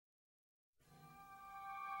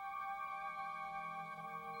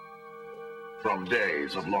From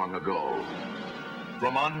days of long ago,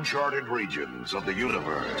 from uncharted regions of the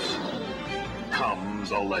universe,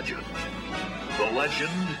 comes a legend. The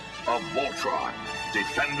legend of Voltron,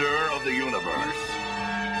 defender of the universe.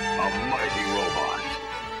 A mighty robot,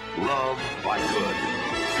 loved by good,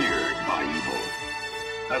 feared by evil.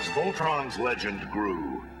 As Voltron's legend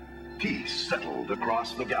grew, peace settled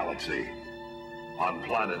across the galaxy. On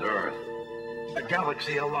planet Earth, a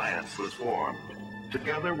galaxy alliance was formed.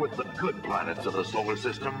 Together with the good planets of the solar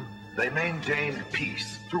system, they maintained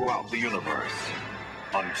peace throughout the universe.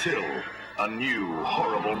 Until a new,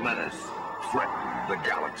 horrible menace threatened the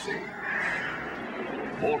galaxy.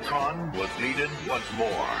 Voltron was needed once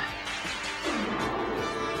more.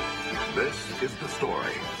 This is the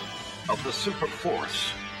story of the super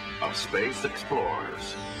force of space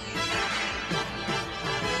explorers.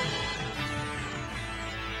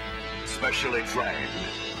 Specially trained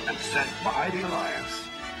and sent by the Alliance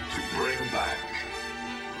to bring back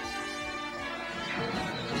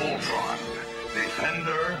Voltron,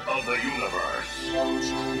 defender of the universe.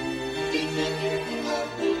 Defender of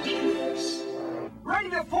the universe. Ready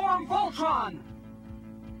to form Voltron!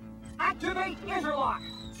 Activate interlock!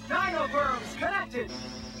 Dinoverms connected!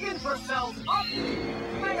 Infracells up!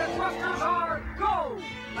 Mega thrusters are go!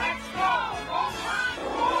 Let's go! Voltron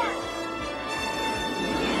force!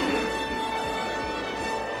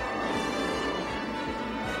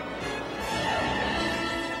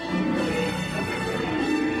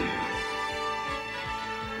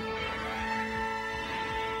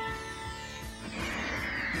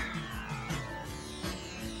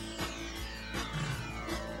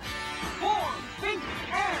 Form, feet,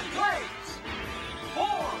 and legs!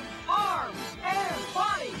 Form, arms, and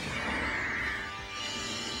body!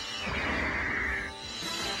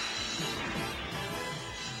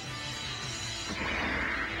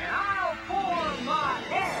 And I'll form my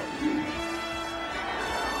head!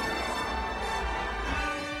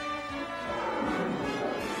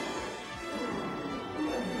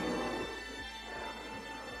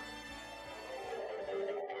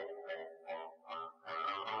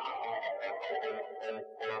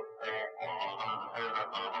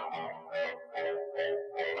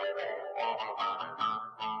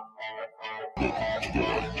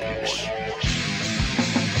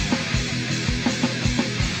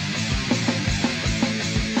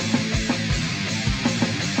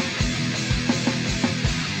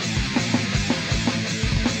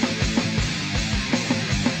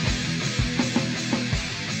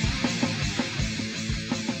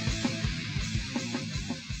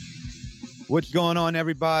 What's going on,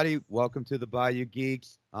 everybody? Welcome to the Bayou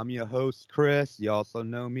Geeks. I'm your host, Chris. You also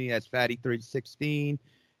know me as Fatty316.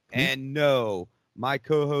 And no, my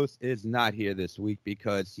co-host is not here this week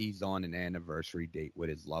because he's on an anniversary date with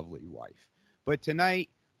his lovely wife. But tonight,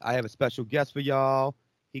 I have a special guest for y'all.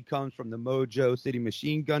 He comes from the Mojo City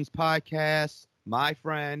Machine Guns podcast, my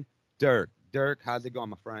friend, Dirk. Dirk, how's it going,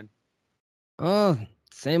 my friend? Oh,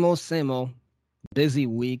 same old. Busy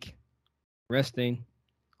week, resting,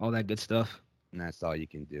 all that good stuff. And that's all you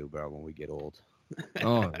can do, bro, when we get old.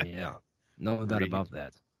 Oh, yeah. No doubt Read. about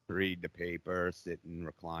that. Read the paper, sit in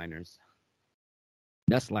recliners.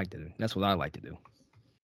 That's what I like to do.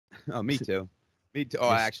 Oh, me too. Me too.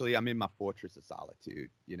 Oh, Yes. actually, I'm in my fortress of solitude,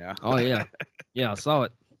 you know? Oh, yeah. Yeah, I saw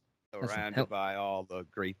it. Surrounded by all the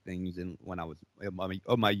great things when I was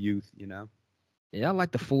of my youth, you know? Yeah, I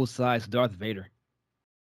like the full-size Darth Vader.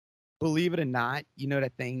 Believe it or not, you know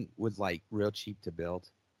that thing was like real cheap to build.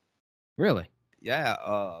 Really?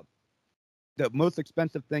 Yeah, the most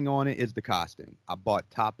expensive thing on it is the costume. I bought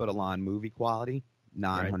top of the line movie quality,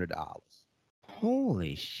 $900.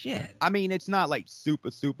 Holy shit. I mean, it's not like super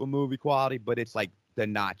movie quality, but it's like the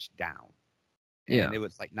notch down. Yeah. And it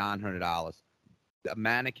was like $900. The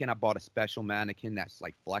mannequin, I bought a special mannequin that's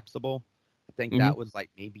like flexible. I think that was like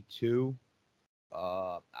maybe $2.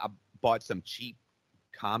 I bought some cheap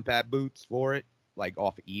combat boots for it, like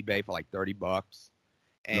off of eBay for like $30.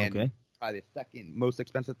 And Okay. probably the second most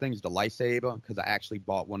expensive thing is the lightsaber, because I actually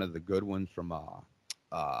bought one of the good ones from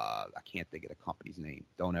I can't think of the company's name.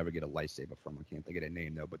 Don't ever get a lightsaber from them. I can't think of their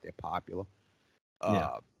name though, but they're popular.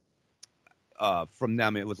 From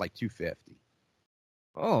them it was like $250.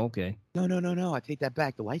 Oh, okay. No. I take that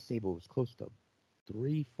back. The lightsaber was close to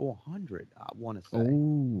 $300-400. I want to say.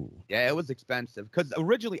 Oh. Yeah, it was expensive because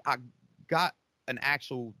originally I got an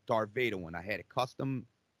actual Darth Vader one. I had a custom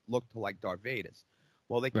look to like Darth Vader's.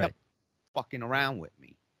 Well, they kept fucking around with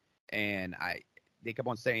me, and they kept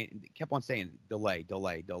on saying delay. I'm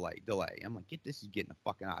like, this is getting the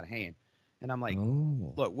fucking out of hand. And I'm like,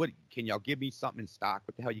 look, what can y'all give me something in stock?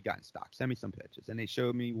 What the hell you got in stock? Send me some pictures. And they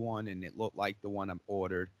showed me one, and it looked like the one I'm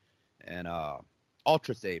ordered. And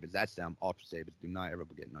Ultra Sabers, that's them. Ultra Sabers. Do not ever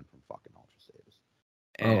get none from fucking Ultra Sabers.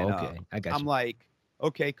 And, okay. I got I'm you. like,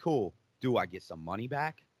 okay, cool. Do I get some money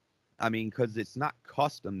back? I mean, because it's not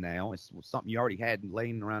custom now. It's something you already had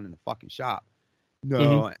laying around in the fucking shop. No.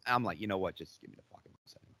 Mhm. I'm like, you know what? Just give me the fucking money.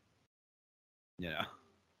 You know?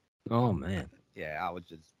 Oh man. Yeah,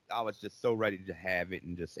 I was just so ready to have it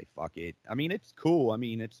and just say fuck it. I mean, it's cool. I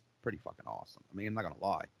mean, it's pretty fucking awesome. I mean, I'm not gonna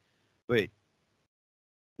lie, but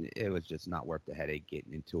it was just not worth the headache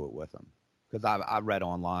getting into it with them. Because I read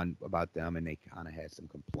online about them and they kind of had some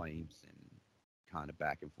complaints and kind of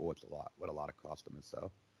back and forth a lot with a lot of customers.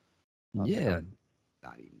 So I was like, Yeah. I'm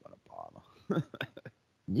not even gonna bother.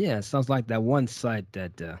 Yeah. It sounds like that one site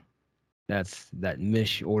that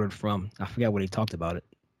Mish ordered from. I forgot what he talked about it.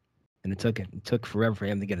 And it took forever for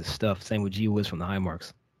him to get his stuff. Same with G Wiz from the High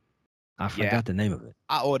Marks. I forgot the name of it.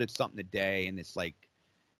 I ordered something today and it's like,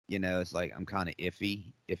 you know, it's like I'm kind of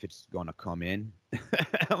iffy if it's gonna come in.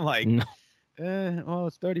 I'm like, No. well,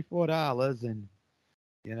 it's $34, and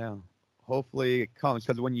you know, hopefully it comes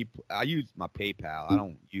because I use my PayPal, I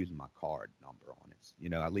don't use my card number on it. You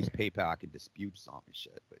know, at least PayPal I can dispute some and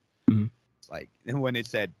shit, but Mhm. it's like, and when it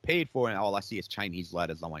said paid for, and all I see is Chinese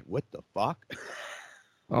letters, I'm like, what the fuck?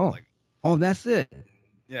 Oh. Like, Oh, that's it.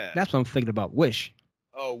 yeah. That's what I'm thinking about. Wish.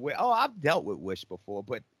 I've dealt with Wish before,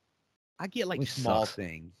 but I get like Wish small sucks.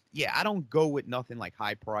 things. Yeah, I don't go with nothing like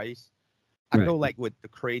high price. I Right. go like with the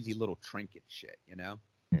crazy little trinket shit, you know?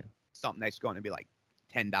 Yeah. Something that's going to be like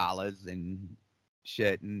 $10 and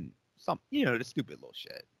shit, and some, you know, the stupid little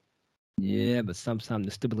shit. Yeah, but sometimes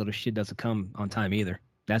the stupid little shit doesn't come on time either.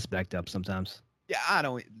 That's backed up sometimes. Yeah, I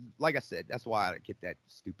don't, like I said, that's why I get that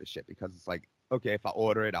stupid shit, because it's like, okay, if I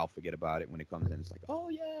order it, I'll forget about it when it comes in. It's like, oh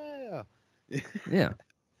yeah. Yeah.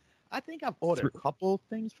 I think I've ordered a couple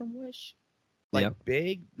things from Wish, like Yep.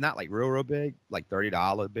 big, not like real big, like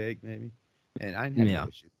 $30 big maybe, and I didn't have Yeah. no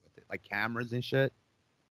issues with it, like cameras and shit.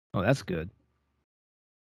 Oh, that's good.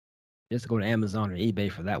 Just go to Amazon or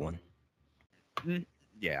eBay for that one.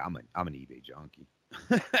 Yeah, I'm an eBay junkie.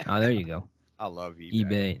 Oh, there you go. I love eBay.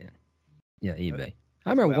 eBay. Yeah, eBay. I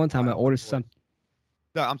remember Well, one time I well, ordered of course. something.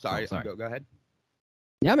 No, I'm sorry. Oh, sorry. Go ahead.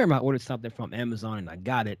 Yeah, I remember I ordered something from Amazon and I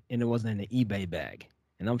got it and it wasn't in the eBay bag.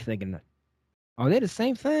 And I'm thinking, are they the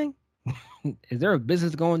same thing? Is there a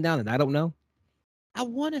business going down and I don't know? I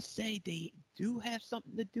want to say they do have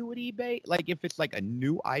something to do with eBay, like if it's like a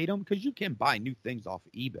new item, because you can buy new things off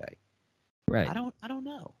of eBay. Right. I don't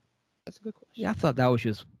know. That's a good question. Yeah, I thought that was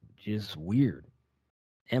just weird.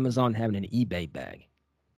 Amazon having an eBay bag.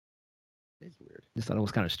 It's weird. Just thought it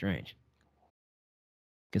was kind of strange.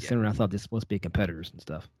 Considering I thought this supposed to be competitors and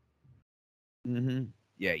stuff. Mm-hmm.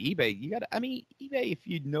 Yeah, eBay. You got. I mean, eBay.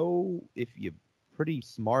 If you're pretty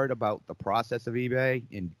smart about the process of eBay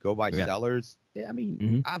and go by Yeah. sellers. Yeah, I mean,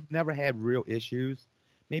 Mhm. I've never had real issues.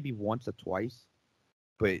 Maybe once or twice,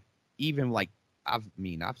 but even like I've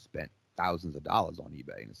spent thousands of dollars on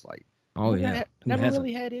eBay, and it's like, Oh never yeah. had- Who never hasn't?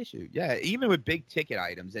 really had issues. Yeah, even with big ticket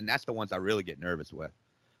items, and that's the ones I really get nervous with.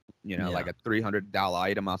 You know, Yeah. like a $300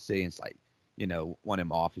 item I'll see, and it's like, you know, one of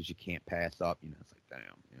them offers you can't pass up. You know, it's like,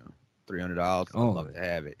 damn, you know, $300. I'd Oh. love to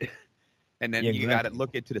have it. And then Yeah, you got to exactly.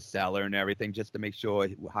 look into the seller and everything just to make sure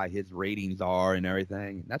how his ratings are and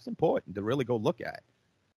everything. That's important to really go look at.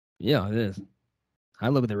 Yeah, it is. I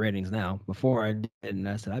look at the ratings now. Before I did, and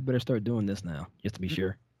I said I better start doing this now just to be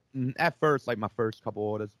sure. At first, like my first couple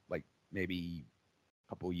orders, like maybe a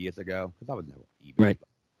couple years ago, because I was never on eBay Right.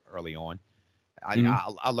 early on.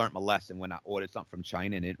 Mhm. I learned my lesson when I ordered something from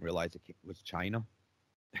China and didn't realize it was China.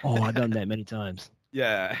 Oh, I've done that many times.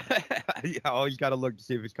 Yeah, I always got to look to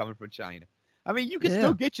see if it's coming from China. I mean, you can Yeah.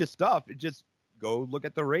 still get your stuff. Just go look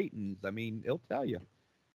at the ratings. I mean, it'll tell you.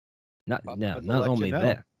 Not But now. they'll Not let you only know.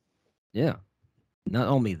 that. Yeah. Not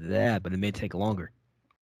only that, but it may take longer.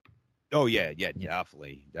 Oh yeah,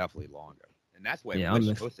 definitely longer. And that's where Yeah, Wish, I'm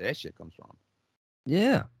ex- most of that shit comes from.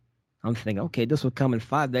 Yeah. I'm thinking, okay, this will come in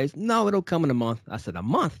 5 days. No, it'll come in a month. I said, a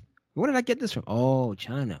month? Where did I get this from? Oh,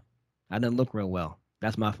 China. I didn't look real well.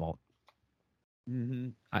 That's my fault. Mm-hmm.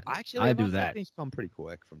 I Actually, I do I've had that. things come pretty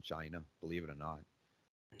quick from China, believe it or not.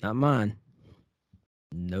 Not mine.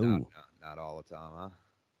 No. Not all the time, huh?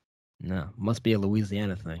 No. Must be a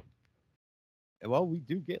Louisiana thing. Well, we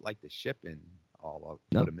do get like the shipping all up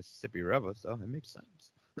No. to the Mississippi River, so it makes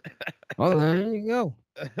sense. Oh, there you go.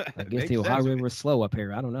 I It guess makes the Ohio sense. River is slow up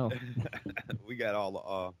here. I don't know. we get all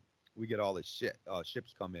the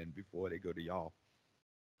ships come in before they go to y'all.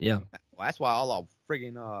 Yeah. Well, that's why all our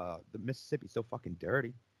friggin' the Mississippi's so fucking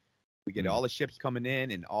dirty. We get Mm. all the ships coming in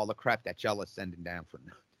and all the crap that y'all are sending down from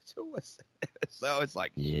to us. So it's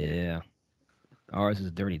like, Yeah. Ours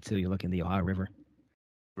is dirty too. You look in the Ohio River.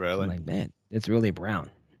 Really? I'm like, man, it's really brown.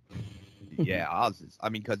 Yeah, ours is. I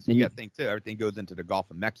mean, because Then you you- got to think too. Everything goes into the Gulf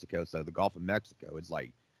of Mexico, so the Gulf of Mexico is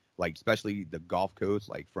like especially the Gulf Coast,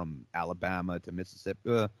 like from Alabama to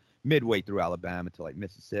Mississippi, midway through Alabama to like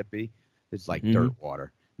Mississippi, it's like Mhm. dirt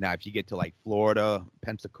water. Now, if you get to like Florida,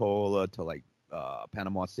 Pensacola to like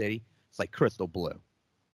Panama City, it's like crystal blue.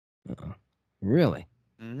 Really?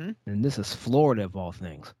 Mm-hmm. And this is Florida of all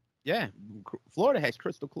things. Yeah, Florida has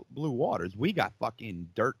crystal blue waters. We got fucking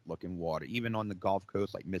dirt-looking water, even on the Gulf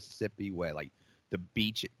Coast, like Mississippi, where like the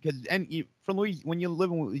beach. Because from when you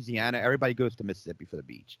live in Louisiana, everybody goes to Mississippi for the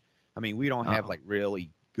beach. I mean, we don't have Uh-oh. like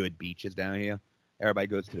really good beaches down here. Everybody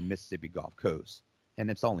goes to the Mississippi Gulf Coast,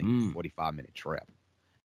 and it's only a 45-minute trip.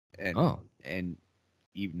 And and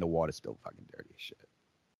even the water's still fucking dirty as shit.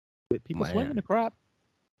 But people swim in Man. the crap.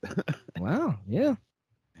 Wow. Yeah.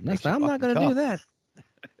 It Next makes you time I'm not fucking gonna do tough.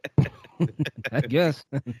 that. I guess.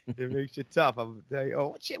 It makes you tough. I'm tell you,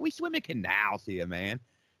 oh shit, we swim in canals here, man.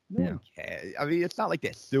 No one cares. I mean, it's not like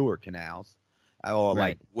they're sewer canals or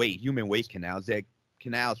Right. like human waste canals. They're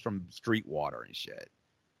canals from street water and shit.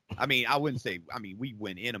 I mean, I wouldn't say. I mean, we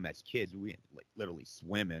went in them as kids. We didn't like literally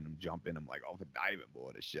swim in them, jump in them like off a diving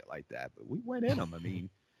board or shit like that. But we went in them. I mean,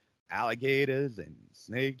 alligators and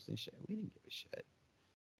snakes and shit. We didn't give a shit.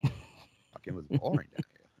 Fucking was boring down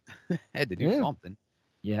here. Had to do Yeah. something.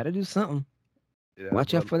 You had to do something. Yeah,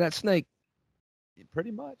 Watch out but- for that snake.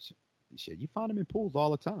 Pretty much. Shit, you find them in pools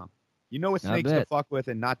all the time. You know what I snakes to bet. fuck with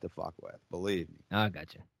and not to fuck with. Believe me. I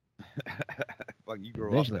got you. Fuck, you grew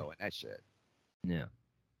up Eventually. knowing that shit. Yeah.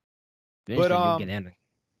 But, Eventually you'll get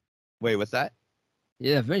Wait, what's that?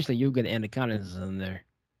 Yeah, eventually you'll get anacondas in there.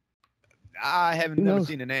 I haven't Who never knows?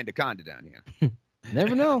 seen an anaconda down here.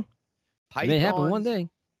 Never know. It Pythons. may happen one day.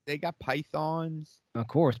 They got pythons. Of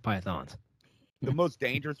course, pythons. The most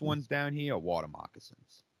dangerous ones down here are water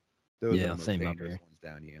moccasins. Those Yeah, are the most same up dangerous here. ones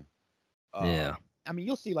down here. Yeah. I mean,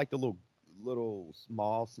 you'll see like the little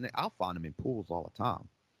small snake. I'll find them in pools all the time.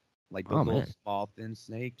 Like those Oh, little man. small thin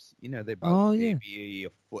snakes. You know, they're about Oh, yeah. maybe a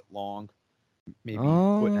foot long, maybe a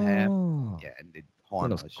foot and a half. Oh. Yeah, and they're What are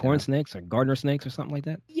harmless. those you corn know? snakes or gardener snakes or something like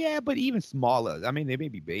that? Yeah, but even smaller. I mean, they may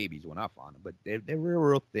be babies when I find them, but they're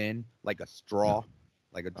real thin, like a straw,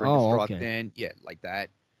 like a drink Oh, straw okay. thin. Yeah, like that.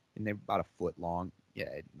 And they're about a foot long. Yeah,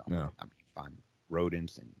 No. I mean, you find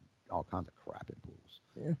rodents and all kinds of crap in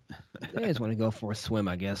pools. They just want to go for a swim,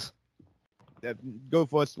 I guess. Go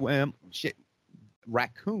for a swim. Shit.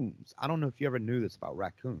 Raccoons. I don't know if you ever knew this about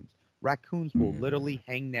raccoons. Raccoons will Mm. literally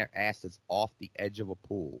hang their asses off the edge of a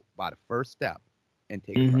pool by the first step and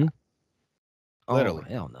take Mhm. a crap. Literally. Oh,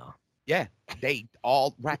 hell no. Yeah, they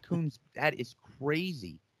all raccoons. That is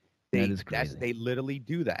crazy. That is crazy. They literally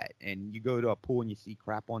do that. And you go to a pool and you see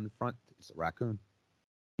crap on the front. It's a raccoon.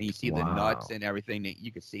 And you see the nuts Wow. and everything that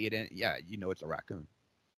you can see it in. Yeah, you know it's a raccoon.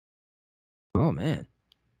 Oh, man.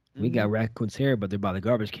 We got Mhm. raccoons here, but they're by the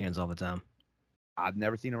garbage cans all the time. I've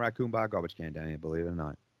never seen a raccoon by a garbage can down here. Believe it or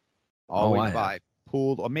not. Oh, Always I have. by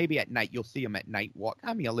pools or maybe at night. You'll see them at night walk.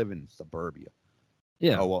 I mean, I live in suburbia.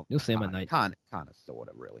 Yeah. Oh well, You'll see 'em at night. Kind of, sort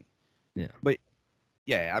of, really. Yeah. But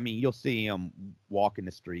yeah, I mean, you'll see them walking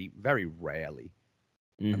the street very rarely.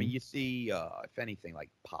 I Mhm. mean, you see, if anything, like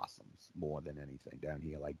possums more than anything down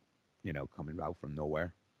here, like, coming out from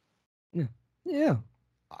nowhere. Yeah.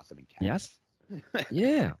 Possum and cat. Yes.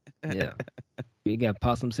 Yeah. Yeah. We got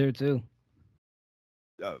possums here, too.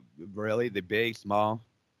 Really? The big, small?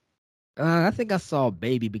 I think I saw a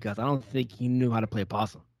baby because I don't think he knew how to play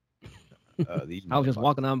possum. These I was just motherfuckers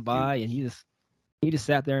walking on are by, huge. and he just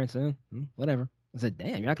sat there and said, whatever. I said,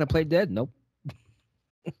 damn, you're not going to play dead? Nope.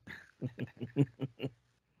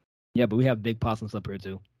 Yeah, but we have big possums up here,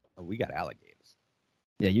 too. Oh, we got alligators.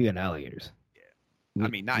 Yeah, you got alligators. I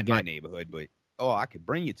mean, not in my neighborhood, but I could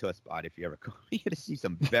bring you to a spot if you ever come here to see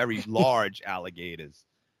some very large alligators.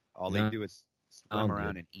 All they No, do is swim I'm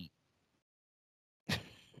around good. and eat.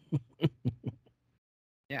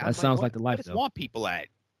 Yeah, That I'm sounds what- like the life, Where the though. swamp people at?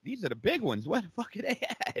 These are the big ones. Where the fuck are they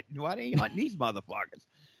at? Why they ain't hunting these motherfuckers?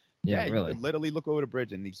 Yeah, You really. could literally look over the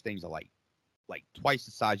bridge and these things are like twice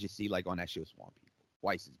the size you see like on that show Swamp People.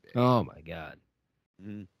 Twice as big. Oh, my God.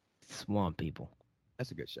 Mhm. Swamp people.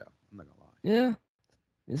 That's a good show. I'm not gonna lie. Yeah.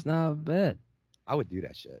 It's not bad. I would do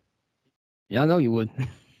that shit. Yeah, I know you would.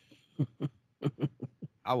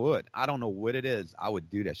 I would. I don't know what it is. I would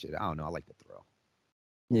do that shit. I don't know. I like to throw.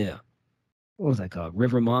 Yeah. What was that called?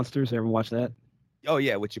 River Monsters? Ever watch that? Oh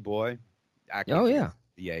yeah, with your boy. Oh, yeah.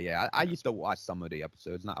 Yeah. I used to watch some of the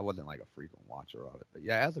episodes. I wasn't like a frequent watcher of it, but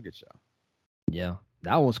yeah, that's a good show. Yeah.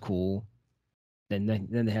 That was cool. Then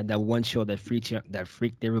they had that one show that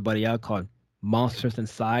freaked everybody out called Monsters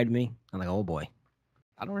Inside Me. I'm like, oh boy.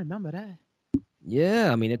 I don't remember that.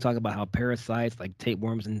 Yeah, I mean, they talk about how parasites like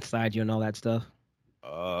tapeworms inside you and all that stuff,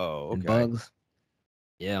 Oh, and okay. bugs.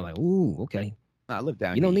 Yeah, like, ooh, okay. I live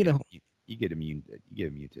down You here. don't need You get immune. You get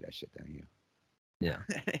immune to that shit down here. Yeah,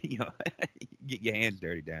 You know, you get your hands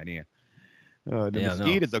dirty down here. The yeah, no.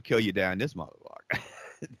 mosquitoes will kill you down this motherfucker.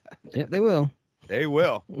 Yeah, they will. They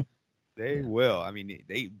will. They will. I mean,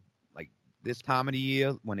 they like this time of the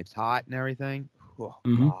year when it's hot and everything. Oh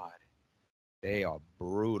Mhm. God, they are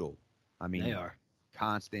brutal. I mean, They are.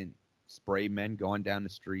 constant spray men going down the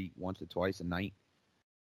street once or twice a night.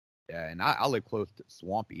 Yeah, and I live close to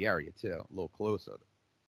swampy area too, a little closer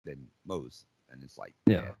than most. And it's like,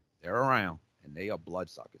 Yeah. they're around and they are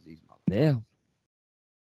bloodsuckers. These motherfuckers. Yeah.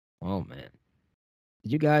 Oh man,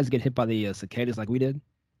 did you guys get hit by the cicadas like we did?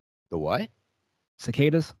 The what?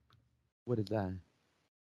 Cicadas? What is that?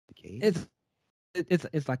 The cave?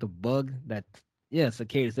 It's like a bug that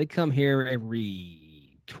cicadas. They come here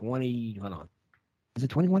every 20. Hold on, is it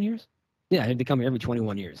 21 years? Yeah, they come here every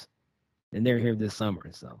 21 years, and they're here this summer.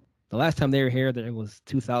 So the last time they were here, it was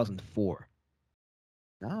 2004.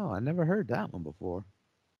 No, I never heard that one before.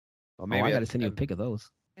 Or Oh, I got to send you a pic of those.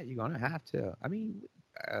 Yeah, you're gonna have to. I mean,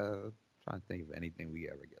 trying to think of anything we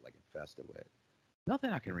ever get like infested with.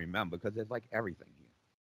 Nothing I can remember because there's like everything here.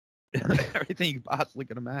 Everything you possibly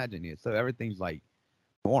can imagine here. So everything's like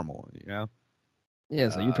normal, you know? Yeah,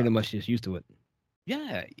 so you're pretty much just used to it.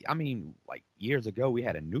 Yeah, I mean, like years ago we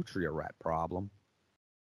had a nutria rat problem.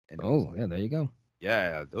 And it was Oh, like- yeah, there you go.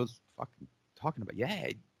 yeah, those fucking talking about. Yeah,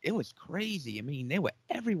 it was crazy. I mean, they were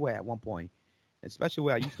everywhere at one point, especially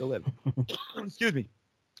where I used to live. Excuse me.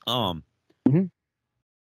 Mhm.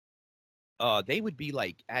 They would be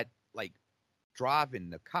like at like driving.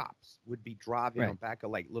 The cops would be driving Right. on back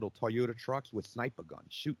of like little Toyota trucks with sniper guns,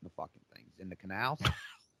 shooting the fucking things in the canals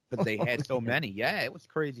because they had so many. Yeah, it was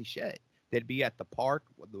crazy shit. They'd be at the park,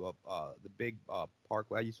 the big park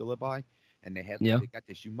where I used to live by, and they got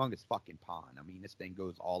this humongous fucking pond. I mean, this thing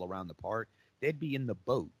goes all around the park. They'd be in the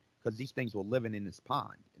boat because these things were living in this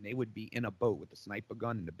pond, and they would be in a boat with the sniper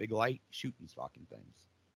gun and the big light shooting these fucking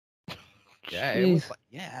things. Yeah, it was Jeez.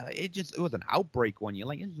 like, it was an outbreak one year.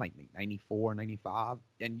 Like it was like 94, 95,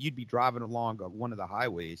 and you'd be driving along one of the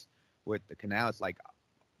highways with the canal. It's like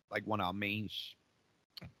one of our main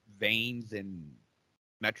veins in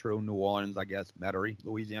Metro New Orleans, I guess, Metairie,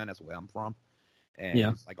 Louisiana. That's where I'm from. And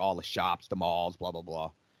Yeah. it's like all the shops, the malls, blah blah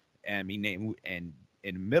blah. And I mean, and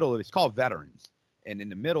in the middle, it's called Veterans. And in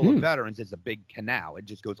the middle of Veterans is a big canal. It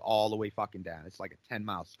just goes all the way fucking down. It's like a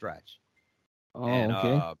 10-mile stretch. Oh, And,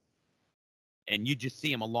 okay. and you just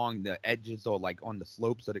see them along the edges or like on the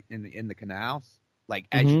slopes of in the canals, like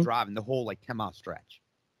as Mhm. you're driving the whole like 10-mile stretch.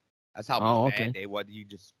 That's how Oh, bad okay. they were. You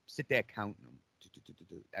just sit there counting them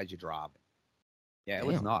as you're driving. Yeah, it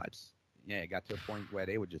was Damn. nuts. Yeah, it got to a point where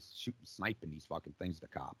they were just shooting, sniping these fucking things, the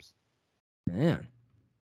cops. Man,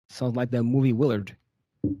 sounds like that movie Willard,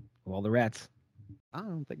 of all the rats. I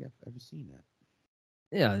don't think I've ever seen that.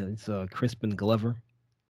 Yeah, it's Crispin Glover,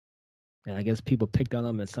 and I guess people picked on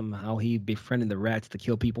him, and somehow he befriended the rats to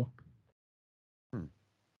kill people.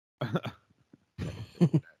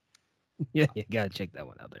 Yeah, you gotta check that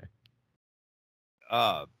one out there.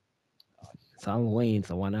 It's Halloween,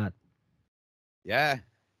 so why not? Yeah.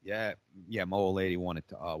 My old lady wanted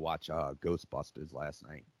to watch Ghostbusters last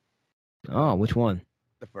night. Oh, which one?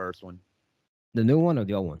 The first one. The new one or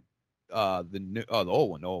the old one? The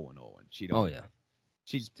old one. She don't. Oh yeah.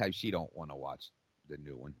 She's the type she don't want to watch the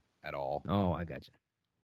new one at all. Oh, I got you.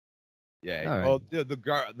 Yeah. All right. Oh,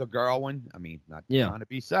 the girl one. I mean, not Yeah. trying to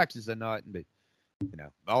be sexist or nothing, but you know,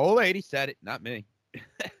 the old lady said it, not me.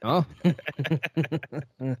 Oh.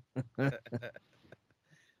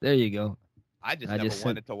 There you go. I I never just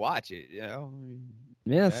wanted to watch it. You know. I mean,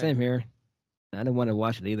 Yeah, Yeah. same here. I didn't want to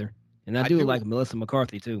watch it either, and I I do do- like Melissa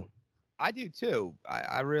McCarthy too. I do too.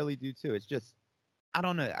 I really do too. It's just, I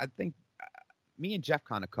don't know. I think me and Jeff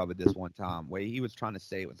kind of covered this one time where he was trying to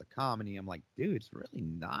say it was a comedy. I'm like, dude, it's really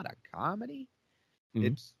not a comedy. Mhm.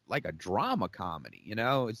 It's like a drama comedy. You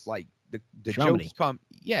know, it's like the Dramedy. jokes come.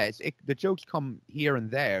 Yeah, the jokes come here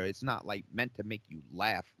and there. It's not like meant to make you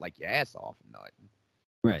laugh like your ass off and nothing.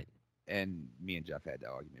 Right. And me and Jeff had that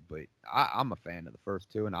argument, but I'm a fan of the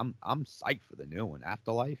first two, and I'm psyched for the new one,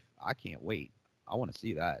 Afterlife. I can't wait. I want to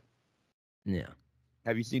see that. Yeah.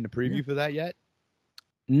 Have you seen the preview for that yet?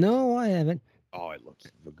 No, I haven't. Oh, it looks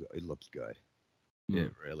good. Hmm.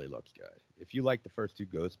 It really looks good. If you like the first two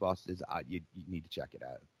Ghostbusters, you need to check it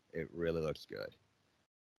out. It really looks good.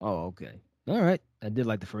 Oh, okay. All right. I did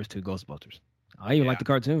like the first two Ghostbusters. I even Yeah. like the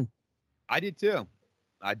cartoon, I did too.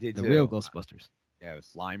 the real Ghostbusters. Yeah, it was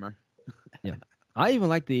Slimer. I even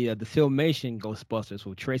like the Filmation Ghostbusters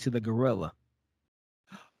with Tracy the Gorilla.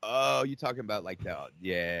 Oh, you talking about like the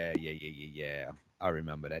yeah. I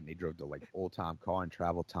remember that. And they drove the like old time car and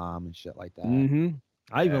travel time and shit like that. Mm-hmm.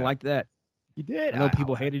 I even Yeah. liked that. You did? I know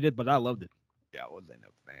people hated it, but I loved it. Yeah, I wasn't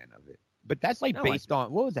a fan of it. But that's like I liked based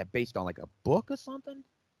on what was that based on? Like a book or something?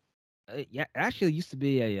 Yeah, actually, it used to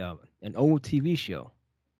be an old TV show.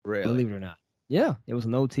 Really? Believe it or not. Yeah, it was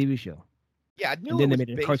an old TV show. Yeah, I knew And then it they was made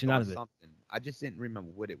a based cartoon on out of it. something. I just didn't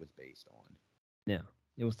remember what it was based on. Yeah,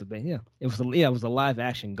 it was it was a live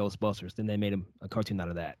action Ghostbusters. Then they made a cartoon out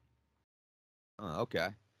of that. Oh, okay.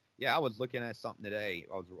 Yeah, I was looking at something today.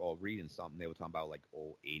 I was reading something. They were talking about like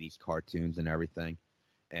old 80s cartoons and everything.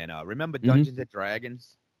 And remember Dungeons and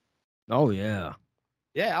Dragons? Oh yeah.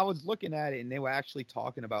 Yeah, I was looking at it and they were actually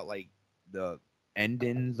talking about like the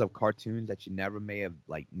endings of cartoons that you never may have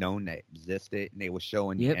like known that existed. And they were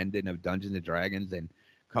showing the ending of Dungeons and Dragons and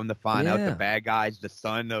come to find out the bad guy's the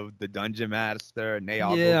son of the dungeon master and they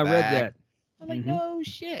all go I back. read that. I'm like, no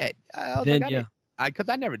shit. I was Then like, because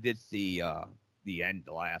I never did see the end,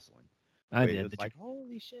 the last one. I It did. was like,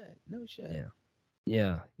 holy shit, no shit. Yeah.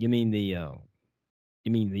 Yeah. You mean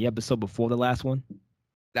the episode before the last one?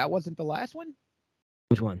 That wasn't the last one?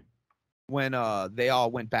 Which one? When they all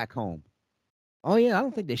went back home. Oh yeah, I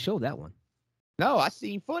don't think they showed that one. No, I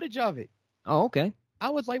seen footage of it. Oh, okay. I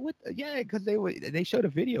was like, what? Yeah, because they showed a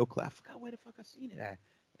video clip. I forgot where the fuck I seen it at.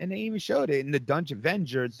 And they even showed it in the Dungeon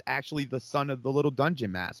Venger's actually the son of the little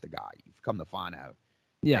dungeon master guy. You've come to find out.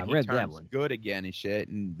 Yeah, And I read he that turns one. good again and shit.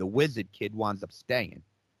 And the wizard kid winds up staying.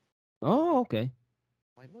 Oh, okay.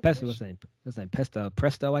 Like, look at What's this his name?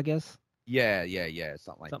 Presto, I guess. Yeah,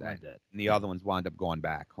 something Something that. like that. And the other ones wind up going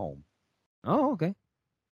back home. Oh, okay.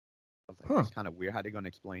 I was like, that's kind of weird. How they going to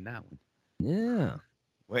explain that one? Yeah.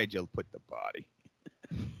 Where'd you put the body?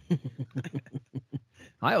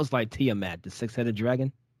 I always like Tiamat, the six-headed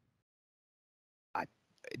dragon.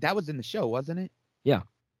 That was in the show, wasn't it? Yeah. I'm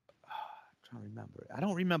trying to remember. I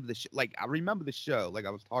don't remember the show. Like, I remember the show, like I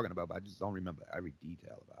was talking about, but I just don't remember every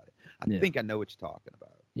detail about it. I think I know what you're talking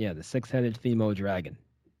about. Yeah, the six-headed female dragon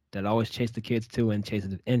that always chased the kids too, and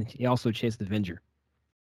he also chased the Avenger.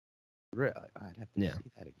 Really? I'd have to see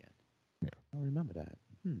that again. Yeah. I don't remember that.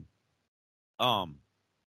 What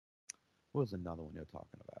was another one you're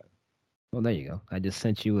talking about? Well, there you go. I just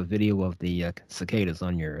sent you a video of the cicadas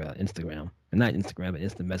on your Instagram. Not Instagram, but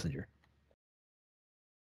Instant Messenger.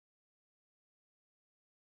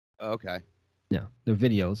 Okay. Yeah, they're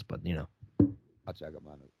videos, but I'll check them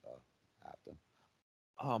out after.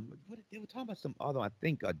 What they were talking about some other. I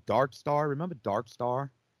think Dark Star. Remember Dark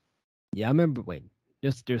Star? Yeah, I remember. Wait,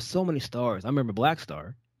 there's so many stars. I remember Black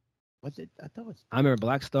Star. Was it? I thought it was. I remember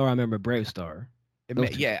Black Star. I remember Brave Star.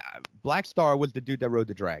 Black Star was the dude that rode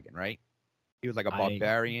the dragon, right? He was like a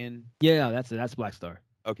barbarian. Yeah, that's Black Star.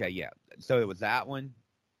 Okay, yeah. So it was that one.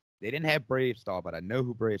 They didn't have Brave Star, but I know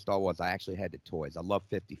who Brave Star was. I actually had the toys. I love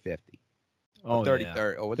 50-50. Oh,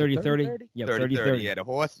 30-30. Oh, was 30-30? it 30-30? Yeah, 30-30. Yeah, the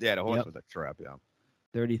horse was a trap, yeah.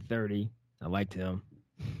 30-30. I liked him.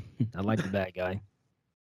 I liked the bad guy.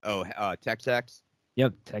 Oh, Tex-Ex?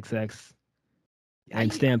 Yep, Tex-Ex. Yeah,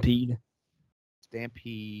 and Stampede.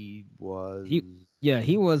 Stampede was...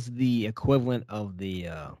 He was the equivalent of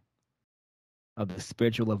the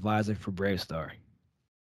spiritual advisor for Brave Star.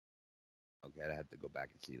 Okay, I have to go back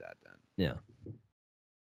and see that then. Yeah.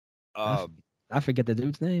 I forget the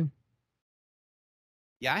dude's name.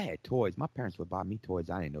 Yeah, I had toys. My parents would buy me toys.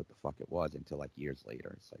 I didn't know what the fuck it was until like years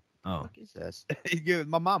later. It's like, what the fuck is this?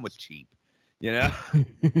 My mom was cheap,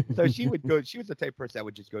 so she would go. She was the type of person that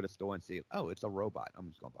would just go to the store and see, oh, it's a robot. I'm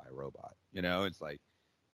just gonna buy a robot. It's like,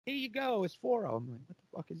 here you go. It's 4. I'm like, what the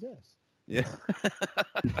fuck is this? Yeah.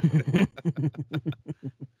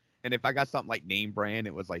 And if I got something like name brand,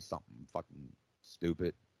 it was like something fucking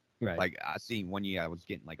stupid. Right. Like I seen one year I was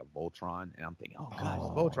getting like a Voltron, and I'm thinking, oh god, it's a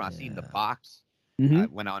Voltron. I seen the box. Mm-hmm. I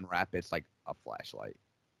went on wrap. It's like a flashlight.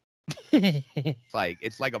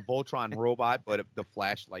 It's like a Voltron robot, but the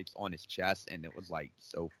flashlight's on his chest, and it was like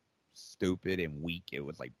so stupid and weak. It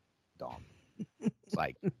was like dumb. It's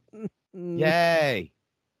like, yay!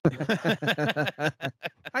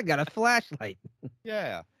 I got a flashlight.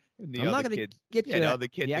 Yeah. And I'm not gonna kids, get you. The other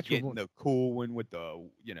kids the are actual getting the cool one with the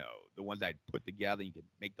the ones that put together. You could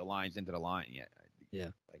make the lines into the line. Yeah.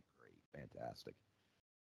 Like great, fantastic.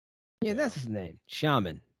 Yeah, that's his name.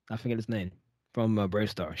 Shaman. I forget his name. From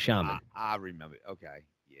Brave Star. Shaman. I remember. Okay.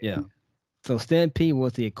 Yeah. So Stampede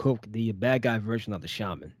was the bad guy version of the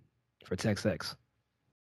Shaman for Tex-Ex.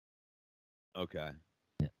 Okay.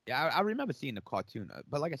 Yeah, I remember seeing the cartoon,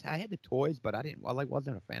 but like I said, I had the toys, but I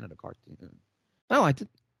wasn't a fan of the cartoon. I liked it.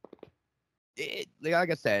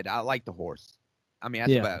 Like I said, I like the horse. I mean,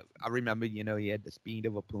 that's Yeah. about. I remember, he had the speed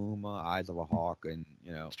of a puma, eyes of a hawk, and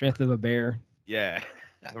Strength of a bear, yeah,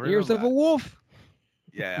 I ears remember of a that. wolf.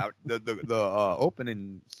 Yeah, the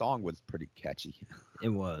opening song was pretty catchy. It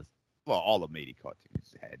was. Well, all the Matey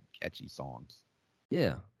cartoons had catchy songs.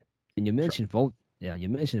 Yeah. And you mentioned you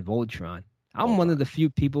mentioned Voltron. I'm Voltron. one of the few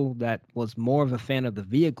people that was more of a fan of the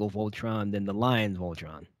vehicle Voltron than the Lion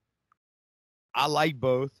Voltron. I like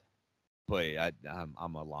both, but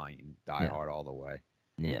I'm a Lion diehard all the way.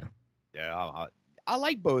 Yeah. Yeah, I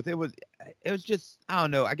like both. It was just, I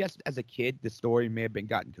don't know. I guess as a kid, the story may have been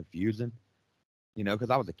gotten confusing, because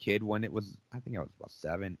I was a kid when it was. I think I was about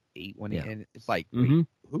 7, 8 when Yeah. and it's like, Mhm. wait,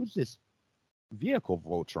 who's this vehicle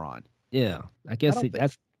Voltron? Yeah. I guess don't think-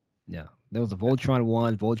 that's yeah. There was a Voltron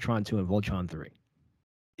 1, Voltron 2, and Voltron 3.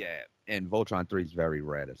 Yeah, and Voltron 3 is very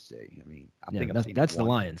rare to see. I mean, I Yeah, think I've that's seen that's the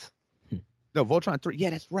one. Lions. No, Voltron 3. Yeah,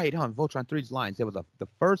 that's right, huh? Voltron 3's lines. There was the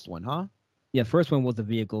first one, huh? Yeah, first one was the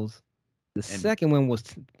vehicles. The second one was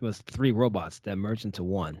 3 robots that merged into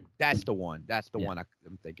one, That's the one. That's the Yeah. one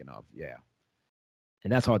I'm thinking of. Yeah.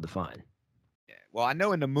 and that's hard to find. Yeah. Well, I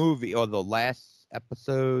know in the movie or the last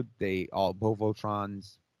episode, both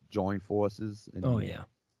Voltrons join forces and Oh yeah,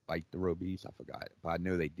 fight the Robies. I forgot, but I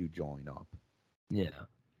know they do join up. yeah,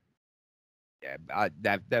 Yeah,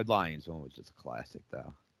 that Lions one was just a classic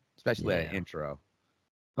though, especially that Yeah. intro.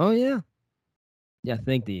 oh yeah, yeah. I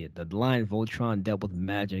think the Lion Voltron dealt with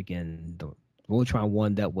magic, and the Voltron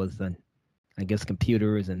 1 dealt with I guess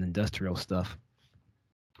computers and industrial stuff.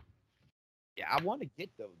 Yeah, I want to get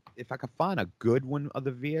those. If I could find a good one of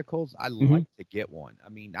the vehicles, I'd Mhm. like to get one. I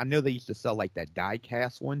mean, I know they used to sell like that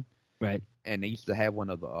die-cast one, Right. and they used to have one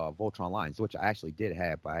of the Voltron lines, which I actually did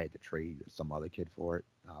have, but I had to trade some other kid for it.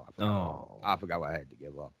 I forgot what I had to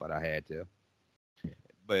give up, but I had to.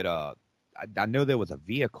 But I know there was a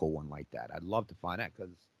vehicle one like that. I'd love to find that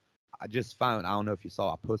because I just found. I don't know if you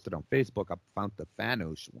saw. I posted on Facebook. I found the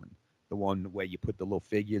Thanos one, the one where you put the little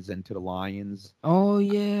figures into the lions. Oh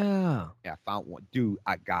yeah. Yeah, I found one. Dude,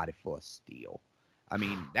 I got it for a steal. I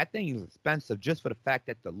mean, that thing is expensive just for the fact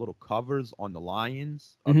that the little covers on the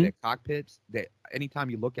lions of Mhm. their cockpits, that anytime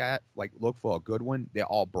you look for a good one, they're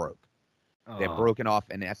all broke. They're Oh, broken off,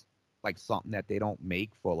 and that's like something that they don't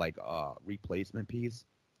make for like a replacement piece.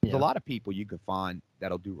 There's Yeah. a lot of people you can find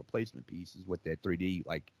that'll do replacement pieces with their 3D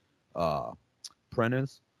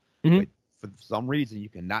printers, Mhm. but for some reason you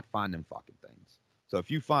cannot find them fucking things. So if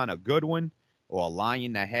you find a good one or a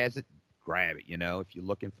lion that has it, grab it. If you're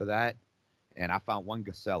looking for that. And I found one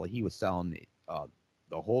seller. He was selling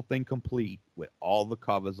the whole thing complete with all the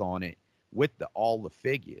covers on it, with all the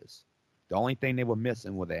figures. The only thing they were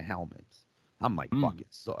missing were their helmets. I'm like, fuck it.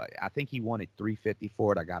 So I think he wanted $350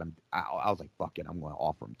 for it. I got him. I was like, fuck it. I'm going to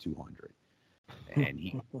offer him $200, and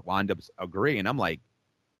he wound up agreeing. I'm like,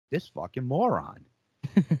 this fucking moron.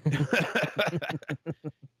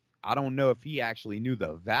 I don't know if he actually knew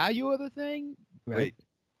the value of the thing, Right. but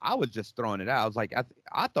I was just throwing it out. I was like,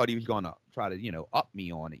 I thought he was going to try to, up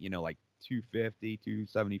me on it, like 250,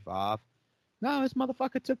 275. No, this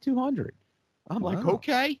motherfucker took 200. I'm like, Wow.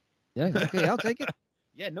 okay. Yeah. Okay, I'll take it.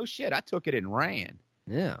 Yeah, no shit. I took it and ran.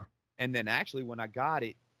 Yeah. And then actually when I got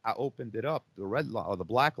it, I opened it up, the red or the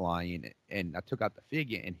black lion, and I took out the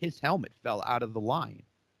figure, and his helmet fell out of the lion.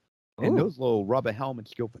 And Ooh. those little rubber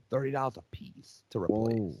helmets go for $30 a piece to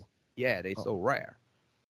replace. Whoa. Yeah, they so rare.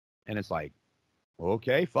 And it's like,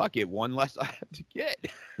 okay, fuck it. One less I have to get.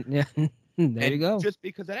 Yeah. There you go. Just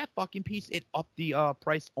because of that fucking piece, it upped the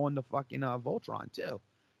price on the fucking Voltron too.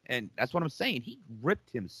 And that's what I'm saying. He ripped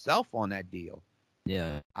himself on that deal.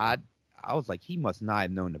 Yeah. I was like, he must not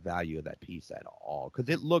have known the value of that piece at all, because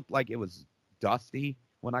it looked like it was dusty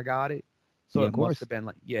when I got it. So Yeah, it of course. must have been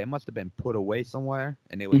it must have been put away somewhere,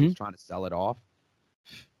 and they were just trying to sell it off.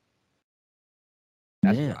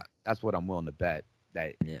 That's what I'm willing to bet,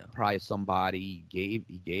 that Yeah. probably somebody gave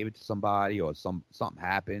it to somebody, or something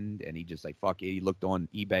happened, and he just like, fuck it. He looked on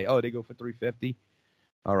eBay. Oh, they go for $350.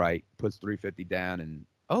 All right, puts $350 down, and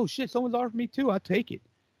oh shit, someone's offered me too. I'll take it.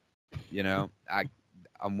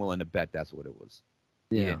 I'm willing to bet that's what it was.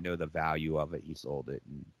 He Yeah. didn't know the value of it. He sold it,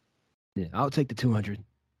 and Yeah. I'll take the 200.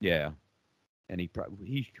 yeah, and he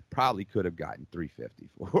probably could have gotten $350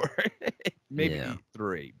 for it. Maybe Yeah.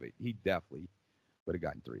 $3, but he definitely would have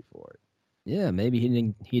gotten $3 for it. Yeah. Maybe he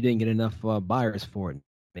didn't get enough buyers for it.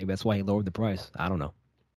 Maybe that's why he lowered the price. I don't know.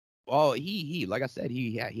 Well, he like I said,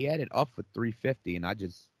 he had it up for $350, and I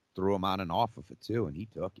just threw him out an offer for $2, and he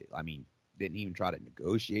took it. I mean, didn't even try to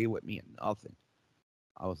negotiate with me and nothing.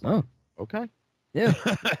 I was like, Oh. okay. Yeah.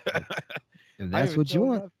 If that's what you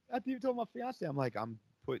want. I even told my fiance, I'm like, I'm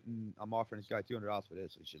offering this guy $200 for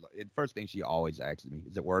this. And she's like, the first thing she always asks me,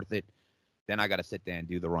 is it worth it? then I got to sit there and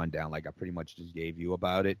do the rundown like I pretty much just gave you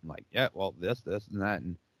about it. I'm like, yeah, well, this, and that.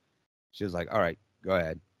 And she was like, all right, go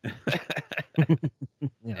ahead.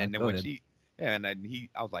 Yeah, And then go when ahead.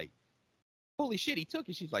 I was like, holy shit, he took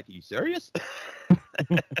it. She's like, are you serious?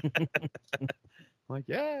 I'm like,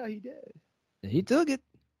 yeah, he did. He took it.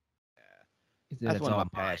 He said, That's one of all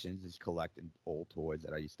my mine." passions is collecting old toys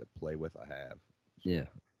that I used to play with. I have. Yeah,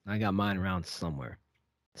 I got mine around somewhere.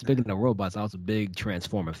 Speaking of robots, I was a big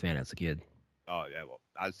Transformer fan as a kid. Oh yeah, well,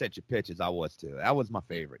 I sent you pictures. I was too. That was my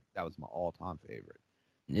favorite. That was my all-time favorite.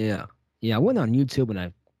 Yeah, I went on YouTube and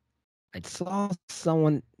I saw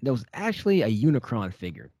someone. There was actually a Unicron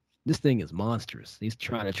figure. This thing is monstrous. He's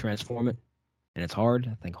trying to transform it, and it's hard.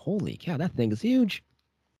 I think, holy cow, that thing is huge.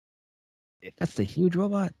 That's a huge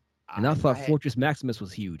robot. And I thought Fortress Maximus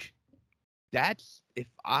was huge. That's, if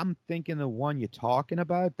I'm thinking the one you're talking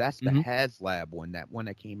about, that's the Mhm. HasLab one. That one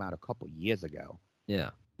that came out a couple years ago.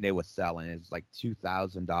 Yeah. They were selling it. It's like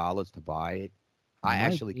 $2,000 to buy it. I Might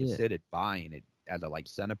actually be it. considered buying it as a like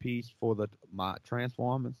centerpiece for my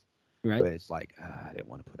Transformers, Right. but it's like I didn't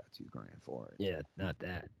want to put out $2,000 for it. Yeah, not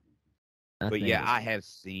that. But yeah, I have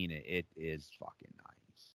seen it. It is fucking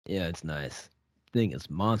nice. Yeah, it's nice. Thing is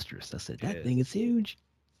monstrous. I said, that It thing is huge.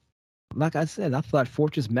 Like I said, I thought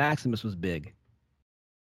Fortress Maximus was big.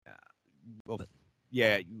 Well,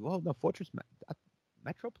 yeah. Well, no,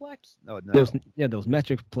 Metroplex. No. There was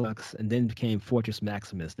Metroplex, and then became Fortress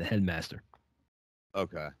Maximus, the headmaster.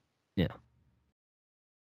 Okay.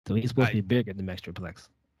 So he's supposed to be bigger than Metroplex.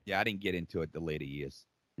 Yeah, I didn't get into it the later years.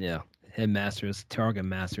 Yeah. Headmasters, Target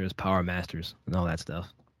Masters, Power Masters, and all that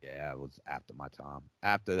stuff. Yeah, it was after my time.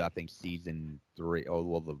 After I think season 3. Oh,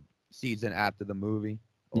 well, the season after the movie.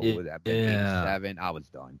 Oh, Yeah. would that been 87? I was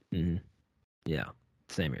done. Mm-hmm. Yeah.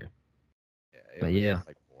 Same here. Yeah, But was yeah. just,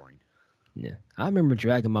 like boring. Yeah. I remember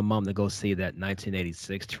dragging my mom to go see that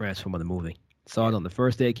 1986 Transformer the movie. Saw it on the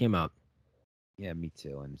first day it came out. Yeah, me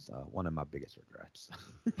too. And it's one of my biggest regrets.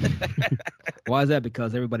 Why is that?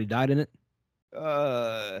 Because everybody died in it?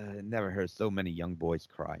 Never heard so many young boys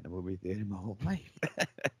cry in a movie theater in my whole life.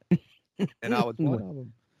 And I was one of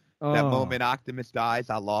them. That moment Optimus dies,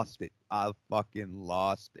 I lost it. I fucking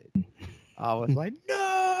lost it. I was like,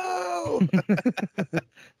 no!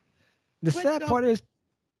 The sad part is...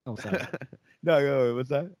 Oh, sorry. No, what's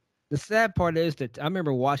that? The sad part is that I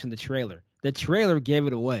remember watching the trailer. The trailer gave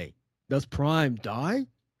it away. Does Prime die?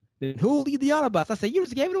 Then who will lead the Autobots? I said, you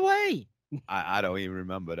just gave it away. I don't even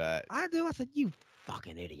remember that. I do. I said, you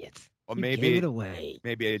fucking idiots. Or You maybe gave it away.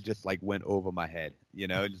 Maybe it just like went over my head,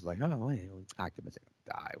 just like, oh, wait, Optimus is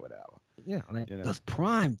gonna die, whatever. Yeah. Like, You know. does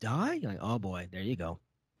Prime die? You're like, oh boy, there you go.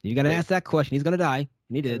 You got to ask that question. He's going to die.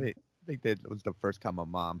 And he did. I think that was the first time my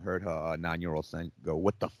mom heard her 9-year-old son go,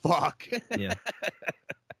 what the fuck? Yeah.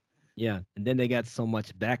 Yeah. And then they got so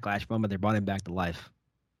much backlash from it, they brought him back to life.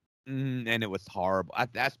 And it was horrible.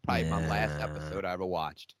 That's probably my last Yeah. episode I ever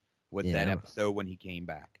watched. Was Yeah. that episode when he came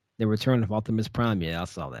back? The Return of Optimus Prime. Yeah, I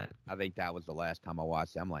saw that. I think that was the last time I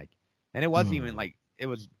watched it. I'm like, and it wasn't even like, it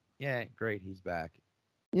was, yeah, great, he's back.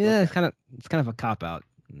 Yeah, it's kind of a cop out.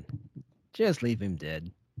 Just leave him dead.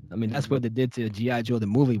 I mean, that's what they did to G.I. Joe the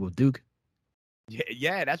movie with Duke.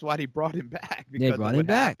 Yeah, that's why they brought him back. They Because brought of him what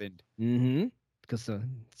back. happened. Mm-hmm. Because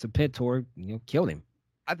Serpentor, killed him.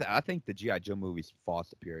 I think the G.I. Joe movie's far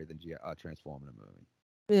superior than Transformer the movie.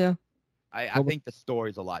 Yeah. I think the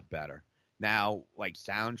story's a lot better. Now, like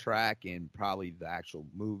soundtrack and probably the actual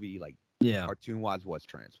movie, like Yeah. cartoon-wise, was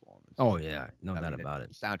Transformers. Oh yeah, no I doubt mean, about the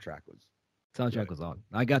it. soundtrack was. Soundtrack was on.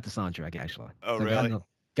 I got the soundtrack actually. Oh, So really?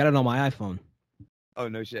 Got it on my iPhone. Oh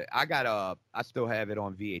no shit! I still have it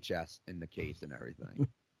on VHS in the case and everything.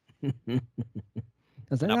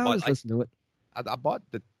 I said, I I'll bought, just like- listen to it. I bought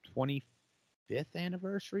the 25th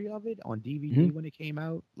anniversary of it on DVD when it came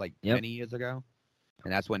out, like Yep. many years ago,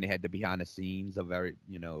 and that's when they had the behind the scenes of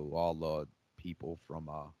all the people from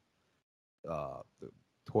the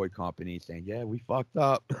toy company saying, "Yeah, we fucked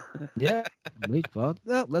up." Yeah, we fucked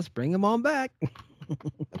up. Let's bring him on back.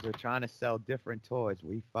 We're trying to sell different toys.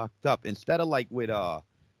 We fucked up. Instead of like with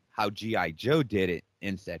how G.I. Joe did it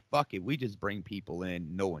and said, "Fuck it, we just bring people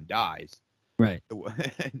in, no one dies." Right.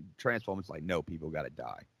 Transformers like, no, people gotta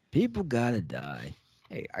die. People gotta die.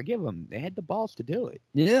 Hey, I give them. They had the balls to do it.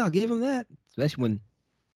 Yeah, I'll give him that. Especially when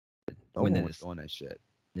No When one it was is- doing that shit.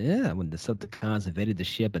 when the Decepticons invaded the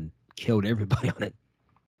ship and killed everybody on it.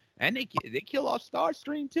 And they kill off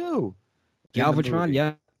Starscream too. in the Galvatron, movie.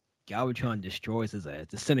 yeah. Galvatron destroys his ass,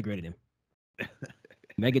 disintegrated him.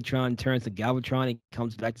 Megatron turns to Galvatron, he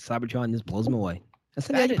comes back to Cybertron and just blows him away. I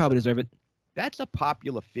said, yeah, That you is- probably deserve it. That's a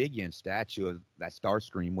popular figure and statue of that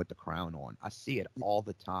Starscream with the crown on. I see it all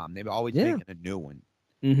the time. They're always Yeah. making a new one.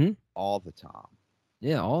 Mm-hmm. all the time.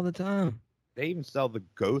 Yeah, all the time. They even sell the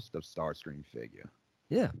Ghost of Starscream figure.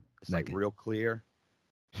 Yeah. It's like real clear.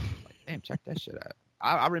 Like, damn, check that shit out.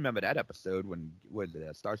 I remember that episode when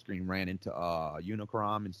Starscream ran into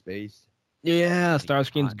Unicron in space. Yeah,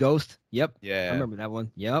 Starscream's Ghost. Yep. Yeah, I remember that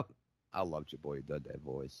one. Yep. I loved your boy who did that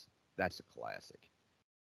voice. That's a classic.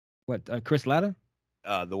 What, Chris Latta?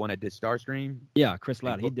 The one that did Starscream. Yeah, Chris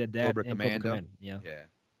Latta. He did that. Cobra and Commando. Yeah. Yeah.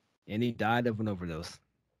 And he died of an overdose.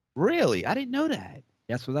 Really? I didn't know that.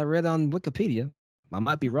 That's what I read on Wikipedia. I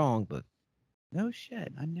might be wrong, but No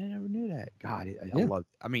shit. I never knew that. God, I Yeah. love.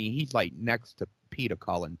 I mean, he's like next to Peter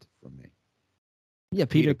Cullen for me. yeah,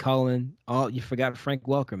 Peter Cullen. Oh, you forgot Frank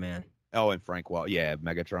Welker, man. Oh, and Frank yeah,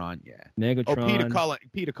 Megatron, yeah. Megatron. Oh,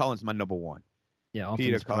 Peter Cullen's my number one. Yeah,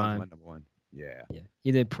 Peter Optimus Cullen's Prime. my number one. Yeah. Yeah,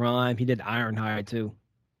 he did Prime. He did Ironhide too.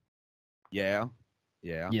 Yeah.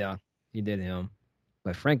 Yeah. Yeah, he did him.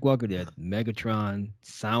 But Frank Welker did Megatron,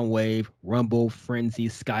 Soundwave, Rumble, Frenzy,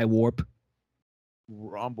 Skywarp.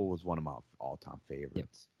 Rumble was one of my all-time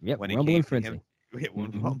favorites. Yep, When it Rumble came and to Frenzy. him,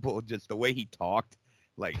 when Mhm. Rumble, just the way he talked,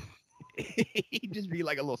 like he'd just be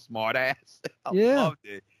like a little smart ass. I Yeah. loved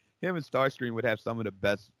it. Him and Starscream would have some of the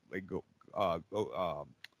best like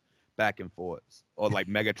back and forths, or like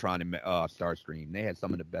Megatron and Starscream. They had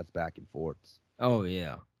some of the best back and forths. Oh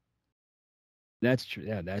yeah, that's true.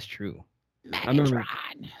 Yeah, that's true. I remember.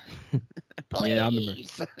 Yeah, I remember.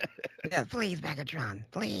 Yeah, please, Megatron,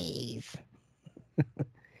 please.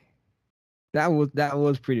 that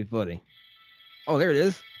was pretty funny. Oh, there it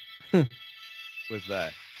is. What's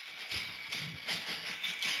that?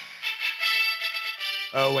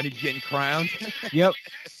 Oh, when he's getting crowned. Yep.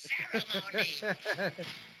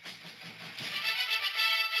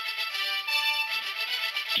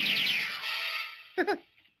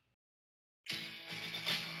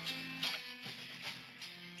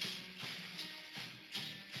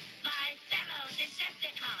 My fellow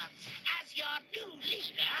Decepticons, as your new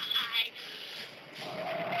leader,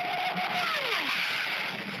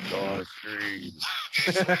 Starscream.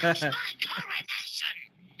 my coronation.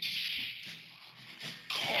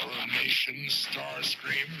 Coronation,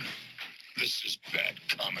 Starscream. This is bad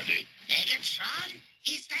comedy. Megatron,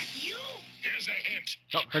 is that you? Here's a hint.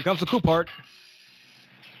 Oh, here comes the cool part.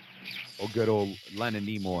 Oh, good old Leonard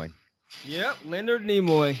Nimoy. Yep, Leonard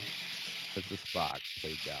Nimoy. That's the Spock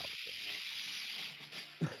played out.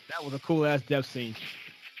 That was a cool ass death scene.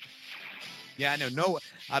 Yeah, I know. No,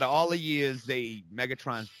 out of all the years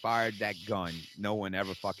Megatron fired that gun, no one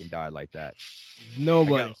ever fucking died like that.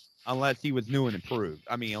 Nobody. Unless he was new and improved.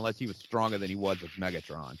 I mean, unless he was stronger than he was as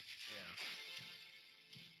Megatron.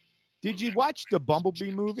 Did you watch the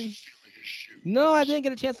Bumblebee movie? No, I didn't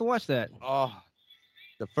get a chance to watch that. Oh,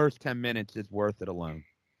 the first 10 minutes is worth it alone.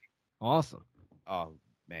 Awesome. Oh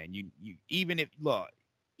man, you even if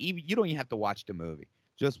you don't even have to watch the movie.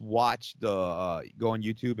 Just watch the go on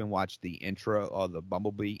YouTube and watch the intro or the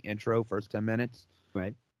Bumblebee intro, first 10 minutes.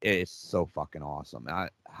 Right. It's so fucking awesome.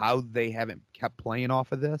 How they haven't kept playing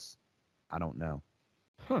off of this, I don't know.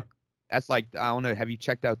 Huh. That's like, I don't know. Have you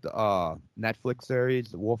checked out the Netflix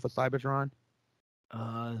series, The Wolf of Cybertron?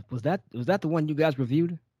 Was that the one you guys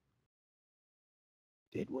reviewed?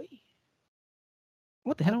 Did we?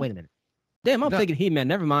 What the hell? Wait a minute. Damn, I'm thinking He-Man.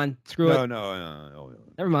 Never mind. Screw it. No.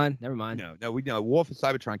 Never mind. No, we know Wolf of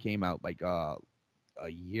Cybertron came out like a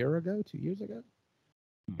year ago, 2 years ago.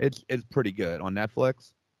 It's pretty good on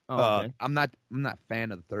Netflix. Oh, okay. I'm not a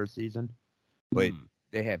fan of the third season, but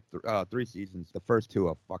they have 3 seasons. The first 2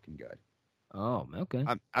 are fucking good. Oh, okay.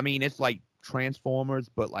 I mean, it's like Transformers,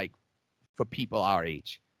 but like for people our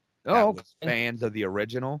age. Oh, That okay. was fans of the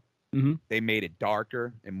original. Mhm. They made it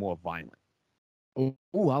darker and more violent. Oh,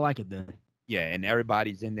 I like it then. Yeah, and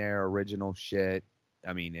everybody's in their original shit.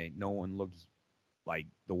 I mean, no one looks like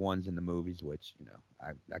the ones in the movies, which,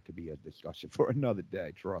 that could be a discussion for another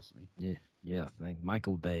day. Trust me. Yeah. Thank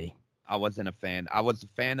Michael Bay. I wasn't a fan. I was a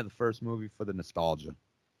fan of the first movie for the nostalgia.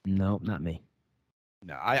 No, not me.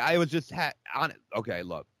 No, I was just on it. Okay,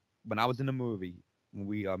 look, when I was in the movie, when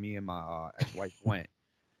me and my ex-wife went,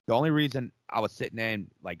 the only reason I was sitting there and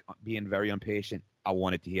like being very impatient, I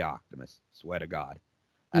wanted to hear Optimus. Swear to God.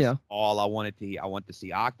 That's all I wanted to hear. I wanted to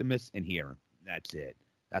see Optimus and hear him. That's it.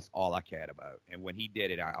 That's all I cared about. And when he did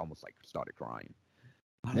it, I almost like started crying.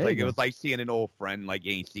 It was like seeing an old friend like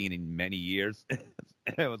you ain't seen in many years.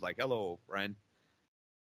 It was like, hello, old friend.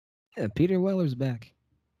 Yeah, Peter Weller's back.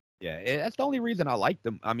 Yeah, that's the only reason I like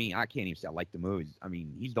them. I mean, I can't even say I like the movies. I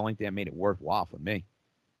mean, he's the only thing that made it worthwhile for me.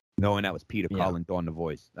 Knowing that was Peter Cullen doing the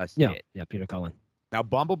voice. That's it. Yeah, Peter Cullen. Now,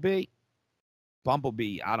 Bumblebee,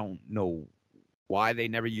 I don't know why they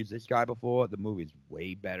never used this guy before. The movie's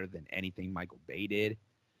way better than anything Michael Bay did.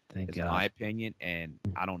 Thank It's God. my opinion, and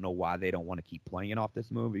I don't know why they don't want to keep playing off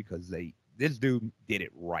this movie because this dude did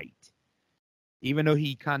it right. Even though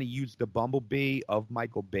he kind of used the Bumblebee of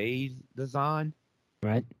Michael Bay's design,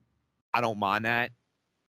 Right? I don't mind that.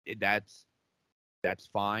 That's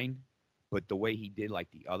fine. But the way he did like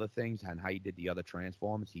the other things and how he did the other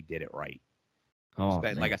Transformers, he did it right. Oh,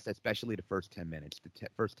 Like man. I said, especially the first 10 minutes. The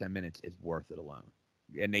first 10 minutes is worth it alone.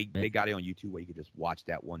 And they got it on YouTube where you could just watch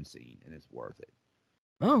that one scene and it's worth it.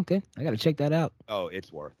 Oh, okay. I got to check that out. Oh,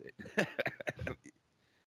 it's worth it.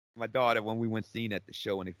 My daughter, when we went seeing at the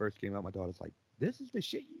show when they first came out, my daughter's like, "This is the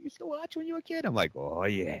shit you used to watch when you were a kid." I'm like, "Oh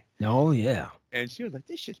yeah," Oh, yeah. and she was like,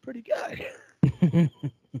 "This shit's pretty good."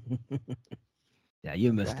 Yeah,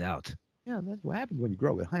 you missed out. Yeah, that's what happens when you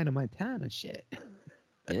grow up with Hannah Montana shit.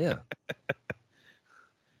 Yeah.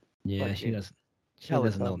 Yeah, Fucking she doesn't. She Teletubbies.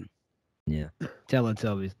 doesn't know. Yeah,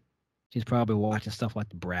 Teletubbies. She's probably watching stuff like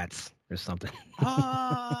the Bratz or something.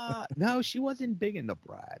 No, she wasn't big into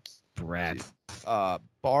Bratz. Bratz.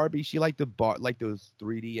 Barbie, she liked like those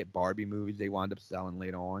 3D at Barbie movies they wound up selling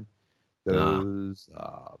later on. Ah. Those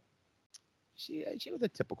she was a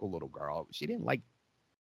typical little girl. She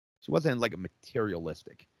wasn't like a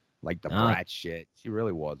materialistic like the Ah. Bratz shit. She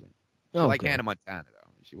really wasn't. She Oh, like okay. Hannah Montana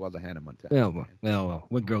though. She was a Hannah Montana. Well,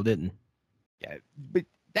 what girl didn't? Yeah, but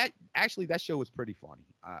that show was pretty funny.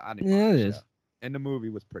 I didn't Yeah, mind it the is. show. And the movie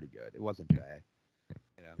was pretty good. It wasn't bad.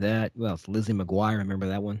 You know? It's Lizzie McGuire. Remember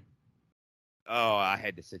that one? Oh, I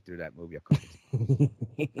had to sit through that movie a couple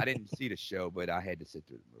times. I didn't see the show, but I had to sit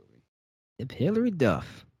through the movie. Yep, Hillary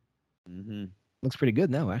Duff. Mm-hmm. Looks pretty good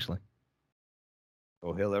now, actually.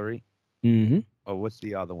 Oh, Hillary. Mm-hmm. Oh, what's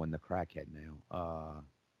the other one? The crackhead now.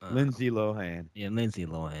 Lindsay Lohan. Yeah, Lindsay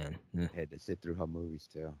Lohan. Yeah. Had to sit through her movies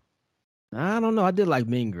too. I don't know. I did like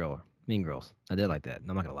Mean Girls. I did like that.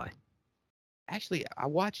 I'm not gonna lie. Actually,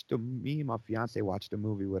 me and my fiance watched a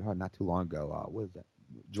movie with her not too long ago. What is that?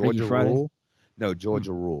 Freaky Georgia Friday? Rule? No,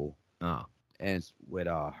 Georgia Rule. Oh, And it's with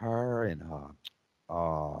her and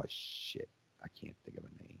oh shit. I can't think of her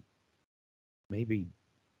name. Maybe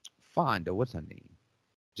Fonda. What's her name?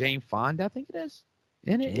 Jane Fonda, I think it is.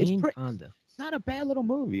 And Jane Fonda. it's not a bad little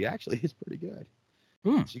movie. Actually, it's pretty good.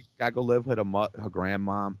 Hmm. She got to go live with her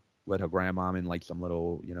grandmom, in like some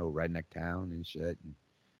little, redneck town and shit. And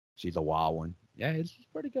she's a wild one. Yeah, it's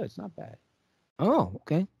pretty good. It's not bad. Oh,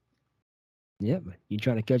 okay. Yep. You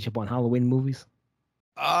trying to catch up on Halloween movies?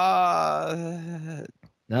 I've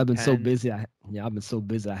been so Depends. busy. I've been so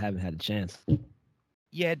busy. I haven't had a chance.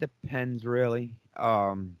 Yeah, it depends really.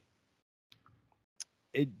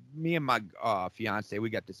 Me and my fiance, we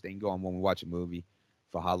got this thing going when we watch a movie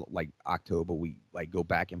for like October. We like go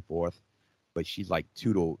back and forth, but she's like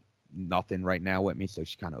 2-0 right now with me, so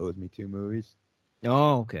she kind of owes me 2 movies.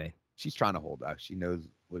 Oh, okay. She's trying to hold out. She knows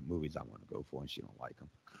what movies I want to go for, and she don't like them.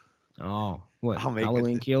 Oh, what? I'll make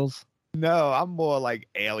Halloween it- Kills? No, I'm more like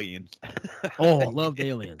Aliens. Oh, loved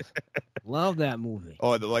Aliens. Love that movie.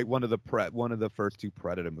 Or one of the first 2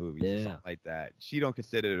 Predator movies, or Yeah. something like that. She don't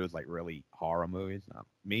consider it as like really horror movies.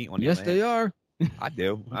 Me on the Yes, other they hand, are. I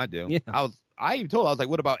do. Yeah. I even told her, I was like,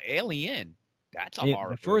 what about Alien? That's a Yeah,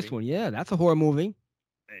 horror the first movie. one, yeah, that's a horror movie.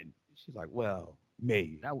 And she's like, well,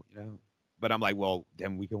 maybe. That- But I'm like, well,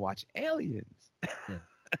 then we can watch Aliens.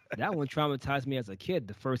 That one traumatized me as a kid.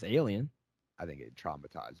 The first Alien, I think it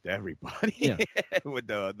traumatized everybody. Yeah. With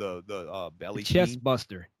the belly the chest scene.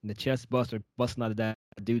 buster, busting out of that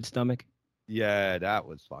dude's stomach. Yeah, that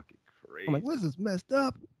was fucking crazy. I'm like, what is this messed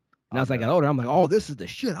up? And I as I know. got older, I'm like, oh, this is the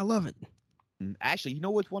shit. I love it. Actually, you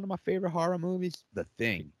know what's one of my favorite horror movies? The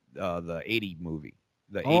Thing, the 80 movie,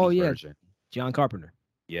 the Oh, 80s yeah. version. John Carpenter.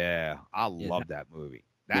 Yeah, I Yeah, love that movie.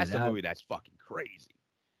 That's the that- movie that's fucking crazy.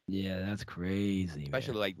 Yeah, that's crazy.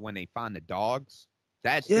 Especially man. like when they find the dogs.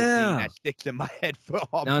 That's the Yeah. scene that sticks in my head for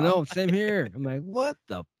all No, my no, life. same here. I'm like, what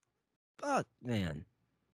the fuck, man?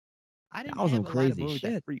 I didn't that was have some a lot of crazy movies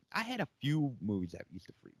that shit. I had a few movies that used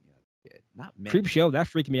to freak me out as a kid. Not many. Creep Show, that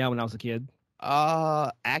freaked me out when I was a kid.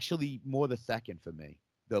 Actually, more the second for me.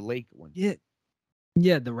 The lake one. Yeah.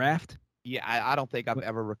 Yeah, the raft. Yeah, I don't think I've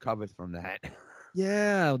ever recovered from that.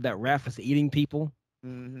 Yeah, that raft was eating people.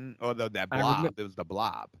 Or that I blob. remem- It was the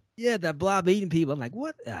blob. Yeah, that blob eating people. I'm like,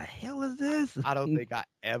 what the hell is this? I don't think I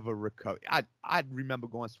ever recovered. I remember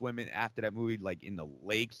going swimming after that movie, like in the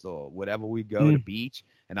lakes or whatever we go, the beach,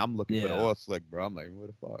 and I'm looking for the Yeah. oil slick, bro. I'm like, what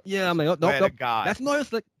the fuck? Yeah, I'm like, oh, Swear nope, to God. that's noise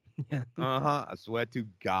slick. Yeah, I swear to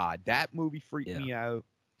God, that movie freaked Yeah. me out.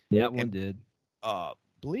 that one And- did.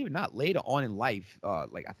 Believe it or not, later on in life,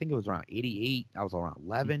 like I think it was around 88, I was around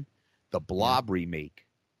 11, the Blob remake.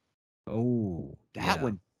 Oh, That yeah.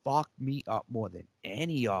 one fucked me up more than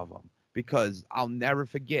any of them. because I'll never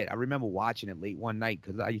forget. I remember watching it late one night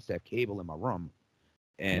because I used to have cable in my room,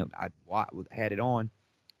 and I had it on,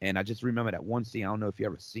 and I just remember that one scene. I don't know if you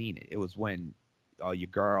ever seen it. It was when your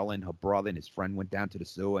girl and her brother and his friend went down to the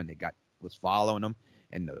sewer, and they was following them,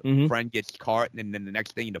 and the friend gets caught, and then the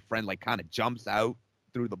next thing the friend like kind of jumps out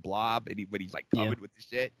through the blob, and but he's like covered with the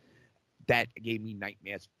shit. That gave me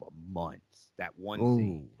nightmares for months. That one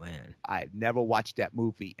scene. Man. I've never watched that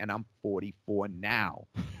movie, and I'm 44 now.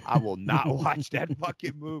 I will not watch that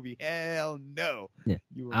fucking movie. Hell no. Yeah.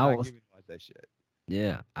 You will not give me watch that shit.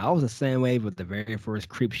 Yeah, I was the same way with the very first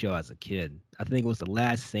Creep Show as a kid. I think it was the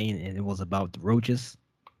last scene, and it was about the roaches.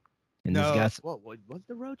 And No, these guys. what was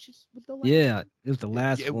the roaches? Was the last Yeah, one? it was the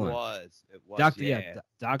last It one. It was.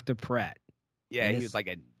 Dr. Pratt. Yeah, And he was like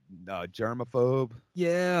a germaphobe.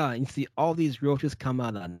 Yeah, and you see all these roaches come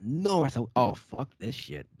out of nowhere. I said, "Oh fuck this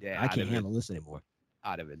shit! Yeah, I can't handle this anymore."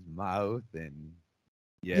 Out of his mouth, and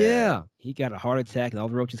Yeah, he got a heart attack, and all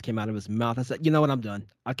the roaches came out of his mouth. I said, "You know what? I'm done.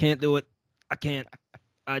 I can't do it. I can't.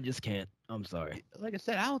 I just can't. I'm sorry." Like I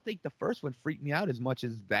said, I don't think the first one freaked me out as much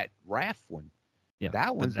as that Raph one. Yeah,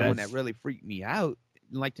 that one's the one that really freaked me out.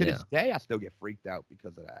 And like to this day, I still get freaked out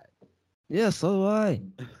because of that. Yeah, so do I.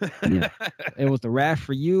 Yeah. It was the rash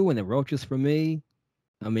for you and the roaches for me.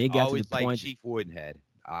 I mean, it got to the like point. Chief Woodenhead.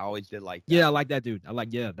 I always did like that. Yeah, I like that dude.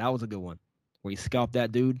 That was a good one. Where he scalped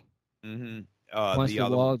that dude. Mm-hmm. Punched the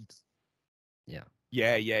wall. Yeah.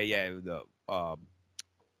 Yeah.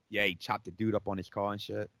 He chopped the dude up on his car and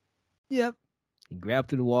shit. Yep. He grabbed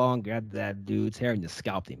through the wall and grabbed that dude's hair and just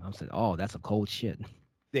scalped him. I said, "Oh, that's a cold shit."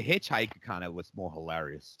 The hitchhiker kind of was more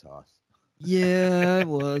hilarious to us. Yeah, it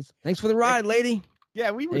was. Thanks for the ride, lady. Yeah,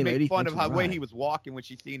 we would make fun of how way he was walking when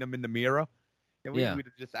she seen him in the mirror. And we Yeah. would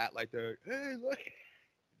just act like the hey, look.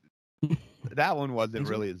 That one wasn't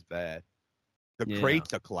really as bad. The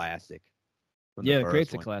Crate's a classic. Yeah,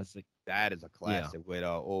 Crate's a classic. That is a classic with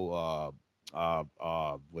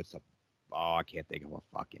what's up? Oh, I can't think of a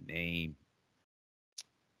fucking name.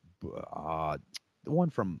 The one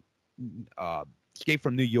from Escape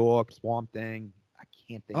from New York, Swamp Thing. I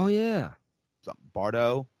can't think. Oh yeah. Something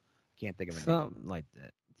Bardo. Can't think of a something like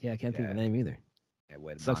that. Yeah, I can't think of the name either. Yeah,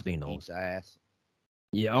 where the Sucks being monster old. eats ass.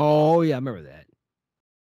 Yeah. Oh yeah, I remember that.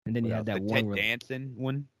 And then What you else? had that The one Ted where Danson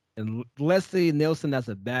one. and Leslie Nielsen, that's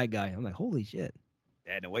a bad guy. I'm like, holy shit.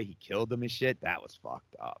 And the way he killed them and shit, that was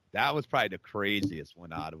fucked up. That was probably the craziest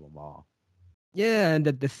one out of them all. Yeah, and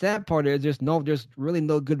the sad part is there's really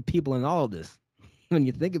no good people in all of this when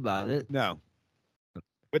you think about it. No.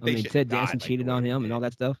 But I mean, shouldn't Ted have Danson died like cheated the way on he him and did. all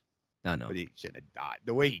that stuff. No. But he shouldn't have died.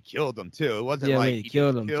 The way he killed them too. It wasn't Yeah, like he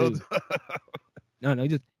killed them killed. too. No, he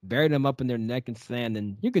just buried them up in their neck in sand,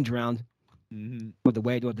 and you can drown Mm-hmm. with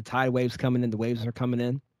the tide waves coming in. The waves are coming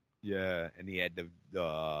in. Yeah, and he had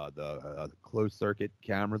the closed circuit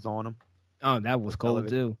cameras on him. Oh, that was cold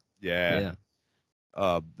too. Yeah.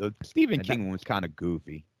 The Stephen King one was kind of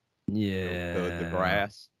goofy. Yeah. The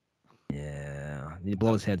grass. Yeah. He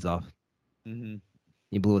blew his heads off. Mm-hmm.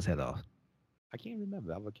 He blew his head off. I can't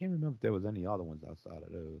remember. I can't remember if there was any other ones outside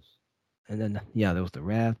of those. And then there was the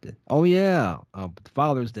raft. Oh yeah.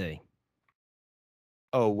 Father's Day.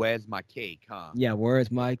 Oh, where's my cake, huh? Yeah,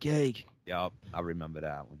 where's my cake? Yup, I remember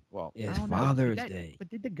that one. Well, It's I don't know. Father's Day. But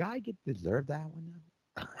did the guy deserve that one?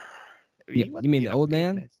 Yeah, He wasn't you mean being the a old pain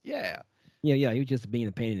man? in the- Yeah. Yeah, he was just being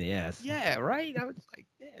a pain in the ass. Yeah, right? I was like,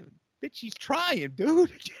 damn, bitch, she's trying,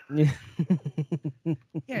 dude. Yeah.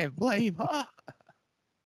 Can't blame her.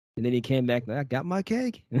 And then he came back, I got my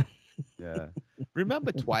cake. Yeah.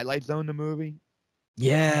 Remember Twilight Zone, the movie?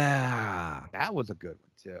 Yeah. That was a good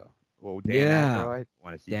one, too. Well, Dan Yeah. Aykroyd.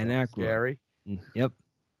 Want to see Dan something Aykroyd. scary? Yep.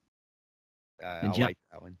 I And John- like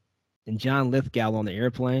that one. And John Lithgow on the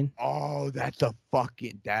airplane. Oh, that's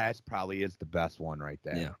probably is the best one right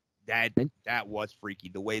there. Yeah. That was freaky.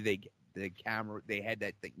 The way the camera, they had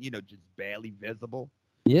that thing, just barely visible.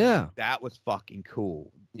 Yeah. That was fucking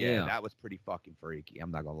cool. Yeah, Yeah. that was pretty fucking freaky.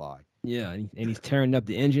 I'm not gonna lie. Yeah. And he's tearing up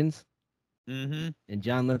the engines. Mm-hmm. And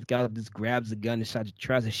John Lithgow just grabs the gun and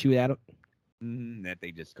tries to shoot at him. That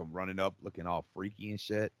they just come running up, looking all freaky and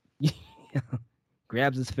shit.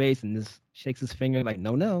 Grabs his face and just shakes his finger like,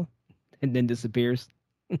 no. And then disappears.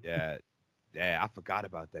 Yeah, I forgot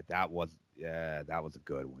about that. That was a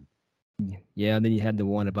good one. Yeah, and then you had the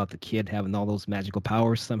one about the kid having all those magical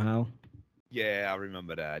powers somehow. Yeah, I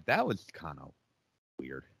remember that. That was kind of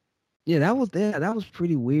weird. Yeah, that was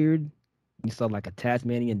pretty weird. You saw like a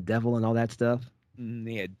Tasmanian devil and all that stuff.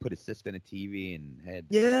 He had put his sister in a TV and had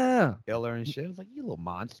Yeah. kill her and shit. I was like, you little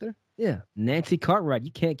monster. Yeah. Nancy Cartwright.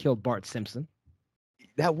 You can't kill Bart Simpson.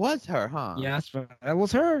 That was her, huh? Yeah, that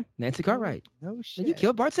was her. Nancy Cartwright. No shit. And you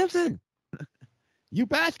killed Bart Simpson. You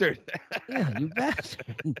bastard! Yeah, you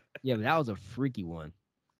bastard. Yeah, but that was a freaky one.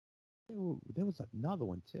 There was another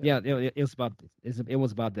one too. Yeah, it was about it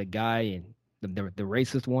was about the guy and the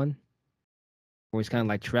racist one, where he's kind of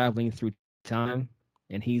like traveling through time,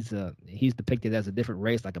 and he's depicted as a different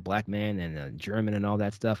race, like a black man and a German and all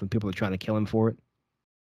that stuff, and people are trying to kill him for it.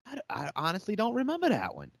 I honestly don't remember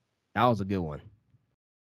that one. That was a good one.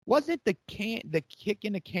 Was it the kick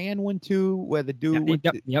in the can one too, where the dude with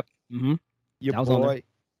Yep. Mm-hmm. your That was on boy,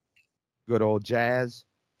 good old Jazz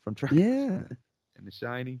from Yeah. and The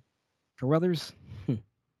Shining. Carruthers.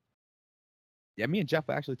 Yeah, me and Jeff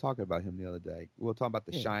were actually talking about him the other day. We were talking about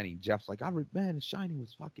The Shining. Jeff's like, man, The Shining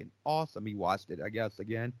was fucking awesome. He watched it, I guess,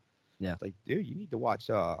 again. Yeah. It's like, dude, you need to watch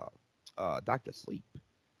Dr. Sleep.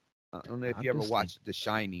 I don't know if you ever watched The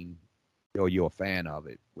Shining or you're a fan of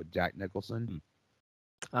it with Jack Nicholson.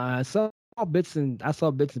 I saw bits and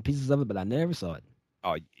pieces of it, but I never saw it.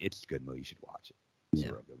 Oh, it's a good movie. You should watch it. It's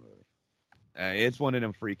a real good movie. It's one of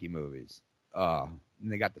them freaky movies. And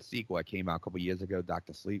they got the sequel that came out a couple years ago,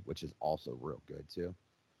 Dr. Sleep, which is also real good too.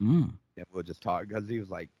 Mm. And we'll just talk because he was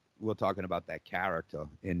like, we were talking about that character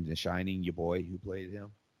in The Shining, your boy who played him,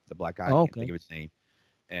 the black guy. I can't think of his name.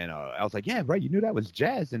 And I was like, yeah, right. You knew that was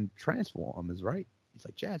Jazz in Transformers, right? He's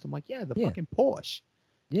like, Jazz. I'm like, yeah, the fucking Porsche.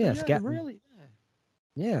 Yeah, really?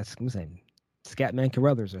 Yeah, what's that? Scatman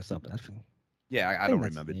Carruthers or something. Yeah, I don't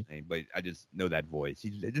remember his name, but I just know that voice. He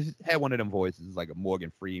just had one of them voices like a Morgan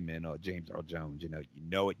Freeman or James Earl Jones. You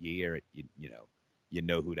know it, you hear it, you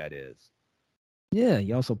know who that is. Yeah,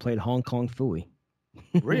 he also played Hong Kong Phooey.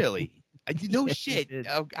 Really? No shit.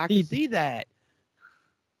 I can see that.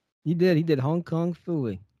 He did. He did Hong Kong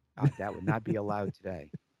Phooey. That would not be allowed today.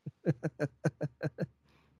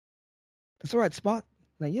 That's all right, Spot.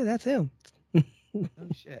 Like, yeah, that's him. Oh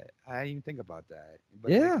shit! I didn't even think about that.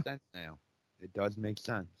 But yeah, it makes sense now. It does make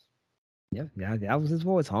sense. Yeah, that was his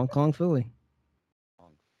voice, Hong Kong Phooey.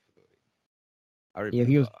 I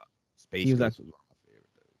remember, he was. Space Ghost was one of my favorite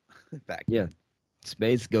though. Back then.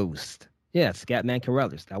 Space Ghost. Yeah, Scatman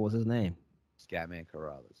Carruthers. That was his name. Scatman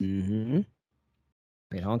Carruthers. Mm-hmm.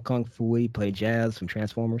 Played Hong Kong Phooey. Played Jazz from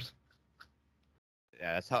Transformers.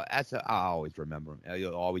 Yeah, that's how I always remember him.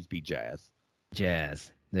 He'll always be Jazz.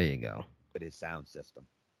 Jazz. There you go. With his sound system.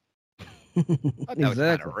 That was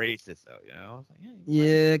kind of racist, though. I was like, yeah,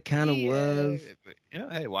 it kind of was.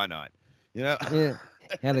 But, hey, why not? Yeah.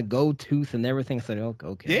 Had a gold tooth and everything. I said,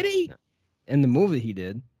 okay. Did he? In the movie, he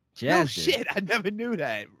did. Jazz. No shit, I never knew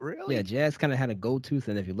that. Really? Yeah, Jazz kind of had a gold tooth,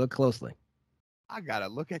 and if you look closely, I gotta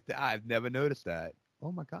look at that. I've never noticed that.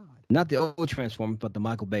 Oh my god. Not the old Transformers, but the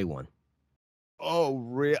Michael Bay one. Oh,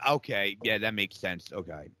 real? Okay, yeah, that makes sense.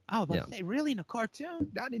 Okay. I was about to say, really in a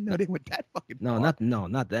cartoon? I didn't know they went that fucking. No,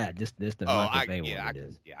 not that. Just the Michael Bay one. I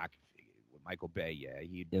can figure it. With Michael Bay, yeah,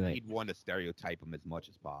 he'd want to stereotype him as much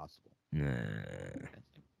as possible. Nah.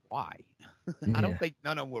 Why? I don't think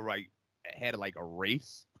none of them were had like a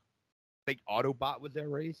race. I think Autobot was their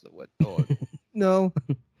race or what? Or, no.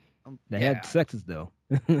 They had sexes though.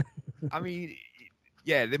 I mean.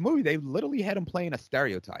 Yeah, the movie, they literally had him playing a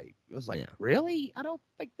stereotype. It was like, really? I don't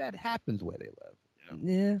think that happens where they live.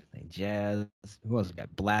 Yeah, like Jazz. Who else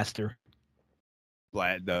got? Blaster.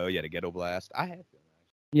 The Ghetto Blast. I have him.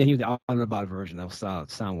 Yeah, he was the Autobot version of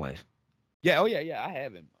Soundwave. Yeah, I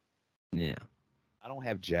have him. Yeah. I don't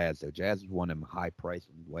have Jazz, though. Jazz is one of them high-priced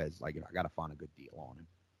ones. Like, I got to find a good deal on him.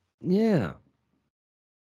 Yeah.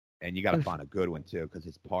 And you got to find a good one, too, because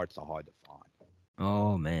his parts are hard to find.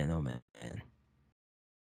 Oh, man.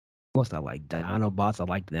 What's that like? Dinobots? I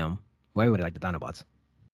like them. Why would I like the Dinobots?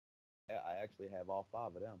 Yeah, I actually have all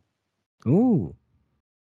 5 of them. Ooh.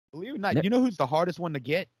 Believe it or not, you know who's the hardest one to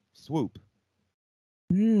get? Swoop.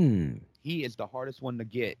 He is the hardest one to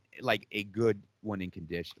get, like a good one in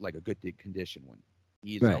condition, like a good condition one.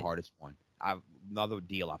 He is the hardest one. Another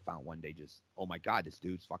deal I found one day, just, oh my God, this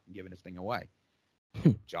dude's fucking giving this thing away.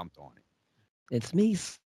 Jumped on it. It's me,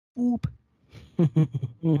 Swoop.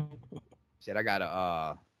 Said I got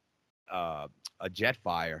a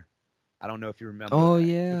Jetfire. I don't know if you remember. Oh, that.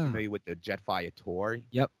 yeah. You're familiar with the Jetfire toy?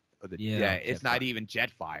 Yep. Yeah, it's not even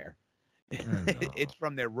Jetfire. It's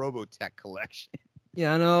from their Robotech collection.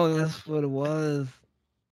 Yeah, I know. That's what it was.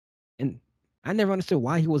 And I never understood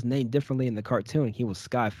why he was named differently in the cartoon. He was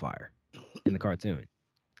Skyfire in the cartoon.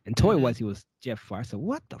 And toy-wise, he was Jetfire. So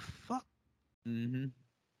what the fuck? Mm-hmm.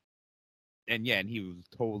 And he was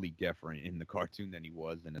totally different in the cartoon than he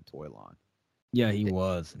was in the toy line. Yeah, he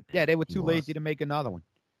was. Yeah, they were too lazy to make another one.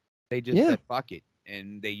 They just said, fuck it.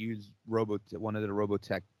 And they used one of the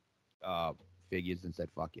Robotech figures and said,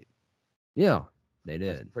 fuck it. Yeah, they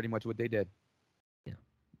did. That's pretty much what they did. Yeah.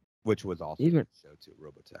 Which was also even a show, too.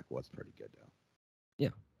 Robotech was pretty good, though.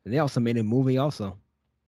 And they also made a movie also,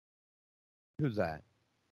 Who's that?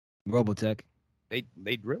 Robotech. They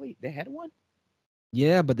had one?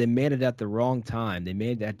 Yeah, but they made it at the wrong time. They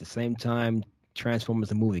made it at the same time Transformers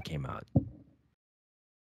the movie came out.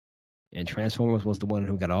 And Transformers was the one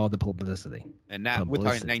who got all the publicity. And that we're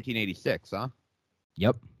talking 1986, huh?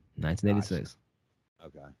 Yep, 1986.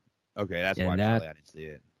 Okay, that's And why that- probably I didn't see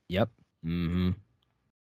it. Yep. Mm-hmm.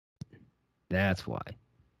 That's why.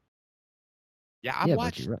 Yeah, I Yeah, but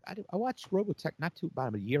watched. you're right. I watched Robotech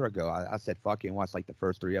about a year ago. I said fuck it and watched like the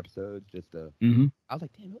first 3 episodes. Just to. Mm-hmm. I was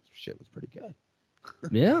like, damn, that shit was pretty good.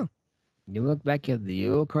 Yeah. You look back at the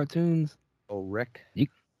old cartoons. Oh, Rick.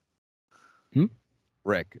 Hmm?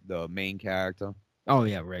 Rick, the main character, Oh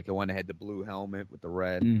yeah, Rick. the one that had the blue helmet with the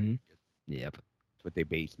red. Mm-hmm. Yep. That's what they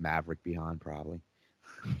based Maverick behind, probably.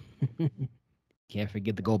 Can't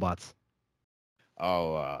forget the GoBots.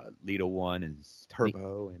 Oh, Lito One and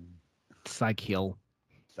Turbo and Psych Hill.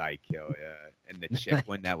 Psycho, yeah, and the chick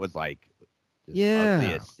one that was like, just Yeah.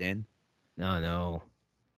 ugly as sin. No.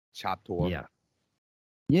 Chopped off. Yeah.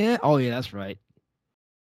 Yeah. Oh yeah, that's right.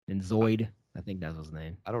 And Zoid. I think that was his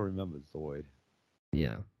name. I don't remember Zoid.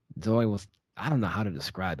 Yeah. Zoid was. I don't know how to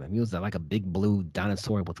describe him. He was like a big blue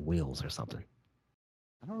dinosaur with wheels or something.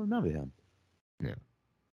 I don't remember him.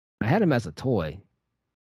 I had him as a toy,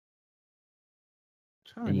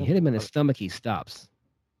 and you hit him in the stomach, he stops.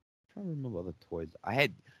 Trying to remember other toys. I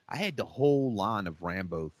had the whole line of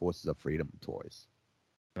Rambo Forces of Freedom toys.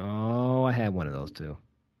 Oh, I had one of those too.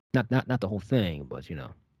 Not the whole thing, but you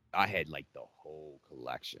know. I had like the whole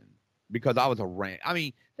collection because I was I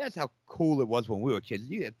mean, that's how cool it was when we were kids.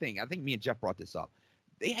 You think? I think me and Jeff brought this up.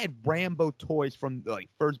 They had Rambo toys from like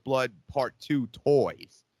First Blood Part 2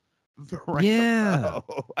 toys. Yeah.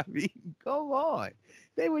 I mean, come on.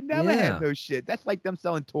 They would never Yeah. have no shit. That's like them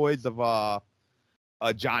selling toys of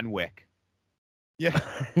John Wick. Yeah.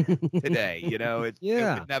 Today, you know, it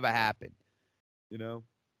would never happen. You know?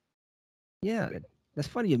 Yeah, that's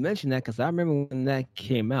funny you mentioned that because I remember when that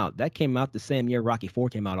came out. That came out the same year Rocky 4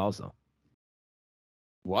 came out also.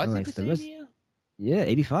 Was Like, it so the this- same year? Yeah,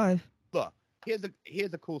 85. Look, here's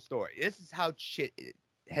a cool story. This is how shit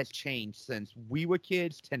has changed since we were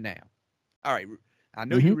kids to now. All right, I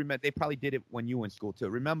know you remember. They probably did it when you were in school too.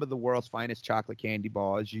 Remember the world's finest chocolate candy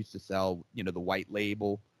bars used to sell, you know, the white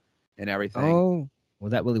label and everything. Oh,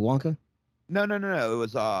 was that Willy Wonka? No. It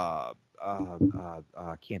was I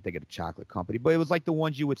can't think of the chocolate company, but it was like the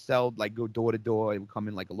ones you would sell, like go door to door. It would come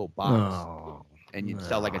in like a little box, Oh, and you'd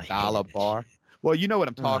sell like I a hated $1 it. bar. Well, you know what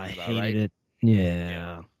I'm I talking about, right? hated it.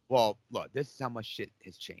 Yeah. Well, look, this is how much shit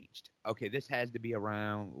has changed. Okay, this has to be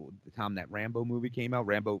around the time that Rambo movie came out,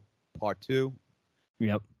 Rambo Part 2.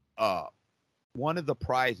 Yep. One of the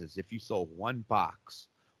prizes, if you sold one box,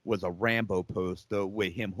 was a Rambo poster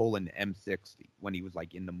with him holding the M60 when he was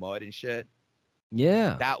like in the mud and shit.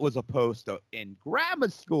 Yeah. That was a poster in grammar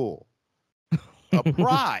school. A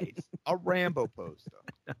prize, a Rambo poster.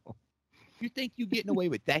 You think you getting away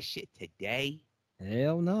with that shit today?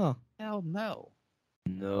 Hell no. Hell no.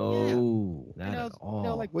 No. Not You know, at all.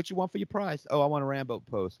 they're like, what you want for your prize? Oh, I want a Rambo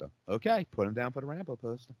poster. Okay, put him down for the Rambo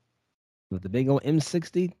poster. With the big old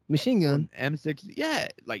M60 machine gun. M60, yeah,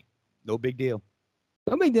 like no big deal.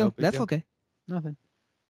 No big deal. No big That's deal. okay. Nothing.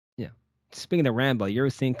 Speaking of Rambo, you ever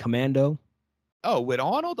seen Commando? Oh, with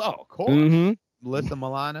Arnold? Oh, of course. Mm-hmm. Melissa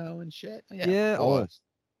Milano and shit. Yeah. Yeah, Of course.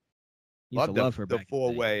 Used to love her the back in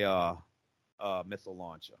the day. 4-way missile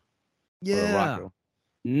launcher. For the Yeah. rocket.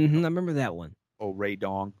 Mm-hmm. I remember that one. Oh, Ray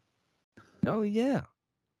Dong. Oh yeah.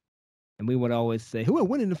 And we would always say, who would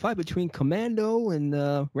win in the fight between Commando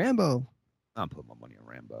and Rambo? I'm putting my money on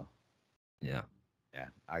Rambo. Yeah. Yeah,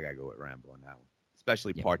 I gotta go with Rambo on that one.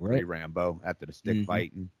 Especially Yeah, part right. 3 Rambo after the stick Mhm.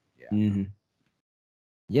 fighting. Yeah. Mm-hmm.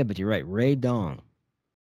 Yeah, but you're right. Ray Dong.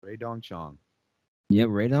 Ray Dong Chong. Yeah,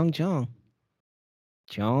 Ray Dong Chong.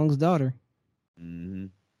 Chong's daughter. Mm-hmm.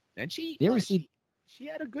 And she, You ever look, see- she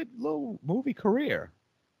had a good little movie career.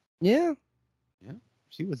 Yeah.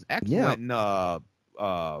 She was excellent in what's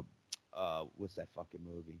that fucking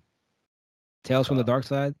movie? Tales from the Dark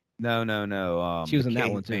Side. No. She was the in that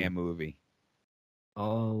King one, too. Man movie.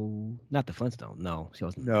 Oh, not the Flintstone. No, she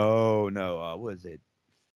wasn't. No. What is it?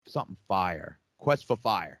 Something Fire. Quest for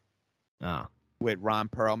Fire Ah. with Ron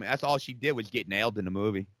Perlman. That's all she did was get nailed in the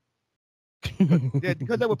movie.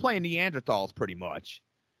 Because they were playing Neanderthals pretty much.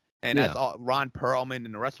 And that's all Ron Perlman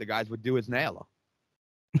and the rest of the guys would do is nail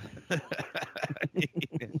her.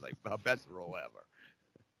 It's like the best role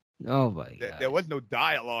ever. Oh my god. There was no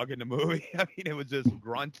dialogue in the movie. I mean, it was just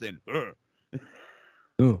grunts and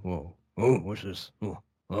Oh, what's this? Oh,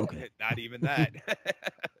 okay. Not even that.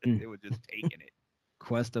 They were just taking it.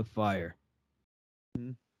 Quest of Fire.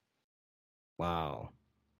 Wow.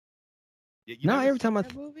 You No, never every time seen I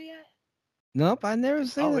that movie yet? nope, I never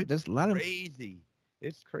seen Oh, it. it's There's a lot of crazy.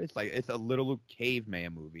 It's crazy. Like it's a little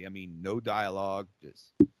caveman movie. I mean, no dialogue,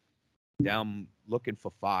 just them looking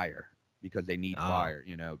for fire because they need Ah. fire.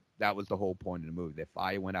 You know, that was the whole point of the movie. Their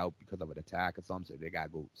fire went out because of an attack or something, so they gotta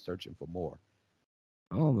go searching for more.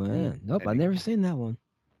 oh man, nope, And I it never seen that one.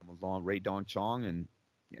 was on Ray Dong Chong, and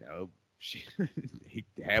you know, she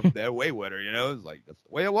they have their way with her. You know, it's like that's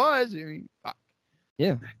the way it was. I mean, fuck.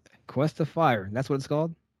 Yeah, Quest of Fire. That's what it's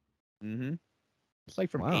called. Mm-hmm. It's like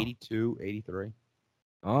from Wow. 82, 83.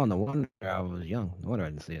 Oh, no wonder I was young. No wonder I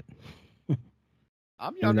didn't see it.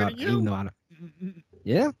 I'm Even younger though, than you. even though I,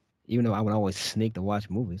 yeah, even though I would always sneak to watch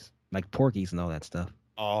movies like Porky's and all that stuff.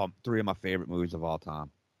 Three of my favorite movies of all time.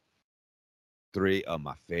 Three of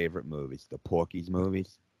my favorite movies. The Porky's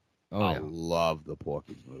movies. Oh I yeah. love the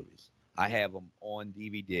Porky's movies. I have them on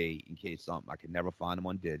DVD in case something. I can never find them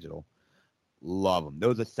on digital. Love them.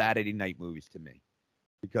 Those are Saturday night movies to me.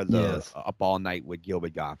 Because Yes. Up All Night with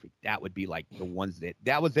Gilbert Gottfried. That would be like the ones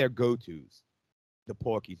that was their go-tos. The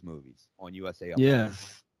Porky's movies on USA Up All Night.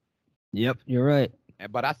 Yes. Yep, you're right.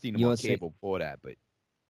 But I seen them USA on cable before that, but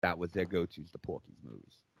that was their go-tos, the Porky's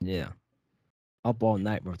movies. Yeah. Up All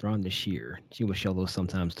Night with Rhonda Shear. She would show those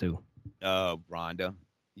sometimes too. Rhonda.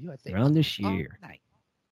 USA Rhonda All Shear. Night.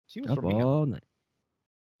 She was Up from me. All Night.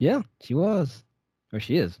 Yeah, she was. Or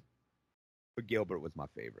she is. But Gilbert was my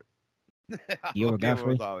favorite. Gilbert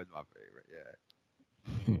Gottfried? was always my favorite,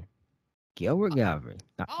 yeah. Gilbert Gottfried.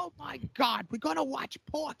 Oh my God, we're gonna watch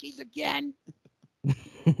Porky's again.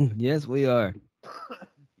 Yes, we are.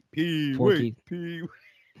 Pee Porky. Pee.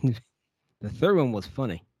 The third one was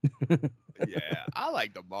funny. Yeah, I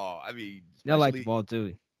like them all. I mean, I like the especially- ball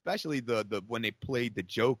too. especially the when they played the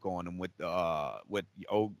joke on him with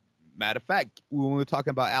matter of fact, when we were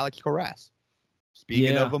talking about Alex Carras.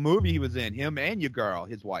 Speaking Yeah. of a movie he was in, him and your girl,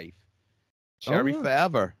 his wife, Cherry yeah.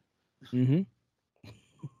 Forever. Mm-hmm.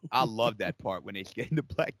 I love that part when the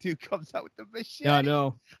black dude comes out with the machete. Yeah, I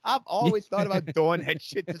know. I've always thought about doing that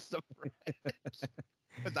shit to some friends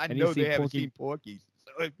because I And you know see they haven't Porky- seen Porky's,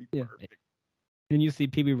 so it'd be Yeah. perfect. Then you see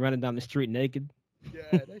people running down the street naked. Yeah,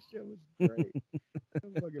 that shit was great.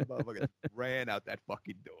 Them fucking motherfuckers ran out that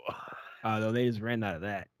fucking door. Oh, no, they just ran out of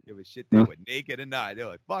that. It was shit they were naked or not. They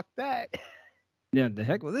were like, fuck that. Yeah, the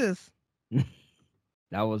heck with this.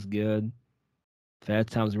 That was good. Fast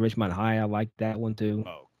Times at Richmond High, I like that one too.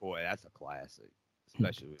 Oh boy, that's a classic.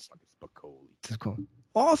 Especially with fucking Spicoli. It's called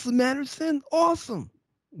Awesome, Anderson. Awesome.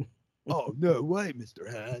 Oh no way,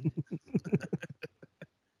 Mr. Han.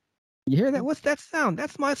 You hear that? What's that sound?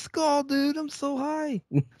 That's my skull, dude. I'm so high.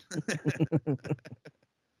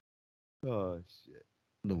 Oh shit.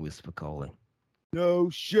 Louis Spicoli. No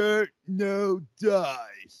shirt, no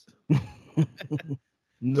dice.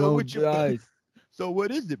 No what you- dice. So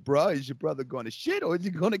what is it, bro? Is your brother going to shit or is he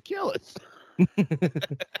going to kill us?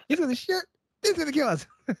 He's gonna shit. He's gonna kill us.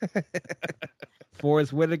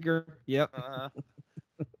 Forrest Whitaker. Yep.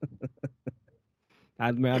 I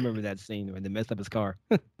remember that scene when they messed up his car.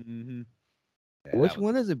 Mm-hmm. Yeah, Which that was-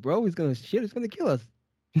 one is it, bro? He's gonna shit. He's gonna kill us.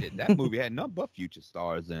 shit, that movie had none but future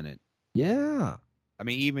stars in it. Yeah. I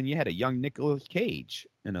mean, even you had a young Nicolas Cage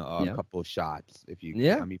in a Yeah. couple of shots. If you,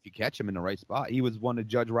 Yeah. I mean, if you catch him in the right spot, he was one of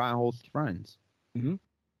Judge Reinhold's friends. Mhm.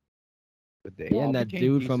 But they Yeah, all and that became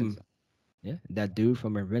dude decent. Yeah, that dude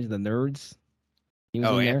from Revenge of the Nerds. He was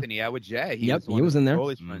Oh, in there. Anthony Edwards, yeah. Yep, one he of was in there.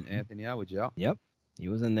 Crowley's friend, Mhm. Anthony Edwards, yeah. He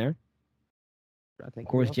was in there. I think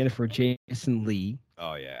Of course, who else? Jennifer Jason Leigh.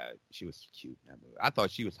 Oh yeah, she was cute in that movie. I thought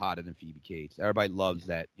she was hotter than Phoebe Cates. Everybody loves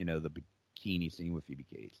that, the bikini scene with Phoebe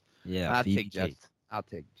Cates. Yeah, I'll Phoebe take Cates. I'll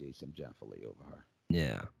take Jason Jennifer Lee over her.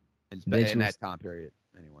 Yeah. It's Then in she that was- time period,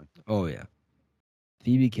 anyway. Oh yeah.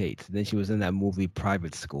 Phoebe Cates. Then she was in that movie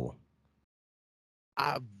Private School.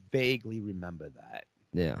 I vaguely remember that.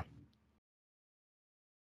 Yeah.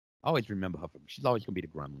 I always remember her. She's always gonna be the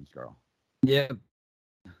Gremlins girl. Yeah.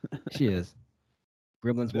 She is.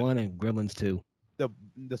 Gremlins 1 and Gremlins 2.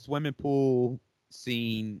 The swimming pool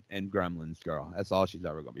scene and Gremlins girl. That's all she's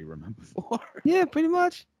ever gonna be remembered for. Yeah, pretty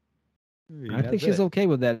much. I think she's okay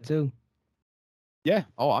with that too. Yeah.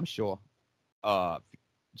 Oh, I'm sure.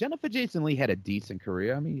 Jennifer Jason Leigh had a decent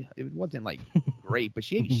career. I mean, it wasn't like great, but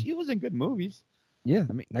she was in good movies. Yeah.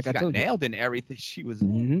 I mean, Like she I got told you. nailed in everything she was in.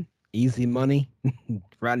 hmm Easy Money.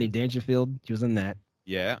 Rodney Dangerfield. She was in that.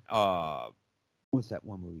 Yeah. What's that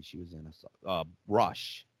one movie she was in? I saw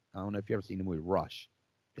Rush. I don't know if you ever seen the movie Rush.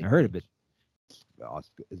 I heard of it.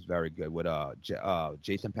 It's very good with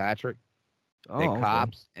Jason Patrick. Oh, They're okay.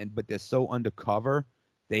 cops, but they're so undercover,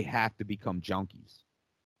 they have to become junkies.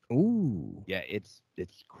 Ooh. Yeah, it's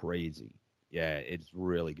crazy. Yeah, it's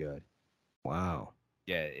really good. Wow.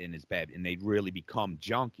 Yeah, and it's bad. And they really become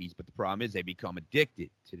junkies, but the problem is they become addicted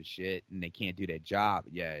to the shit and they can't do their job.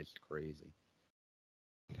 Yeah, it's crazy.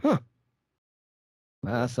 Huh.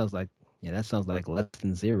 Well, that sounds like Less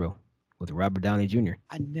Than Zero with Robert Downey Jr.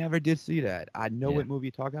 I never did see that. I know Yeah. what movie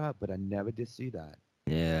you're talking about, but I never did see that.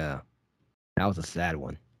 Yeah. That was a sad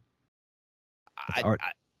one. I, art.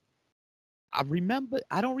 I remember.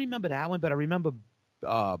 I don't remember that one, but I remember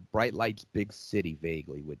Bright Lights, Big City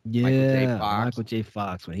vaguely with Michael J. Yeah, Fox. Michael J.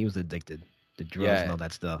 Fox when he was addicted to drugs Yeah. and all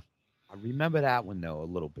that stuff. I remember that one though a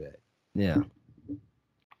little bit. Yeah.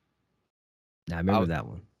 I remember that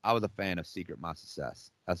one. I was a fan of Secret My Success.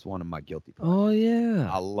 That's one of my guilty pleasures. Oh yeah.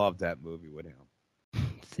 I love that movie with him.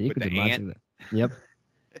 Secret the of My ant. Success. Yep.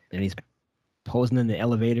 And he's posing in the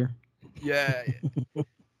elevator. Yeah.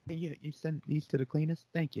 Hey, you send these to the cleaners?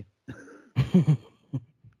 Thank you.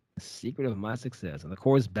 Secret of My Success. And of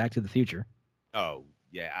course, Back to the Future. Oh,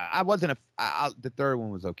 yeah. I wasn't the third one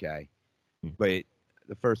was okay, but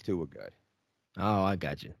the first two were good. Oh, I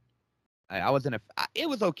got you. I wasn't it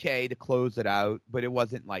was okay to close it out, but it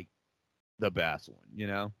wasn't like the best one, you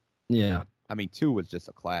know? Yeah. I mean, 2 was just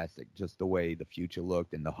a classic, just the way the future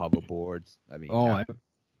looked and the hoverboards. I mean,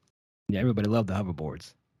 Yeah, everybody loved the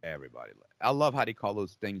hoverboards. everybody. I love how they call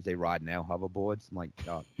those things they ride now hoverboards. I'm like,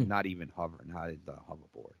 not even hovering. How is the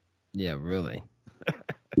hoverboard? Yeah, really.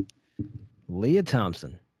 Leah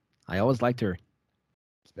Thompson. I always liked her.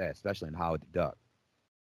 It's bad, especially in Howard the Duck.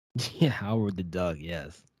 Yeah, Howard the Duck,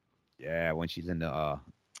 yes. Yeah, when she's in the her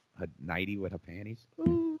nightie with her panties.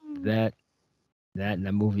 That and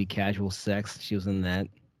the movie Casual Sex, she was in that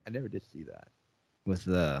I never did see that. with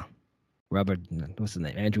Robert, what's his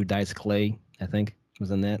name? Andrew Dice Clay, I think,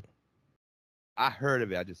 was in that. I heard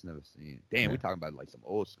of it. I just never seen it. Damn, Yeah. we're talking about like some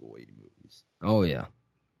old school 80 movies. Oh yeah.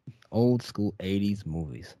 Old school 80s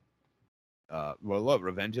movies. Well, look,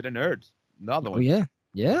 Revenge of the Nerds. Another Oh one. yeah.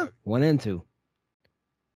 Yeah. 1 and 2.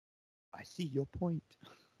 I see your point.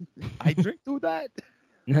 I drink through that.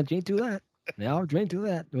 Now drink to that. They all drink to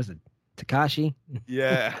that. Was it Takashi?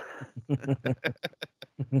 Yeah.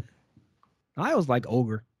 I was like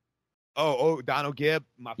Ogre. Oh, Donald Gibb,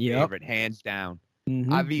 my Yep. favorite, hands down.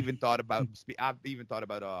 Mhm. I've even thought about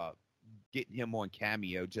getting him on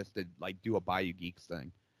Cameo just to like do a Bayou Geeks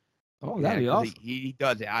thing. Oh, that'd be 'cause awesome. He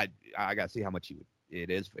does it. I gotta see how much it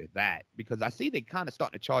is for that, because I see they kind of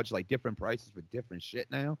starting to charge like different prices for different shit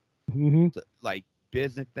now. Hmm. So, like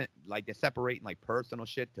business, like they're separating like personal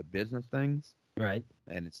shit to business things, Right.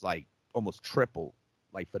 and it's like almost triple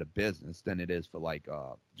like for the business than it is for like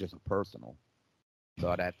just a personal. So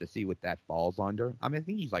I'd have to see what that falls under. I mean, I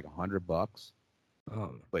think he's like $100,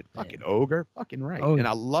 Oh, but man. fucking Ogre, fucking right. Oh, And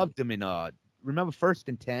I loved him in remember First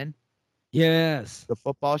and 10, yes. the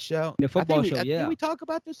football show. The football show, yeah. Did we talk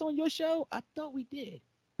about this on your show? I thought we did.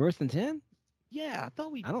 First and 10? Yeah, I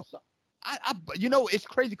thought we. I don't- You know, it's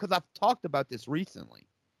crazy because I've talked about this recently,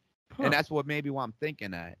 Huh. and that's what maybe why I'm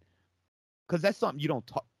thinking that, because that's something you don't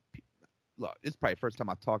talk. Look, it's probably the first time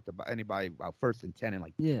I talked about anybody about First and 10 in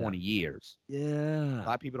like Yeah. 20 years. A Yeah.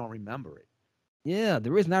 lot of people don't remember it. Yeah.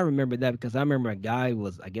 The reason I remember that because I remember a guy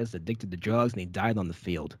was, I guess, addicted to drugs and he died on the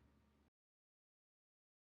field.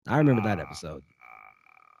 I remember that episode.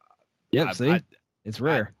 Yep. I- See, I- it's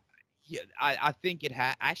rare. Yeah, I think it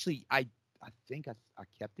had actually. I think I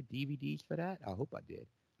kept the DVDs for that. I hope I did.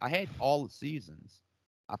 I had all the seasons.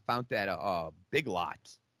 I found that Big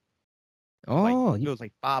Lots. Oh, It was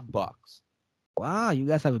like $5. wow. You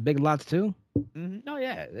guys have a big lots too, Mm-hmm. No,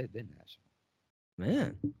 yeah, they didn't actually.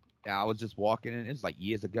 man. Yeah, I was just walking in. It was like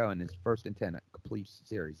years ago, and it's First and 10, a complete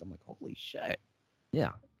series. I'm like, holy shit!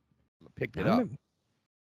 Yeah. I picked I it up. remember-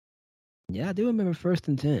 Yeah, I do remember First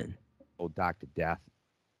and 10. Oh, Dr. Death.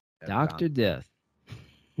 Dr. Death.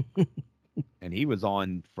 And he was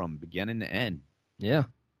on from beginning to end. Yeah.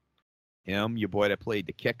 Him, your boy that played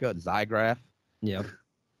the kicker, Zygraph, Yep.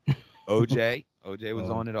 OJ. OJ was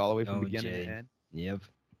Oh, on it all the way from beginning OJ. to end. Yep.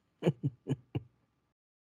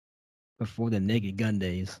 Before the Naked Gun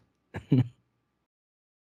days.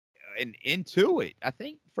 And into it, I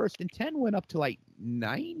think First and 10 went up to like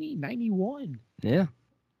 90, 91. Yeah.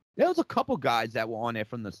 There was a couple guys that were on there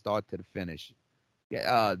from the start to the finish.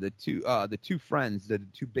 Yeah, the two friends, the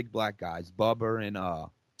two big black guys, Bubba and I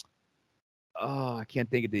can't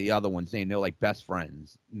think of the other one's name. They're like best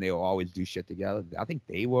friends, and they'll always do shit together. I think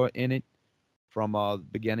they were in it from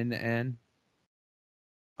beginning to end.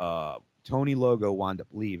 Tony Logo wound up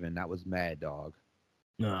leaving. That was Mad Dog.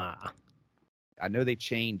 Nah. I know they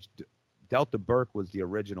changed. Delta Burke was the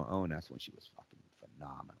original owner. That's when she was fucking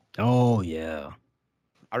phenomenal. Oh, yeah.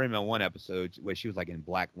 I remember one episode where she was like in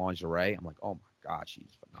black lingerie. I'm like, oh my god,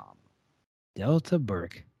 she's phenomenal. Delta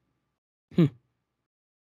Burke.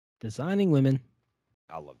 Designing women.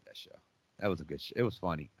 I love that show. That was a good show. It was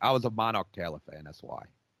funny. I was a Monarch Taylor fan. That's why.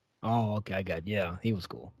 Oh, okay, I got. Yeah, he was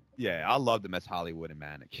cool. Yeah, I loved him as Hollywood and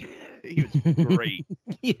Manic. He was great.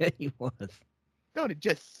 Yeah, he was. Don't it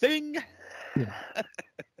just sing?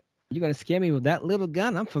 You gonna scare me with that little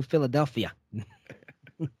gun? I'm from Philadelphia.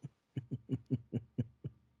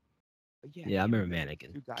 Yeah, I remember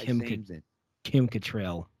Mannequin. Two guys' Kim names in. Kim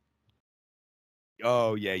Cattrall.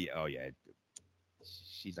 Oh yeah.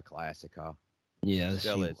 She's a classic, huh? Yeah,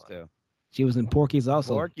 Still she is was. too. She was in Porky's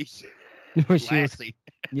also. Porky's. Where she was, Lassie.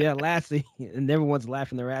 yeah, Lassie, and everyone's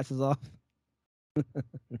laughing their asses off.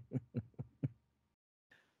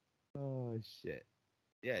 Oh shit.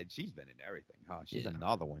 Yeah, she's been in everything, huh? She's Yeah.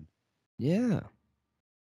 another one. Yeah.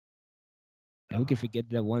 And who can forget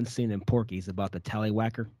that one scene in Porky's about the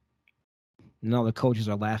tallywhacker? And all the coaches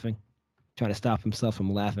are laughing, trying to stop himself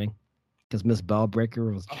from laughing because Miss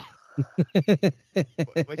Bellbreaker was.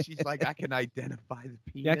 But she's like, I can identify the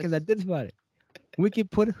penis. Yeah, because I did about it. We could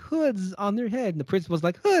put hoods on their head. And the principal's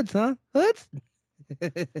like, hoods, huh? Hoods?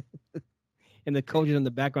 And the coaches in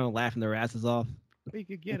the background laughing their asses off. We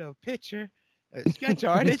could get a picture. A sketch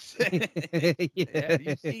artist. Yeah. Have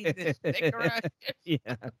you seen this pic around here?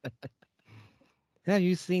 Yeah. Have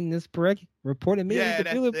you seen this prick reporting me Yeah, as the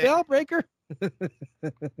that's new it. Bellbreaker?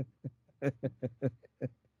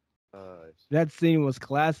 Uh, That scene was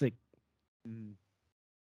classic. Mm.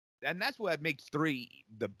 And that's what makes 3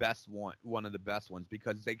 the best one of the best ones,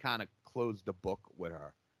 because they kind of closed the book with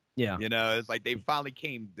her. Yeah. You know, it's like they finally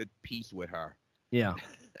came to peace with her Yeah.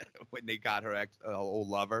 when they got her old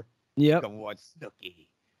lover. Yep. Come on, Snooky.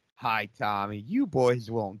 Hi, Tommy. You boys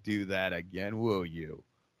won't do that again, will you?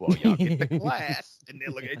 Well, y'all get to class. And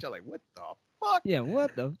they look at each other like, what the fuck? Yeah,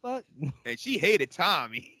 what the fuck? And she hated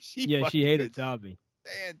Tommy. Yeah, she hated Tommy.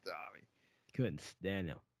 Stand Tommy. Couldn't stand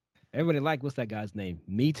him. Everybody liked, what's that guy's name?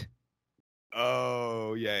 Meat?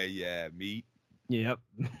 Oh, yeah, Meat. Yep.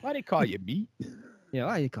 Why they call you Meat? Yeah,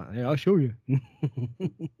 why you call it? I'll show you.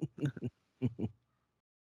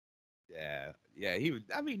 Yeah, he was.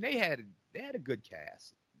 I mean, they had a good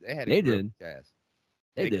cast. They had a They good did. cast.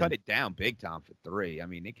 They did. cut it down big time for 3. I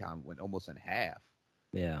mean, they kind of went almost in half.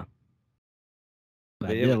 Yeah. But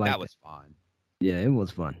I did like that was fun. Yeah, it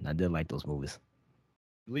was fun. I did like those movies.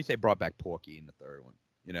 At least they brought back Porky in the 3rd one.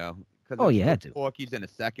 You know? Oh, you had to. Porky's in the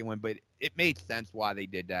 2nd one, but it made sense why they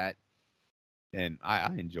did that. And I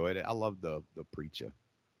enjoyed it. I love the preacher.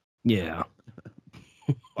 Yeah.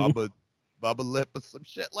 Bubba Lip or some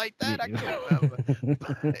shit like that. I can't remember.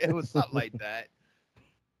 It was something like that.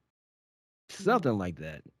 Something like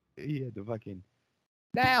that. He had the fucking,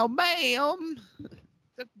 now, ma'am,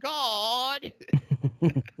 to God.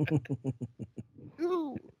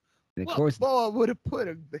 Ooh, And of what course, boy would have put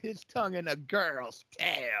his tongue in a girl's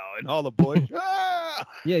tail? And all the boys, ah!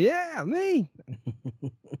 yeah, me.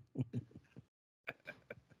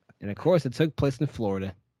 And of course, it took place in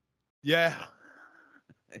Florida. Yeah,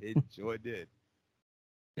 it sure did.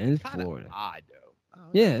 In Kind of Florida. odd, though. Oh,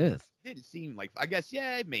 Yeah, it is. It didn't seem like, I guess,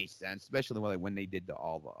 yeah, it made sense, especially when they did the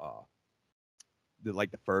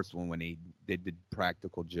first one when they did the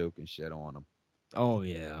practical joke and shit on them, Oh,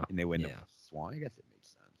 yeah. and they went Yeah. to Swan. I guess it makes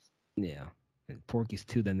sense. Yeah. And Porky's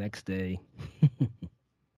 2 the next day.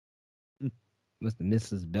 Was the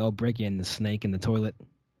Mrs. Bellbreaker and the snake in the toilet?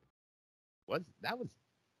 That was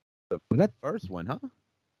the Was that first one, huh?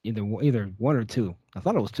 either 1 or 2? I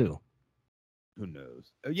thought it was 2. Who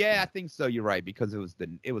knows? Oh, yeah, I think so. You're right, because it was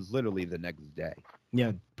literally the next day.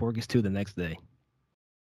 Yeah, Porky's 2 the next day.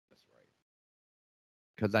 That's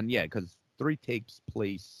right. Because 3 takes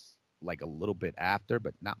place like a little bit after,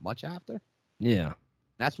 but not much after. Yeah.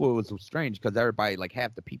 That's what was so strange, because everybody, like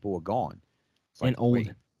half the people were gone. It's like, And old.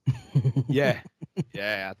 wait. Yeah,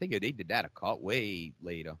 yeah. I think they did that a cut way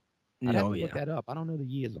later. I'd have Oh, to yeah. look that up. I don't know the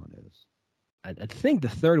years on this. I think the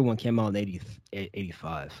 3rd one came out in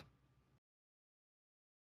 85.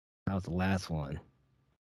 That was the last one.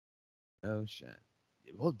 Oh shit.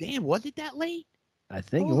 Well, damn, was it that late? I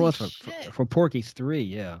think Holy it was shit. for Porky's 3,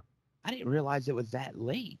 yeah. I didn't realize it was that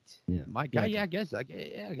late. Yeah. My God, I guess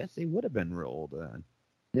they would have been real old then.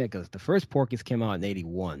 Yeah, because the first Porky's came out in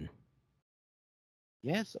 81.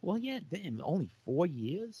 Yes. Well, yeah. Damn, only 4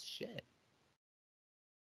 years. Shit.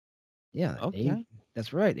 Yeah. Okay.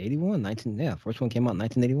 That's right. 81. First one came out in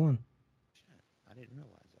 1981. Shit. I didn't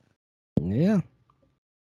realize that. Yeah.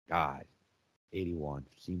 God, 81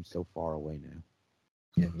 seems so far away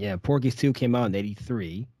now. Yeah. Porky's 2 came out in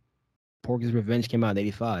 83. Porky's Revenge came out in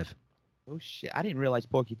 85. Oh shit! I didn't realize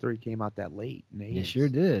Porky 3 came out that late. In You sure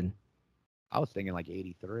did. I was thinking like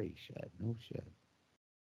 83. Shit. No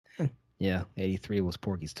shit. Yeah, 83 was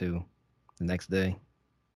Porky's too. The next day.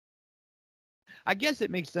 I guess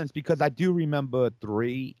it makes sense because I do remember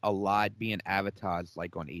 3 a lot being advertised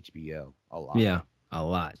like on HBO a lot. Yeah, a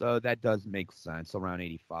lot. So that does make sense around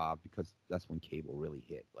 85 because that's when cable really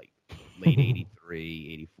hit, like late 83,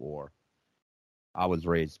 84. I was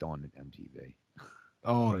raised on MTV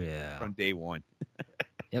Oh yeah. from day one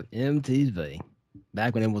Yep, MTV.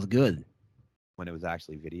 Back when it was good. when it was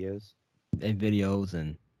actually videos. And videos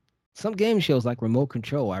and some game shows like Remote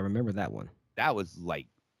Control. I remember that one. That was like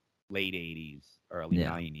late 80s, early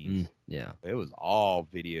Yeah. 90s. Yeah. It was all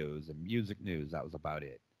videos and music news. That was about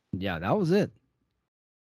it. Yeah, that was it.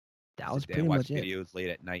 That was Sit there pretty and watch much it. videos late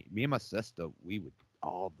at night. Me and my sister, we would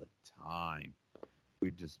all the time.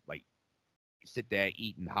 We'd just like sit there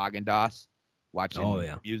eating Haagen-Dazs, watching Oh,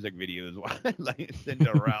 yeah. music videos like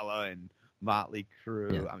Cinderella and Motley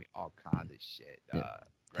Crue. Yeah. I mean, all kinds of shit. Yeah.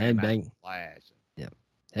 Grandmaster Headbang. Flash.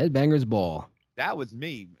 Headbangers Ball. That was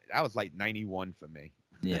me. That was like 91 for me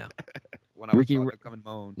Yeah. when I was Ricky coming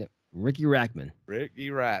home. Yep. Ricky Rackman. Ricky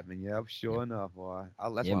Ratman. Yep, sure enough, boy.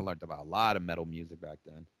 That's Yeah. when I learned about a lot of metal music back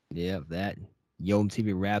then. Yeah, that. Yo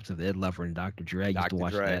MTV Raps of Ed Lover and Dr. Dre. I used to Dr.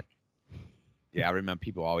 watch Dre. that. Yeah, I remember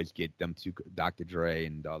people always get them two, Dr. Dre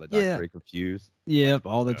and all the Yeah. Dr. Dre confused. Yep,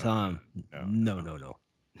 all the No, time. no.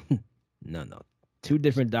 No. Two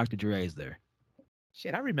different Dr. Dre's there.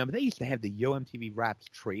 Shit, I remember they used to have the Yo MTV Raps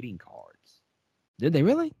trading cards. Did they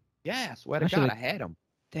really? Yeah, I swear to I God, should've- I had them.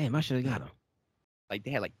 Damn, I should have got them. Like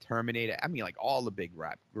they had like Terminator. I mean, like all the big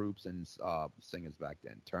rap groups and singers back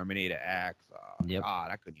then. Terminator X. Yep.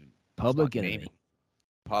 God, I couldn't even. Public start naming Enemy.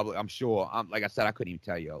 Public. I'm sure. Like I said, I couldn't even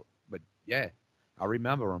tell you. But yeah, I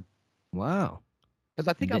remember them Wow. because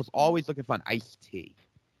I think I Did- was always looking for an iced tea.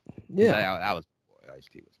 Yeah. that was boy.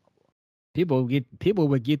 Iced tea was my boy. People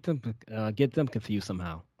would get them confused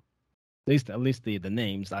somehow. At least the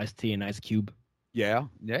names, Ice T and Ice Cube. Yeah,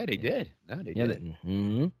 they did. No, they Yeah. did.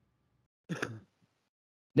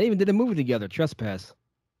 They even did a movie together, Trespass. I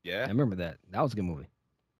Yeah, remember that. That was a good movie.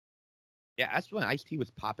 yeah. That's when Ice T was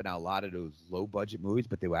popping out a lot of those low budget movies,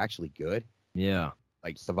 but they were actually good. Yeah.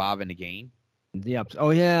 Like Surviving the Game. Yeah.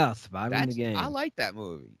 Oh yeah, Surviving the Game. I like that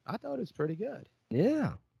movie. I thought it was pretty good.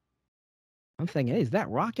 Yeah. I'm thinking, hey, is that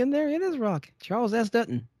Rock in there? It is Rock. Charles S.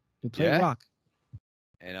 Dutton, who played Yeah. Rock.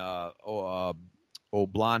 And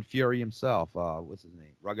old Blonde Fury himself. What's his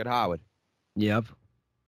name? Rugged Howard. Yep.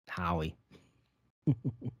 Howie.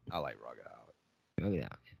 I like Rugged Howard. Oh yeah.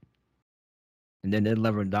 And then Ed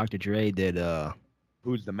Lover and Dr. Dre did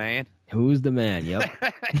Who's the man? Who's the Man? Yep.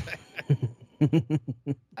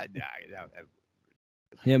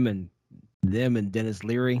 Them and Dennis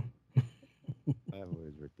Leary That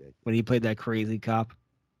was ridiculous. when he played that crazy cop.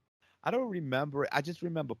 I don't remember it. I just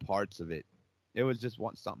remember parts of it. It was just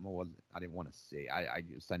something I didn't want to see. I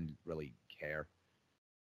just didn't really care.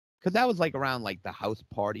 Because that was like around like the house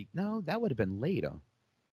party. No, that would have been later.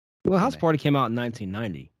 Well, House Man. Party came out in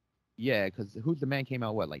 1990. Yeah, because Who's the Man came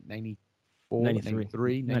out, what, like 94,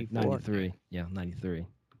 93. 93, 94? 93. Yeah, 93.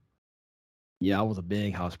 Yeah, I was a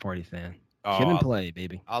big House Party fan. Oh, Kid and Play,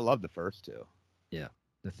 baby. I love the first two.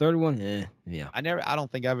 The third one, yeah. I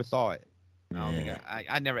don't think I ever saw it. I don't think Yeah.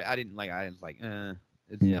 I was like,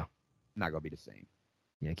 it's Yeah. not going to be the same.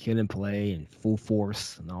 Yeah, Kid and Play and Full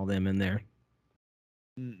Force and all them in there.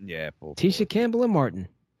 Yeah, full Tisha force. Campbell and Martin.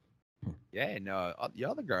 Yeah, and the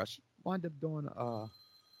other girl, she wound up doing Oh,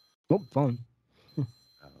 phone. uh,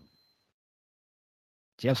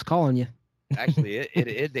 Jeff's calling you. actually it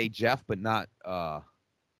is a Jeff, but not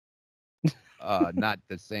not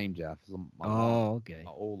the same Jeff. Okay.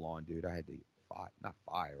 My old lawn dude. I had to not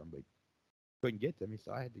fire him, but couldn't get to me,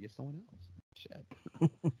 so I had to get someone else. Shit.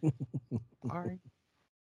 All right.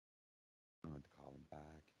 I'm going to call him back.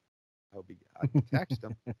 I could text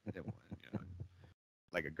him. Didn't want,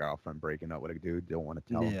 like a girlfriend breaking up with a dude. Don't want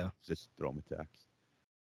to tell Yeah. him. Just throw him a text.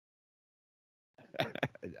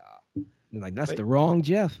 You're like, that's Wait. the wrong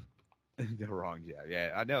Jeff. The wrong Jeff.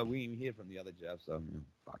 Yeah, I know. We didn't hear from the other Jeff, so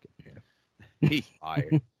fuck it. He's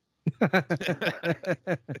fired.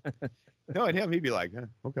 No, and him, he'd be like,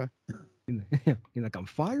 okay. You're like, I'm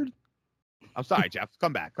fired? I'm sorry, Jeff.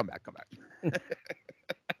 Come back. You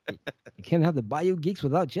can't have the Bayou Geeks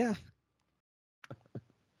without Jeff.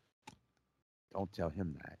 Don't tell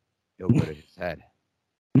him that. He'll put it in his head.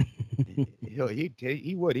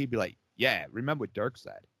 He would. He'd be like, yeah, remember what Dirk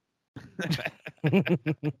said. You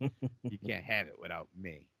can't have it without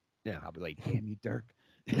me. Yeah. I'll be like, damn you, Dirk.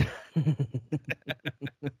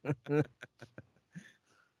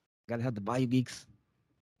 Gotta have the Bayou Geeks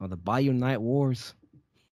or the Bayou Night Wars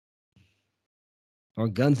or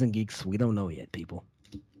Guns and Geeks. We don't know yet, people.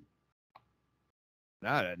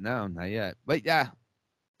 No, not yet. But yeah,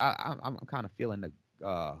 I'm kind of feeling the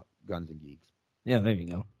Guns and Geeks. Yeah, there you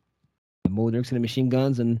go. The Moldricks and the Machine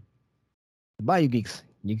Guns and the Bayou Geeks.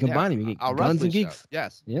 You combine them, you get our Guns wrestling and Geeks. show.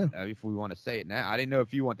 Yes. Yeah. If we want to say it now, I didn't know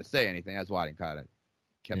if you want to say anything. That's why I didn't kind of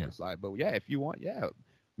kept Yeah. it aside. But yeah, if you want,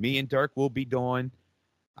 me and Dirk will be doing.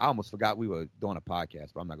 I almost forgot we were doing a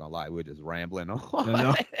podcast, but I'm not gonna lie, we're just rambling on.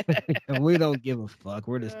 No. We don't give a fuck.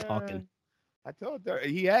 We're just talking. I told Dirk.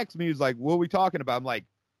 He asked me, he was like, "What are we talking about?" I'm like,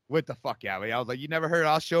 "What the fuck, Allie?" I was like, "You never heard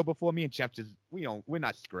our show before?" Me and Jeff just we're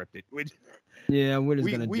not scripted. Yeah, we're just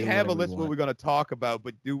gonna. We do have a whatever we list what want. we're gonna talk about,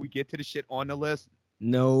 but do we get to the shit on the list?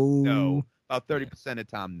 No. No. About 30% of the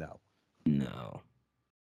time, no. No.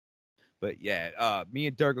 But yeah, me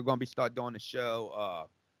and Dirk are gonna be start doing the show.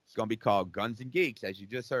 It's gonna be called Guns and Geeks, as you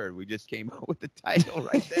just heard. We just came up with the title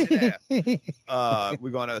right there. We're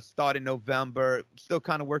gonna start in November. Still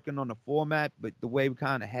kind of working on the format, but the way we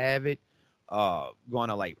kind of have it,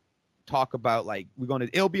 gonna like talk about like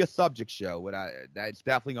it'll be a subject show. That's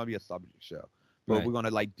definitely gonna be a subject show. But Right. we're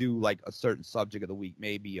gonna like do like a certain subject of the week,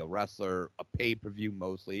 maybe a wrestler, a pay-per-view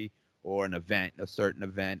mostly, or an event, a certain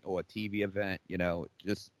event, or a TV event.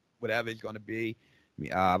 Just whatever it's gonna be.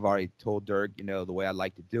 I've already told Dirk, the way I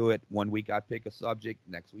like to do it. 1 week I pick a subject,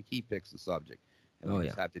 next week he picks a subject. And we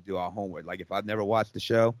just have to do our homework. Like if I've never watched the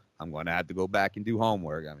show, I'm going to have to go back and do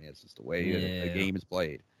homework. I mean, it's just the way the game is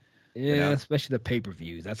played. Yeah, especially the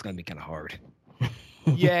pay-per-views. That's gonna be kind of hard.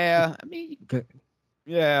 Yeah, I mean, Okay.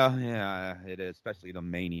 yeah, it is, especially the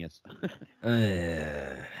Manias.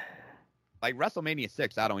 Like WrestleMania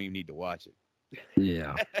 6, I don't even need to watch it.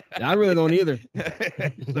 Yeah, I really don't either.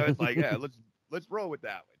 So it's like, yeah, let's roll with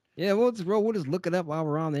that one. Yeah, we'll just look it up while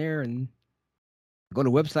we're on there and go to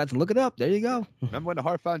websites and look it up. There you go. Remember when the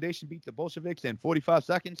Hart Foundation beat the Bolsheviks in 45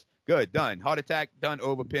 seconds? Good, done. Heart attack, done.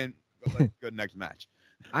 Overpin. Let's go to the next match.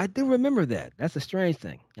 I do remember that. That's a strange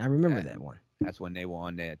thing. I remember Yeah. that one. That's when they were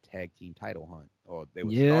on their tag team title hunt, or they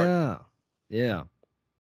were starting. Yeah.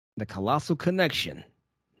 The Colossal Connection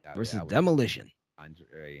versus That was Demolition.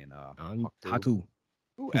 Andre and Taku.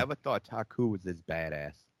 Who ever thought Taku was this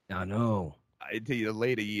badass? I know. Until the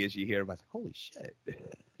later years, you hear about, holy shit.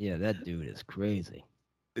 Yeah, that dude is crazy.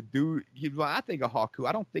 The dude, I think of Haku.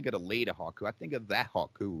 I don't think of the later Haku. I think of that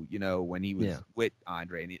Haku, when he was with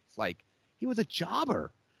Andre, and it's like he was a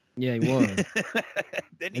jobber. Yeah, he was.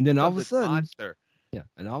 And then all of a becomes sudden- monster. Yeah,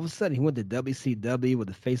 and all of a sudden he went to WCW with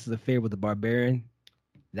the Faces Affair with the Barbarian.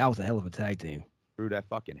 That was a hell of a tag team. Grew that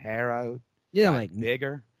fucking hair out. Yeah, got like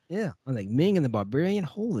bigger. I'm like Ming and the Barbarian.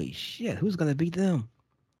 Holy shit, who's gonna beat them?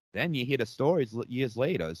 Then you hear the stories years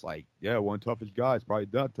later. It's like, yeah, one toughest guy is probably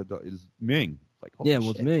is Ming. It's like, holy Yeah, it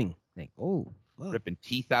was shit. Ming. Like, oh, fuck. Ripping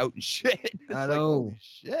teeth out and shit. It's I like, know. holy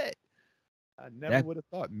shit. I never That- would have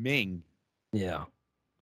thought Ming. Yeah.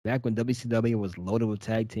 Back when WCW was loaded with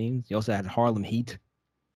tag teams, you also had Harlem Heat.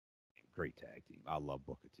 Great tag team. I love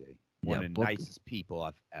Booker T. Yeah, One of the Booker. nicest people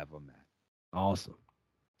I've ever met. Awesome.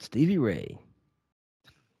 Stevie Ray.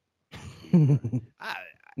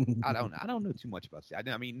 I don't know too much about Steve.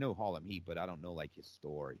 I mean, know Harlem Heat, but I don't know like his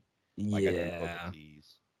story. Like, I know Yeah. Booker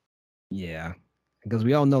T's. Yeah. Because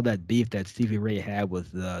we all know that beef that Stevie Ray had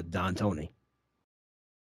with Don Tony.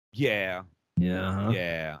 Yeah, Yeah.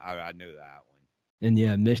 yeah, I knew that one. And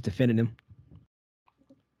yeah, Mitch defended him.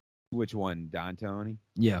 Which one, Don Tony?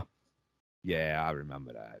 Yeah. Yeah, I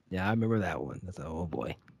remember that. Yeah, I remember that one. That's oh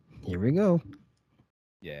boy. Here we go.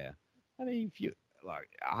 Yeah, I mean, if you like,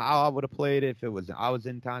 how I would have played it if I was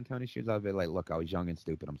in Don Tony's shoes, I'd be like, look, I was young and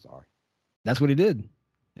stupid. I'm sorry. That's what he did.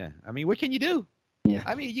 Yeah, I mean, what can you do? Yeah.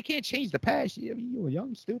 I mean, you can't change the past. I mean, you were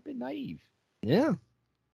young, stupid, naive. Yeah.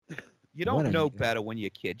 You don't What a- know better when you're a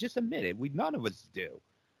kid. Just admit it. None of us do.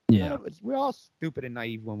 None Yeah. of us, we're all stupid and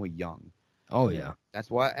naive when we're young. Oh yeah. That's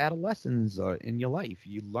why adolescents are in your life.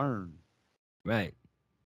 You learn. Right.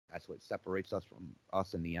 That's what separates us from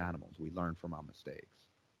us and the animals. We learn from our mistakes.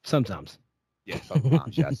 Sometimes. Yeah,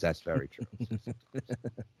 sometimes. Yes, that's very true.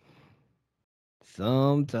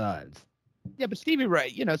 Sometimes. Yeah, but Stevie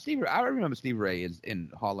Ray, I remember Stevie Ray is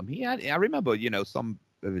in Harlem. I remember, some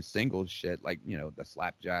of his singles shit, like, the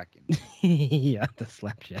slapjack. And, Yeah, the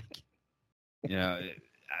slapjack.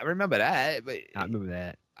 I remember that, but I remember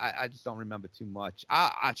that. I just don't remember too much.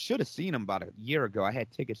 I should have seen him about a year ago. I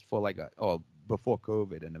had tickets for before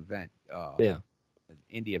COVID, an event. Yeah. An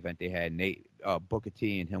indie event they had. Nate, Booker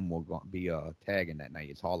T and him were going to be tagging that night.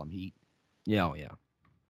 It's Harlem Heat. Yeah, oh yeah.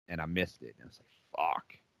 And I missed it. And I was like, fuck.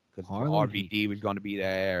 Because Harlem RVD was going to be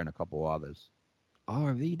there and a couple others.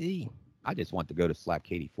 RVD. I just want to go to slap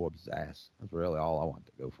Katie Forbes' ass. That's really all I want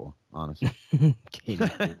to go for, honestly. Katie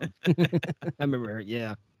Forbes. I remember her,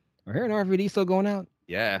 yeah. Are her and RVD still going out?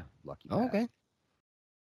 Yeah, lucky. Oh, okay.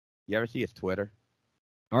 You ever see his Twitter?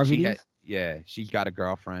 RVD? She's got a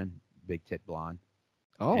girlfriend, big tit blonde.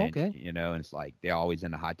 Oh, And, okay. You know, and it's like they're always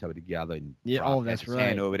in the hot tub together. And Yeah, Brock oh, has that's his right.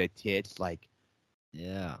 hand over their tits, like,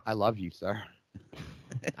 Yeah. I love you, sir.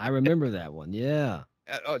 I remember that one. Yeah.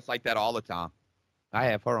 Oh, it's like that all the time. I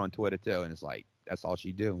have her on Twitter too, and it's like that's all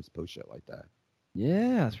she do is post shit like that.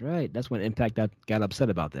 Yeah, that's right. That's when Impact got upset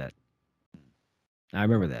about that. I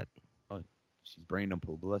remember that. She's bringing them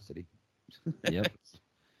publicity. Yep.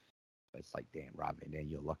 It's like, damn, Rob Van Dam,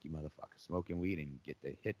 you're a lucky motherfucker, smoking weed and get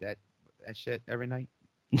to hit that shit every night.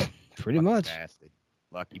 Pretty Lucky much. bastard.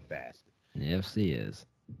 Lucky bastard. Yes, he is.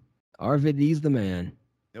 RVD's the man.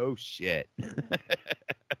 No shit.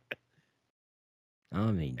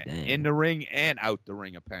 I mean, dang. In the ring and out the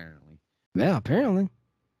ring, apparently. Yeah, apparently.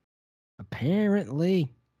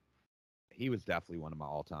 Apparently. He was definitely one of my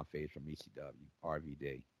all-time faves from ECW,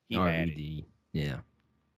 RVD. He had it. RVD. Yeah.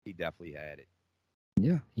 He definitely had it.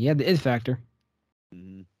 Yeah. He had the it factor.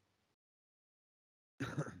 Mhm.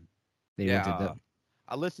 They Yeah, rented that.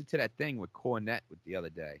 I listened to that thing with Cornette the other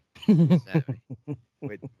day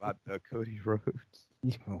with Cody Rhodes.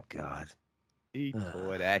 Oh, God. He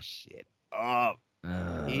tore that shit up.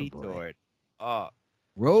 Oh, He boy. tore it up.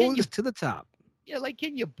 Rose to the top. Yeah, like,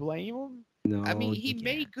 can you blame him? No, I mean, you he can't.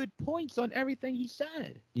 made good points on everything he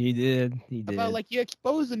said. He did. He did. About, like, you're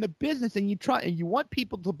exposing the business and you want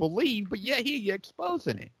people to believe, but yeah, here you're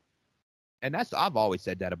exposing it. And I've always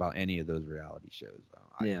said that about any of those reality shows.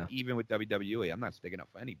 Yeah. Even with WWE, I'm not sticking up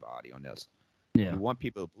for anybody on this. Yeah. You want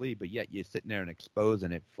people to believe, but yet you're sitting there and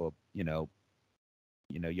exposing it for, your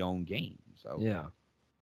own gain. So Yeah.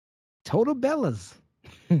 Total Bellas.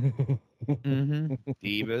 Mhm.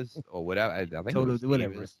 Divas or whatever. I think it Total was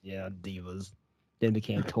whatever. Divas. Yeah, Divas. Then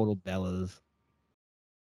became Total Bellas.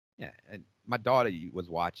 Yeah, and my daughter was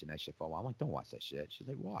watching that shit for a while. I'm like, don't watch that shit. She's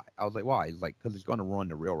like, why? I was like, why? He's like, because it's going to ruin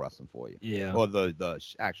the real wrestling for you, Yeah. or the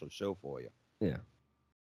actual show for you. Yeah.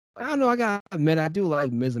 I don't know. I gotta admit, I do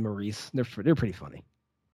like Miz and Maurice. They're pretty funny.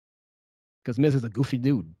 Because Miz is a goofy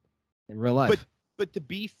dude in real life. But to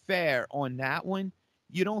be fair on that one,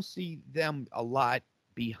 you don't see them a lot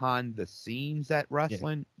behind the scenes at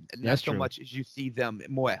wrestling. Not That's so true. much as you see them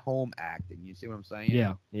more at home acting. You see what I'm saying?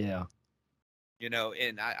 Yeah. Yeah.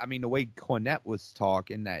 And I mean, the way Cornette was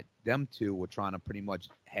talking, that them two were trying to pretty much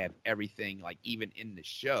have everything, like, even in the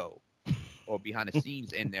show or behind the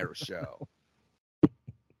scenes in their show.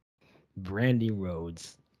 Brandy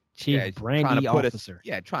Rhodes, Chief he's Brandy Officer.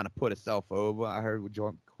 Trying to put herself over. I heard what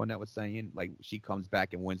Cornette was saying. Like, she comes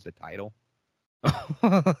back and wins the title.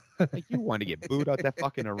 Like, you want to get booed out that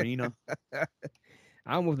fucking arena.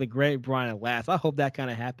 I'm with the great Brian Last. I hope that kind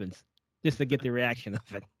of happens, just to get the reaction of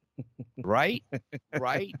it. Right?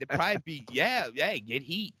 Right? It'd probably be, get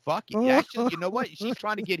heat. Fuck it. Actually, you know what? She's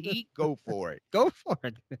trying to get heat. Go for it. Go for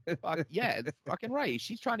it. Fuck, yeah, that's fucking right.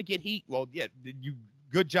 She's trying to get heat. Well, yeah,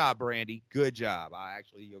 good job, Brandy. Good job. I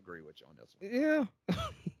actually agree with you on this one. Yeah.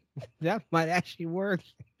 That might actually work.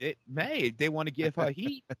 It may. If they want to give her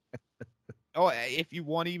heat. Oh, if you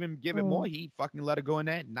want to even give it more heat, fucking let her go in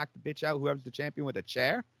there and knock the bitch out, whoever's the champion, with a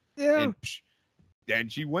chair. Yeah. And then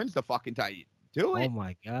she wins the fucking title. Do it. Oh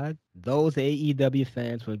my God, those AEW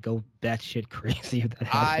fans would go batshit crazy if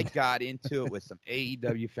that I happened. got into it with some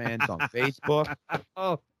AEW fans on Facebook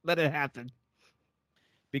Oh, let it happen.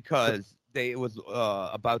 because it was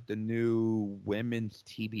about the new women's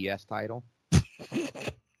TBS title.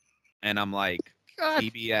 And I'm like, God.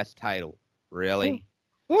 TBS title, really?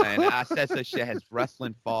 And I said, so shit, has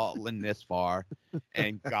wrestling fallen this far?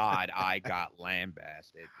 And God, I got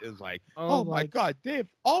lambasted. It was like, oh my God, they've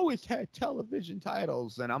always had television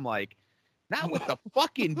titles. And I'm like, not with the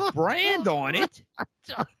fucking brand on it.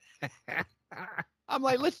 I'm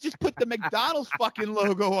like, let's just put the McDonald's fucking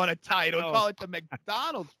logo on a title. Call it the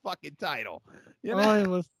McDonald's fucking title. You know? Oh, it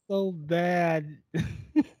was so bad.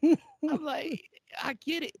 I'm like, I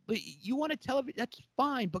get it, but you want a television, that's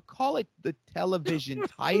fine, but call it the television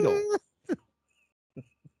title.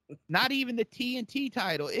 Not even the TNT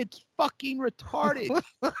title. It's fucking retarded.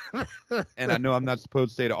 And I know I'm not supposed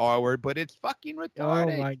to say the R word, but it's fucking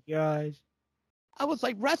retarded. Oh my gosh. I was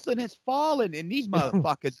like, wrestling has fallen, and these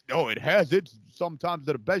motherfuckers, no, it has. It's sometimes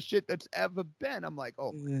the best shit that's ever been. I'm like,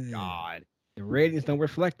 oh my God. The ratings don't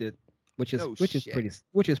reflect it, which is No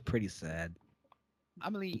shit. pretty sad. I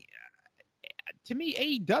mean, to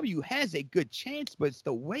me, AEW has a good chance, but it's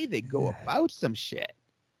the way they go about some shit.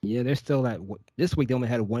 Yeah, they're still at this week. They only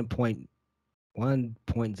had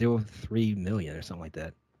 1.03 million or something like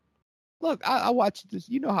that. Look, I watched this.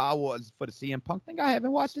 You know how I was for the CM Punk thing. I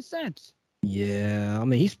haven't watched it since. Yeah, I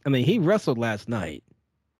mean he wrestled last night,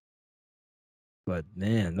 but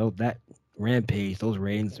man, no, that Rampage, those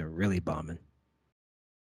ratings are really bombing.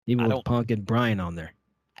 Even I with don't- Punk and Bryan on there.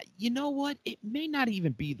 You know what? It may not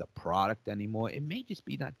even be the product anymore. It may just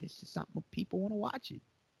be that this is something people want to watch it.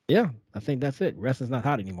 Yeah, I think that's it. Wrestling's not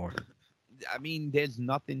hot anymore. I mean, there's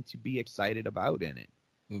nothing to be excited about in it.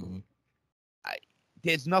 Mm-hmm.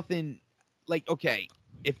 There's nothing like, okay,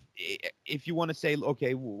 if you want to say,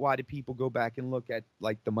 okay, why did people go back and look at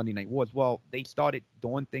like the Monday Night Wars? Well, they started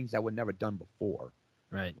doing things that were never done before,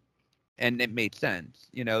 Right. and it made sense.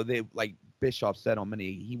 You know, they like Bischoff said on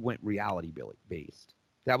many, he went reality based.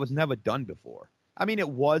 That was never done before. I mean, it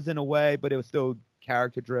was in a way, but it was still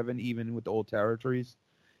character driven, even with the old territories.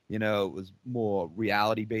 You know, it was more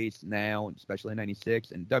reality based now, especially in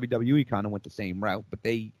 '96. And WWE kind of went the same route, but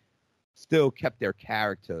they still kept their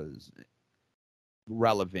characters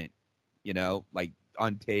relevant. You know, like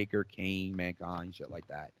Undertaker, Kane, Mankind, shit like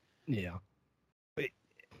that. Yeah.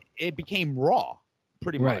 It became Raw,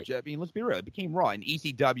 pretty Right. much. I mean, let's be real. It became Raw, and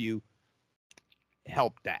ECW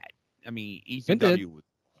helped that. I mean, did. ECW was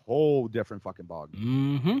a whole different fucking ballgame.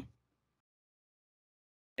 Mm-hmm.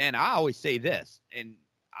 And I always say this, and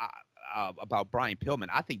about Brian Pillman.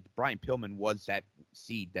 I think Brian Pillman was that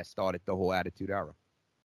seed that started the whole Attitude Era.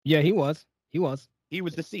 Yeah, he was. He was. He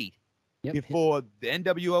was the seed. Yep. Before the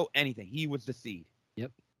NWO, anything, he was the seed.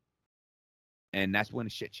 Yep. And that's when the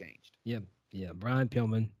shit changed. Yeah, Brian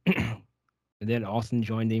Pillman. And then Austin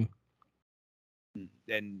joined him.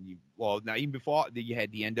 Then now even before you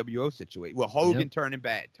had the NWO situation. Well, Hogan Yep. turning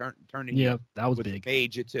bad, turning Yeah, heel that was was big.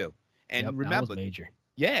 major too. And Yep, that remember, was major.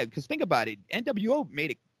 yeah, because think about it, NWO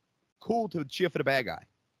made it cool to cheer for the bad guy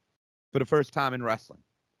for the first time in wrestling.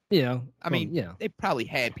 Yeah. I mean, yeah. they probably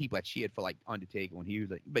had people that cheered for like Undertaker when he was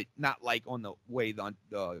like, but not like on the way the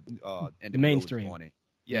NWO was mainstream. doing it.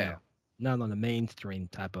 Yeah. Not on the mainstream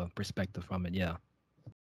type of perspective from it. Yeah.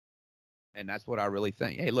 And that's what I really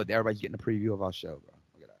think. Hey, look, everybody's getting a preview of our show, bro.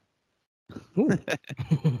 Look at that.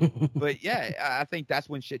 Ooh. But yeah, I think that's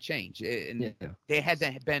when shit changed. And Yeah. there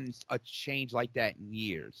hasn't been a change like that in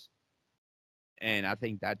years. And I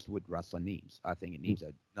think that's what wrestling needs. I think it needs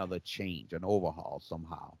another change, an overhaul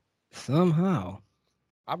somehow. Somehow.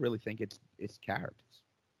 I really think it's characters.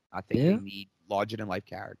 I think Yeah. they need larger than life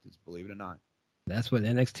characters, believe it or not. That's what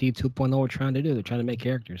NXT 2.0 are trying to do. They're trying to make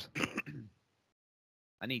characters.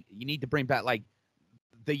 You need to bring back like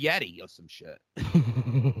the Yeti or some shit.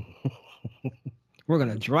 We're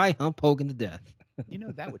gonna dry hump Hogan to death. You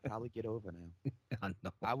know, that would probably get over now. I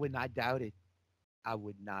know. I would not doubt it. I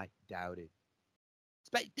would not doubt it.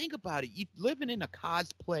 Think about it. You're living in a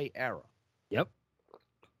cosplay era. Yep.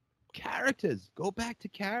 Characters. Go back to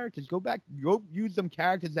characters. Go use some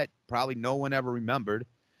characters that probably no one ever remembered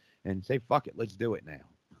and say, fuck it, let's do it now.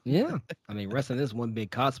 Yeah. I mean, wrestling is one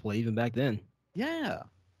big cosplay even back then. Yeah.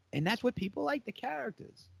 And that's what people like, the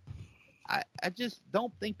characters. I just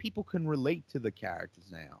don't think people can relate to the characters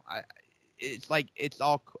now. It's like it's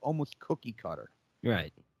all almost cookie cutter.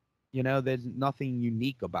 Right. You know, there's nothing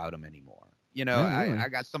unique about them anymore. You know, Yeah, really. I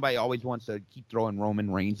got somebody always wants to keep throwing Roman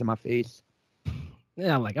Reigns in my face.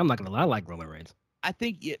 Yeah, I'm not gonna lie, I like Roman Reigns. I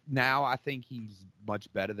think he's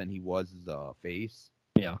much better than he was as a face.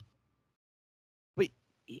 Yeah. But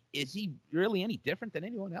is he really any different than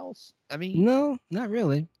anyone else? I mean, No, not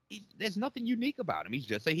really. there's nothing unique about him. He's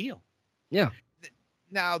just a heel. Yeah.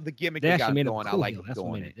 Now the gimmick They they actually got made him going, I cool. like heel. That's what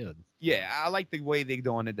doing made it. it good. Yeah, I like the way they're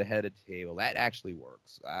doing it, the head of the table. That actually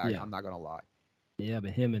works. Yeah. I'm not gonna lie. Yeah,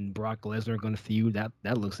 but him and Brock Lesnar are gonna feud.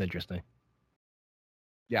 That looks interesting.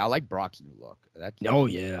 Yeah, I like Brock's new look. That's Oh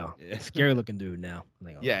yeah. Yeah. Scary looking dude now.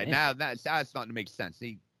 Like, oh, Yeah, man. now that's starting to make sense.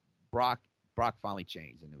 See, Brock finally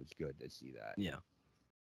changed, and it was good to see that. Yeah.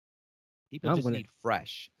 People I'm just gonna- need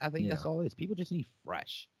fresh. I think that's Yeah. all it is. People just need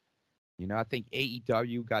fresh. You know, I think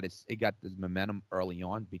AEW got this momentum early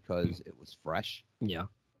on because it was fresh, Yeah.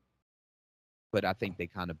 but I think they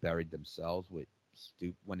kind of buried themselves with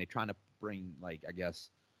when they're trying to bring, like, I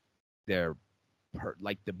guess their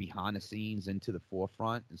like the behind the scenes into the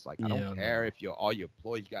forefront. It's like, I Yeah, don't care if all your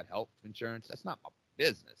employees got health insurance. That's not my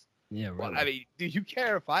business. Yeah, right. Well, I mean, do you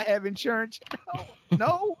care if I have insurance?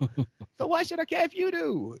 No. So why should I care if you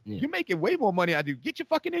do? Yeah. You're making way more money than I do. Get your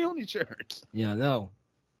fucking own insurance. Yeah, no.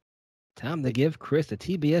 Time to give Chris the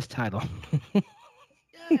TBS title.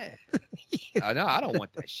 Yeah. I know. I don't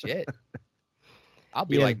want that shit. I'll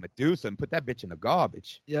be Yeah. like Medusa and put that bitch in the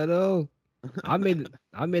garbage. Yeah, no. I made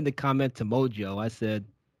the comment to Mojo. I said,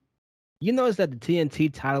 you notice that the TNT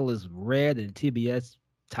title is red and the TBS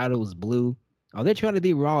title is blue. Are they trying to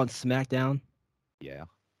be Raw and SmackDown? Yeah.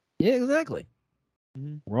 Yeah, exactly.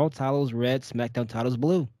 Mhm. Raw title's red, SmackDown title's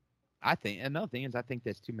blue. I think another thing is I think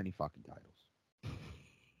there's too many fucking titles.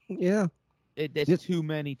 Yeah. There's too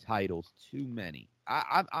many titles. Too many.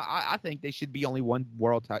 I think they should be only one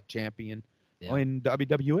world champion in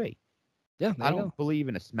WWE. Yeah, I don't believe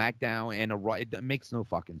in a SmackDown and a Raw. It makes no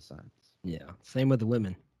fucking sense. Yeah, same with the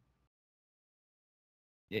women.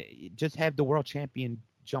 Yeah, just have the world champion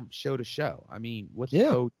jump show to show. I mean, what's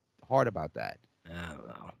so hard about that? I don't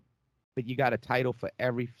know. But you got a title for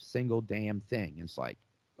every single damn thing. It's like,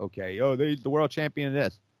 okay, the world champion of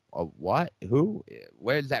this. Oh, what? Who?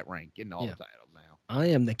 Where's that rank in all the titles now? I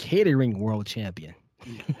am the catering world champion.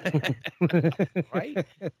 Right?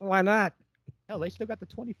 Why not? Hell, they still got the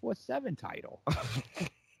 24/7 title.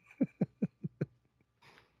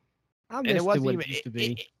 And it wasn't even. It used to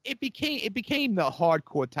be. It became the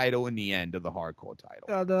hardcore title in the end of the hardcore title.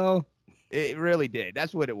 Oh no. It really did.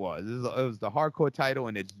 That's what it was. It was the hardcore title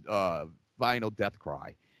and its final death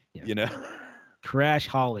cry. Yeah. You know, Crash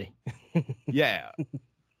Holly. Yeah.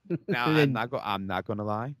 Now I'm not gonna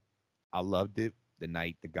lie. I loved it the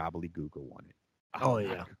night the Gobbledygooker won it.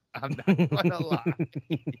 I'm not gonna lie.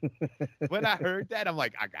 When I heard that, I'm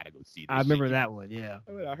like, I gotta go see this. I remember that one. Yeah.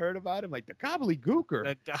 When I heard about it, I'm like, the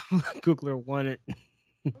Gobbledygooker. The Gobbledygooker won it.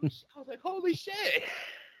 I was like, holy shit.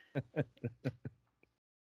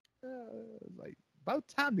 Like, about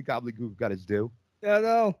time the Gobbledygooker got his due. I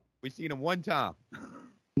know. We seen him one time.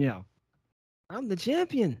 Yeah. I'm the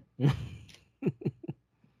champion.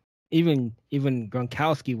 Even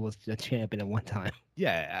Gronkowski was the champion at one time.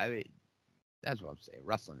 Yeah, I mean, that's what I'm saying.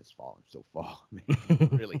 Wrestling has fallen so far. I mean,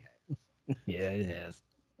 it really has. Yeah, it has.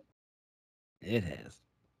 It has.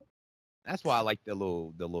 That's why I like the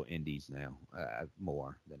little indies now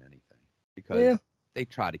more than anything, because they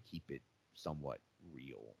try to keep it somewhat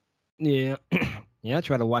real. Yeah. Yeah, I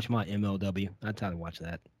try to watch my MLW. I try to watch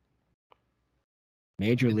that.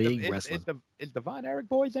 Major League Wrestling. Is the Von Erich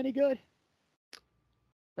boys any good?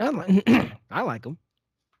 I like them.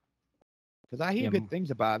 Because I hear good things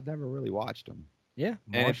about it. I've never really watched them. Yeah.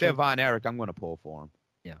 And if they're Von Erich, I'm going to pull for them.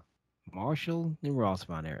 Yeah. Marshall and Ross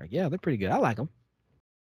Von Erich. Yeah, they're pretty good. I like them.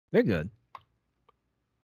 They're good.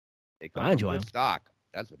 I enjoy them. Stock.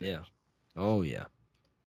 That's what they are. Oh, yeah.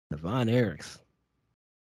 The Von Erichs.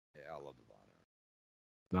 Yeah, I love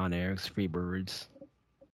the Von Erichs, Freebirds.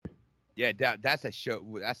 Yeah, that's a show.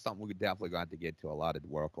 That's something we're definitely going to have to get to a lot of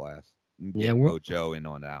world class. Yeah, we'll Joe in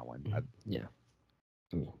on that one. Yeah.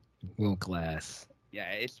 World class.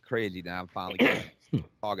 Yeah, it's crazy now. I'm finally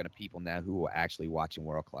talking to people now who are actually watching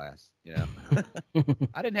world class. You know,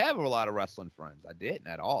 I didn't have a lot of wrestling friends. I didn't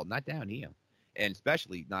at all. Not down here, and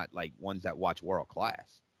especially not like ones that watch world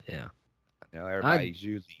class. Yeah. You know, everybody's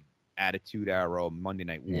usually Attitude Era, Monday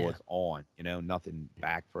Night Wars on. You know, nothing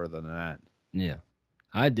back further than that. Yeah,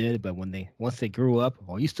 I did, but once they grew up,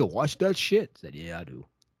 you still watch that shit? I said, yeah, I do.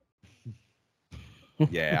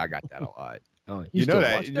 Yeah, I got that a lot. Oh, you know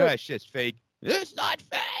that shit's fake. It's not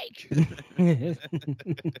fake.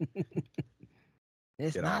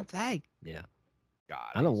 It's not fake. Yeah. God,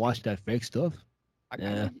 I don't watch that fake stuff.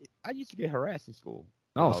 I used to get harassed in school.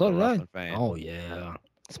 Oh, so did I. Oh, yeah.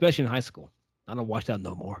 Especially in high school. I don't watch that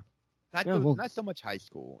no more. Not so much high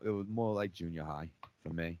school. It was more like junior high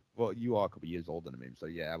for me. Well, you are a couple years older than me, so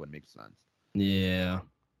yeah, that would make sense. Yeah.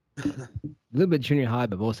 A little bit junior high,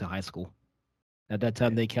 but mostly high school. At that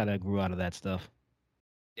time, they kind of grew out of that stuff.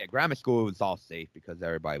 Yeah, grammar school was all safe because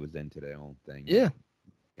everybody was into their own thing. Yeah.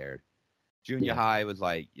 Cared. Junior high was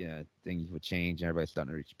like, things would change. Everybody's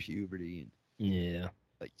starting to reach puberty. And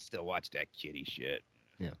like, still watch that kiddie shit.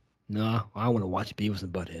 Yeah. No, I want to watch Beavis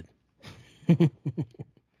and Butthead.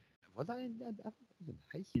 Was I in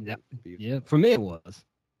high school? Yeah, for me it was.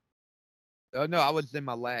 No, I was in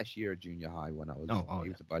my last year of junior high when I was.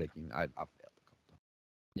 Beavis and Butthead. I failed a couple times.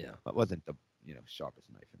 Yeah. It wasn't the sharpest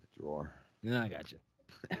knife in the drawer. Yeah, I got you.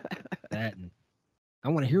 That and I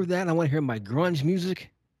want to hear that. I want to hear my grunge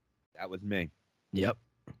music. That was me. Yep.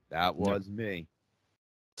 That was me.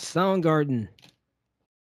 Soundgarden.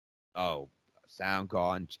 Oh,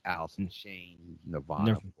 Soundgarden, Alice in Chains,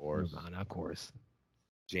 Nirvana, of course. Nirvana, of course.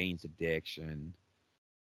 Jane's Addiction.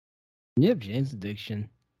 Yep, Jane's Addiction.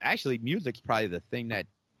 Actually, music's probably the thing that,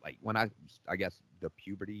 like, when I guess the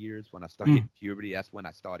puberty years, when I started hitting puberty, that's when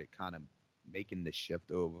I started kind of making the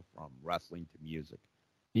shift over from wrestling to music.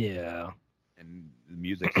 Yeah. And the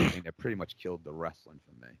music's the thing that pretty much killed the wrestling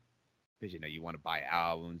for me. Because, you want to buy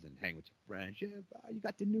albums and hang with your friends. Yeah, you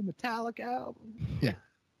got the new Metallica album. Yeah.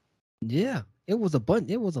 Yeah. It was a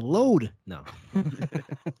load. No.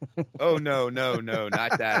 Oh, no.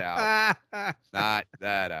 Not that album. Not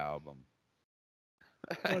that album.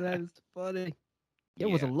 Oh, that is funny. It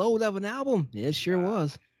was a load of an album. Yeah, it sure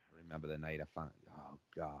was. I remember the night I found, oh,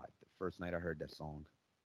 God, the first night I heard that song.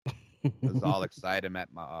 I was all excited. I'm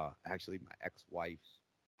at my actually my ex-wife's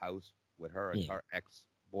house with her and Yeah. her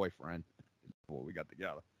ex-boyfriend before we got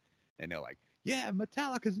together, and they're like, "Yeah,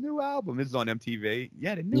 Metallica's new album is on MTV.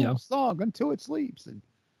 Yeah, the new Yeah. song Until It Sleeps." And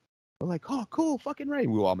we're like, "Oh, cool, fucking right."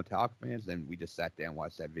 We were all Metallica fans, and we just sat there and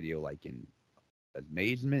watched that video like in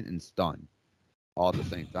amazement and stunned all at the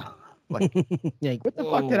same time. Like, Yeah, what the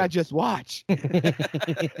fuck did I just watch?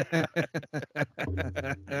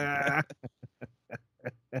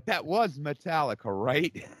 That was Metallica,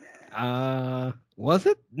 right? Was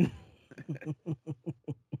it?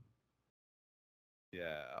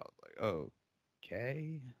 Yeah, I was like, oh,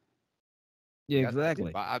 okay. Yeah, That's what I did.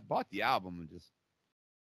 exactly. But I bought the album and just,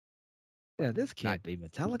 Yeah, this can't be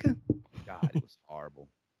Metallica. God, it was horrible.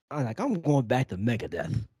 I'm like, I'm going back to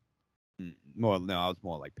Megadeth. No, I was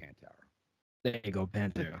more like Pantera. There you go,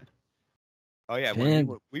 Pantera. Oh yeah, Man.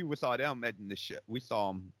 when we saw them at the show, we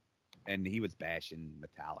saw him, and he was bashing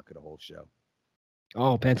Metallica the whole show.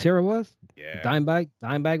 Oh, Pantera was? Yeah,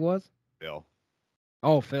 Dimebag was? Bill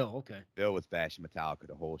Phil, okay. was bashing Metallica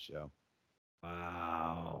the whole show.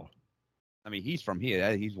 Wow. I mean, he's from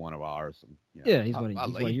here. He's one of ours. And, you know, Yeah, he's one of he's your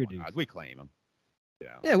one of dudes. ours. We claim him.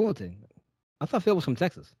 Yeah. Yeah, Wilton. I thought Phil was from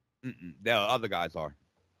Texas. The other guys are.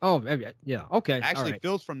 Oh, yeah. Okay. all Actually, right.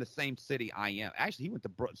 Phil's from the same city I am. Actually, he went to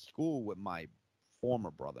school with my former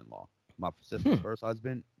brother-in-law, my sister's first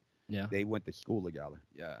husband. Yeah. They went to school together.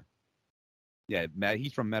 Yeah. Yeah,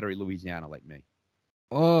 he's from Metairie, Louisiana, like me.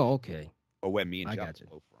 Oh, okay. Or where me and I Chuck gotcha. are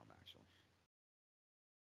both from, actually.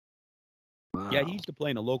 Yeah, Wow. he used to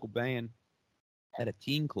play in a local band at a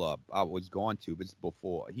teen club I was going to, but it's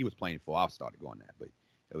before he was playing before I started going there. But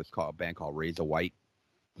it was called a band called Razor White.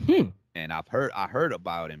 And I heard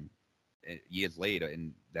about him years later,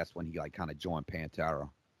 and that's when he like kind of joined Pantera,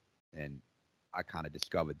 and I kind of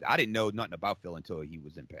discovered I didn't know nothing about Phil until he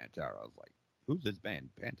was in Pantera. I was like, "Who's this band?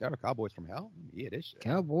 Pantera, Cowboys from Hell? Yeah, this shit."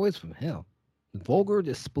 Cowboys from Hell. Vulgar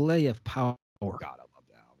display of power. God, I love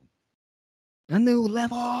that album. A new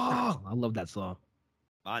level. I love that song.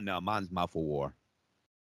 Mine's Mouth of War.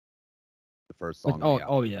 The first song. on the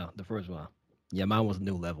album. Yeah, the first one. Yeah, mine was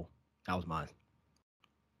New Level. That was mine.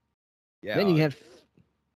 Yeah. Then you had.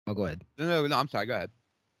 Oh, go ahead. No, I'm sorry. Go ahead.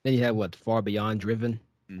 Then you had what? Far Beyond Driven.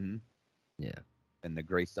 Mm-hmm. Yeah. And the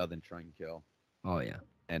Great Southern Train Kill, Oh yeah.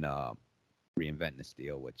 and Reinventing the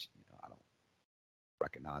Steel, which I don't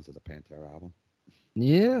recognize as a Pantera album.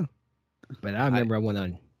 Yeah. But I remember I went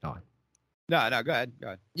on. Oh. No, go ahead. Go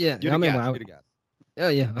ahead. Yeah. You're I the remember. guest. You're the guest. Oh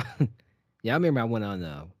yeah. Yeah, I remember I went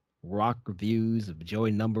on rock reviews of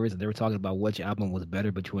Joey Numbers, and they were talking about which album was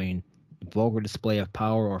better between Vulgar Display of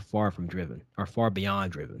Power or Far From Driven or Far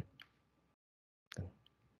Beyond Driven.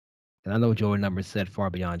 And I know Joey Numbers said Far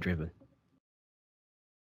Beyond Driven.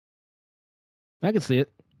 I can see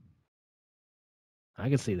it. I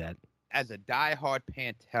can see that. As a diehard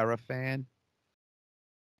Pantera fan,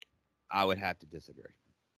 I would have to disagree.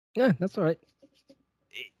 Yeah, that's all right.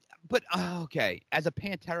 But okay, as a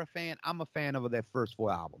Pantera fan, I'm a fan of their first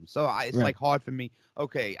 4 albums, so it's Right. like hard for me.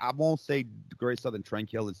 Okay, I won't say The Great Southern Train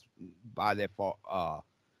Kill is by their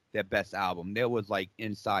best album. There was like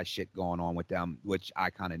inside shit going on with them, which I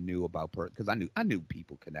kind of knew about because I knew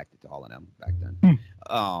people connected to all of them back then.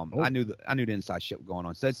 I knew the inside shit going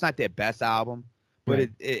on. So it's not their best album, but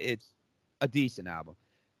Right. it's a decent album.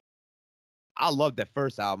 I love that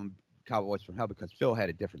first album, Cowboys from Hell, because Phil had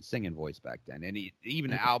a different singing voice back then, and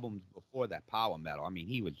even the albums before that, power metal. I mean,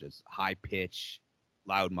 he was just high pitch,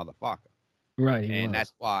 loud motherfucker. Right. he And was.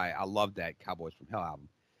 that's why I love that Cowboys from Hell album.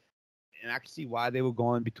 And I can see why they were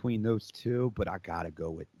going between those two, but I gotta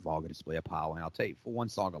go with Vulgar Display of Power. And I'll tell you, for one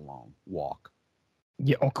song alone, Walk.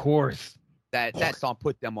 Yeah, of course. That song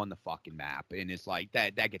put them on the fucking map, and it's like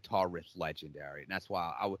that guitar riff's legendary, and that's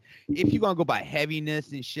why I would. If you're gonna go by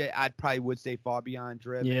heaviness and shit, I'd probably would say Far Beyond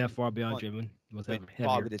Driven. Yeah, Far Beyond But- Driven was but heavier.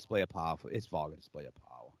 Vulgar Display of Power. It's Vulgar Display of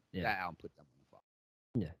Power. Yeah. That album put them on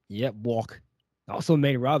the fuck. Yeah. Yep. Walk. Also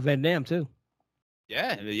made Rob Van Dam too.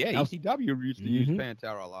 Yeah. That was- ECW used to use Mhm.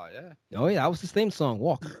 Pantera a lot. Yeah. Oh yeah, that was his theme song.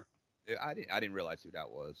 Walk. I didn't realize who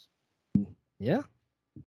that was. Yeah.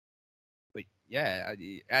 But yeah,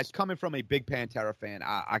 as coming from a big Pantera fan,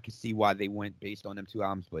 I can see why they went based on them 2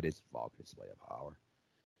 albums, but it's Vulgar Display of Power.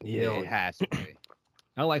 It has to be.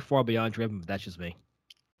 I like Far Beyond Driven, but that's just me.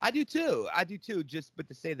 I do too. But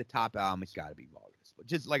to say the top album, it's got to be Vulgar Display.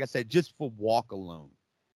 Just like I said, just for Walk alone.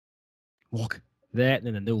 Walk. That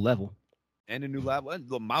and a New Level. And a new level,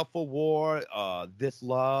 the Mouth of War, This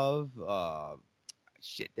Love,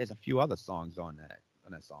 shit. There's a few other songs on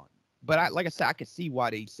that song. But like I said, I can see why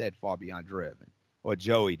they said Far Beyond Driven, or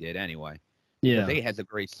Joey did anyway. Yeah. They has a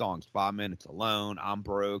great songs. 5 Minutes Alone, I'm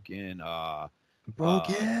Broken,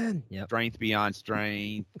 Broken. Yep. Strength Beyond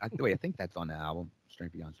Strength. I think that's on the album.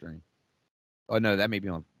 Strength Beyond Strength. Oh no, that may be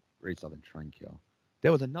on Great Southern Train Kill.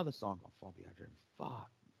 There was another song on Fall Beyond Dreams. Fuck.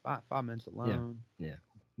 5 minutes alone. Yeah.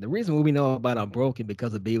 The reason we know about Unbroken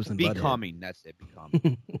because of Beavis and Butthead. Becoming. That's it.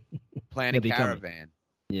 Becoming. Planet Becoming. Caravan.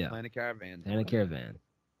 Yeah. Planet Caravan. Planet Caravan.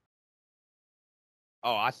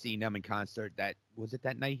 Oh, I seen them in concert. Was it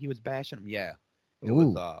that night he was bashing them? Yeah. It Ooh.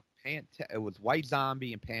 was it was White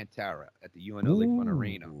Zombie and Pantera at the UNO Lakefront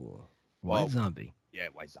Arena. White Well, Zombie. Yeah,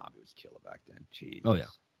 White Zombie was killer back then. Jeez. Oh, yeah.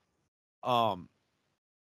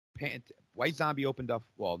 White Zombie opened up.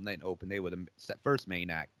 Well, didn't open. They were the first main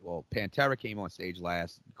act. Well, Pantera came on stage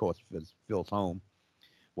last. Of course, Phil's home.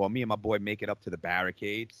 Well, me and my boy make it up to the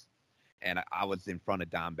barricades, and I was in front of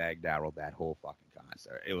Dimebag Darrell that whole fucking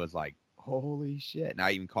concert. It was like, holy shit! And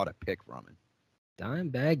I even caught a pic from him.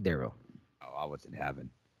 Dimebag Darrell. Oh, I was in heaven.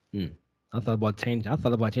 I thought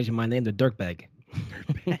about changing my name to Dirtbag.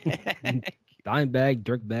 Dimebag,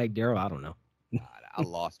 Dirtbag, Darrell. I don't know. God, I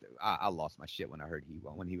lost it. I lost my shit when I heard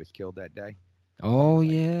when he was killed that day. Oh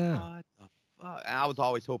Like, yeah. what the fuck? And I was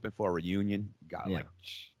always hoping for a reunion. God, Yeah.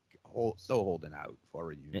 so holding out for a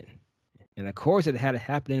reunion. And of course, it had to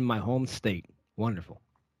happen in my home state. Wonderful.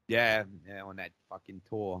 Yeah, on that fucking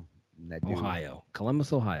tour. And that dude- Ohio,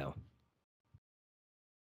 Columbus, Ohio.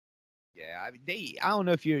 Yeah, I don't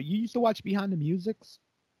know if you used to watch Behind the Musics.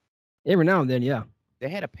 Every now and then, yeah. They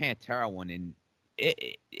had a Pantera one, and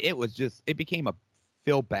it became a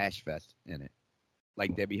Phil Bash Fest in it.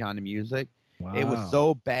 Like they're Behind the Music. Wow. It was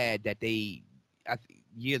so bad that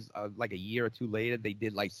like a year or two later, they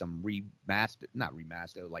did like some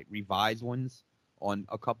like revised ones on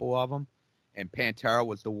a couple of them, and Pantera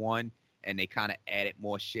was the one, and they kind of added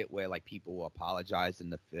more shit where like people were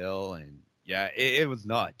apologizing to Phil, and yeah, it was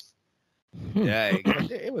nuts. Yeah,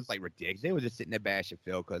 it was like ridiculous. They were just sitting there bashing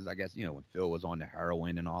Phil because I guess when Phil was on the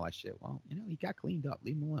heroin and all that shit. Well, he got cleaned up.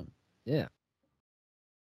 Leave him alone. Yeah.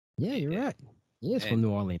 Yeah, you're right. He is from And-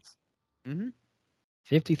 New Orleans. Mm-hmm.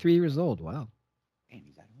 53 years old. Wow. And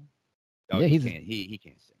he's at home. Oh, Yeah, he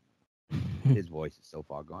can't sing. His voice is so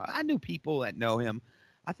far gone. I knew people that know him.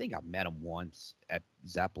 I think I met him once at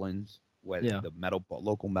Zeppelin's, where Yeah. the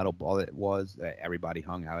local metal bar it was that everybody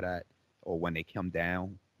hung out at, or when they come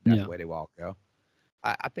down, that's Yeah. where they all go.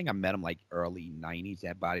 I think I met him like early '90s,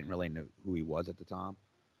 but I didn't really know who he was at the time.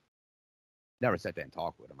 Never sat there and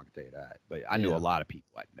talked with him. I can tell you that, but I knew Yeah. a lot of people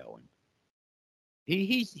that know him.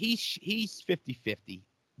 He's 50-50.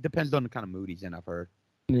 Depends on the kind of mood he's in. I've heard.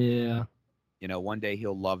 Yeah. One day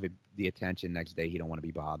he'll love the attention. Next day he don't want to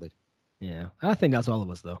be bothered. Yeah. I think that's all of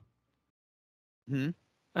us, though. Hmm?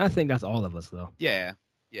 I think that's all of us, though. Yeah.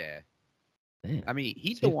 Man. I mean,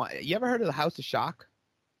 he's the one. You ever heard of the House of Shock?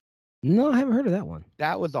 No, I haven't heard of that one.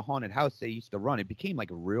 That was a haunted house they used to run. It became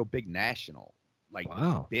like a real big national, like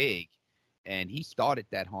Wow. big. And he started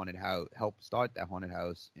that haunted house, helped start that haunted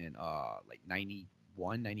house in like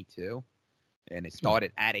 91, 92. And it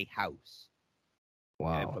started at a house.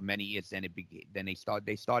 And Wow. for many years, then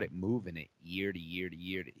they started moving it year to year to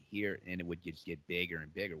year to here, and it would just get bigger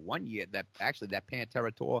and bigger. One year that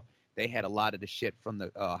Pantera tour, they had a lot of the shit from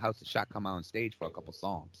the House of Shock come out on stage for a couple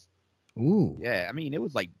songs. Ooh. Yeah, I mean it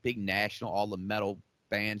was like big national. All the metal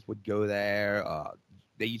bands would go there.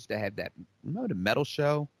 They used to have that. Remember the metal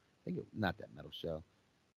show? Not that metal show.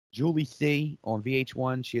 Julie C on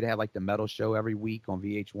VH1. She'd have like the metal show every week on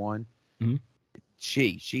VH1. Mhm.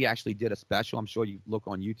 She actually did a special. I'm sure you look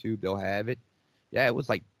on YouTube, they'll have it. Yeah, it was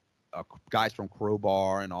like guys from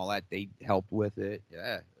Crowbar and all that. They helped with it.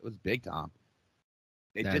 Yeah, it was big time.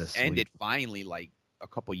 It That just is ended finally like a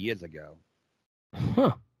couple years ago.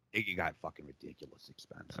 Huh. It got fucking ridiculous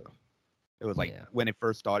expensive. It was like Yeah. when it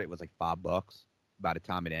first started, it was like $5. By the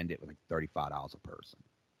time it ended, it was like $35 a person.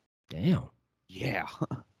 Damn. Yeah.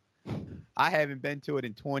 I haven't been to it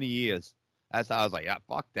in 20 years. That's how I was like,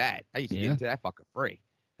 fuck that. I used to Yeah. get into that fucking free.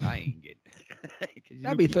 I ain't getting.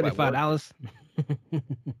 That'd be $35.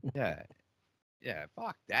 Yeah,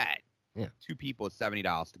 fuck that. Yeah. 2 people,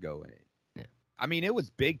 $70 to go in it. Yeah. I mean, it was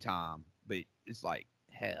big time, but it's like,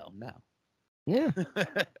 hell no. Yeah.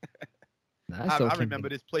 I remember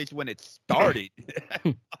this place when it started.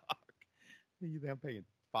 Fuck. You think I'm paying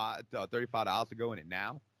 $35 to go in it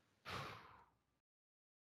now?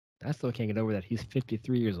 I still can't get over that he's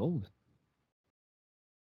 53 years old.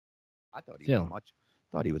 I thought he Still.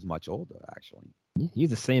 was much older actually. He's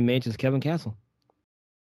the same age as Kevin Castle.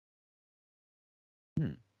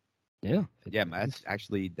 Hmm. Yeah. Yeah,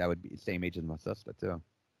 that would be the same age as my sister too.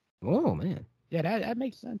 Oh man. Yeah, that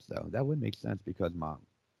makes sense though. That would make sense because my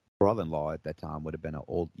brother-in-law at that time would have been a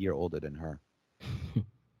year older than her.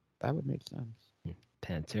 That would make sense.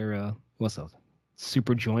 Pantera. What's else?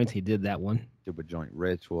 Super Joint. He did that one. Super Joint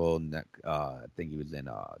Ritual. I think he was in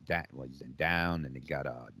he's in Down, and he got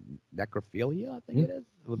Necrophilia. I think it is.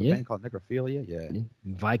 It was a band called Necrophilia. Yeah.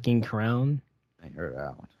 Viking Crown. I ain't heard of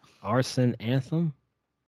that one. Arson Anthem.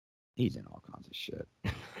 He's in all kinds of shit.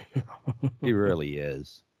 He really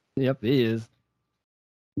is. Yep, he is.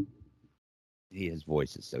 His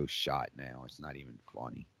voice is so shot now. It's not even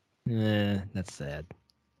funny. That's sad.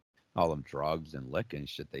 All them drugs and liquor and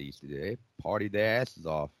shit they used to do. They partied their asses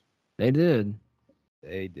off. They did.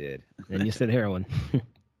 They did. And you said heroin.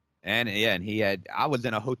 And I was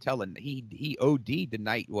in a hotel and he OD'd the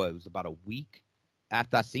night, it was about a week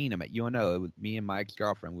after I seen him at UNO. It was me and my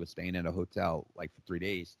ex-girlfriend were staying in a hotel like for 3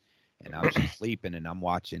 days. And I was just sleeping and I'm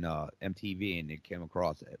watching MTV and it came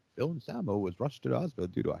across that Phil Anselmo was rushed to the hospital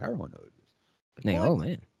due to a heroin overdose. Hey, oh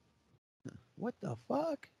man. What the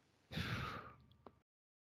fuck?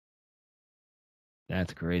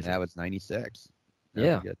 That's crazy. That was 96.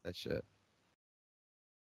 Yeah. Get that shit.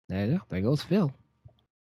 There goes Phil.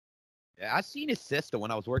 Yeah, I seen his sister when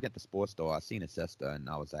I was working at the sports store. I seen his sister, and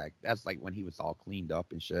I was like, that's like when he was all cleaned up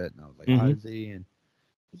and shit. And I was like, how is he? And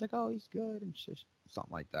he's like, oh, he's good and shit,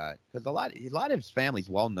 something like that. Because a lot of his family's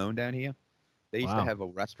well known down here. They used to have a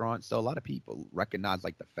restaurant, so a lot of people recognize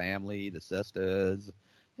like the family, the sisters.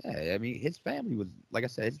 Yeah, I mean, his family was, like I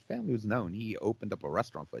said, his family was known. He opened up a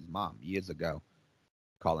restaurant for his mom years ago,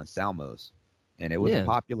 called Anselmo's, and it was a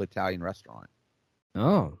popular Italian restaurant.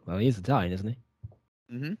 Oh, well, he's Italian, isn't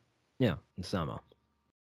he? Mm-hmm. Yeah, Anselmo.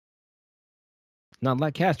 Not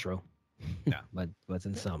like Castro. No. but it's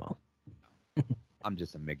Anselmo. I'm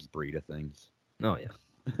just a mixed breed of things. Oh, yeah.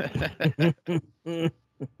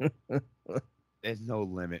 There's no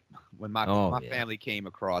limit. When my family came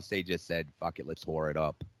across, they just said, fuck it, let's whore it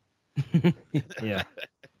up. Yeah.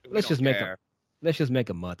 Let's just make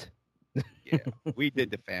a mutt. Yeah. We did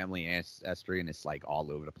the family ancestry, and it's like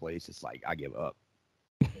all over the place. It's like, I give up.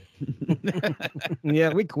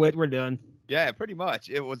 Yeah, we quit. We're done. Yeah, pretty much.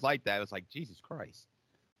 It was like that. It was like, Jesus Christ.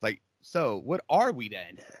 Like, so what are we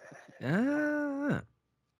then?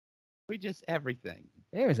 We just everything.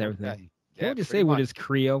 There's everything. Okay. Can't we just say we're just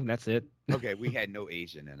Creole? That's it. Okay, we had no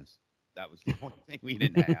Asian in us. That was the only thing we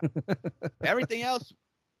didn't have. Everything else,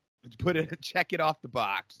 check it off the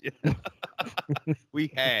box.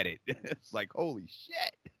 We had it. It's like, holy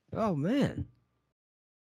shit. Oh, man.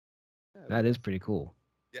 That is pretty cool.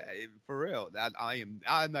 Yeah, for real.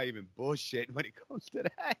 I'm not even bullshitting when it comes to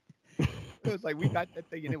that. It was like we got that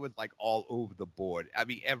thing and it was like all over the board. I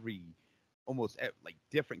mean, almost like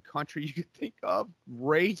different country you could think of,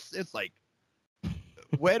 race. It's like,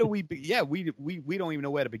 where do we be? Yeah, we don't even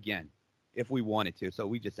know where to begin if we wanted to. So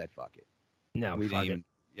we just said fuck it. No, we didn't even.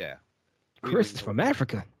 Yeah. Chris is from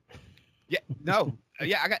Africa. Yeah. No.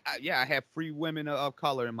 Yeah. I have 3 women of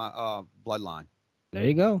color in my bloodline. There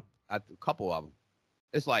you go. A couple of them.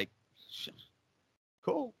 It's like,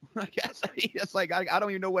 cool. I guess. It's like I don't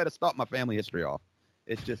even know where to start my family history off.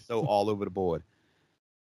 It's just so all over the board.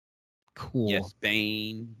 Cool. Yeah,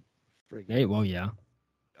 Spain. Hey, well, yeah.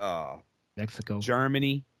 Mexico.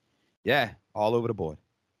 Germany. Yeah, all over the board.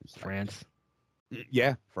 France.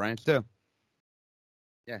 Yeah, France too.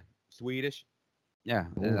 Yeah, Swedish. Yeah,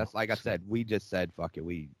 that's like I said. We just said fuck it.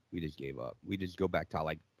 We just gave up. We just go back to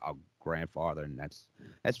our grandfather, and that's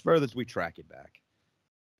as further as we track it back.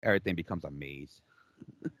 Everything becomes a maze.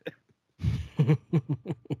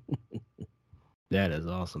 That is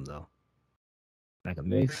awesome, though. Like a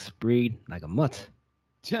mixed breed, like a mutt.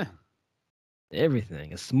 Yeah.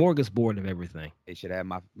 Everything. A smorgasbord of everything. They should have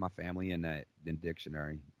my family in that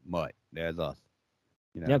dictionary. Mutt. There's us.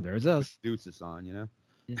 You know, yeah, there's us. Deuces on, you know.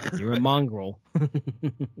 You're a mongrel.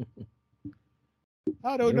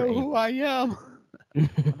 I don't know who I am.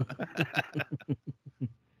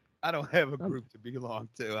 I don't have a group to belong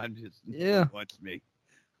to. I'm just wants me.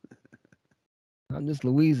 I'm just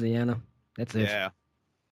Louisiana. That's it. Yeah.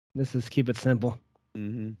 Let's just keep it simple.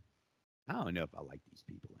 Mm-hmm. I don't know if I like these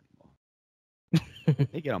people anymore.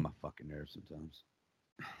 They get on my fucking nerves sometimes.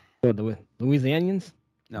 What, the Louisianians?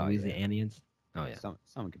 No, Louisianians? Yeah. Oh, yeah.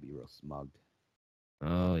 Someone could be real smugged.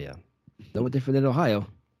 Oh, yeah. No different than Ohio.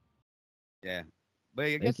 Yeah. But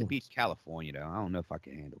I guess it beats California, though. I don't know if I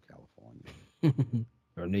can handle California.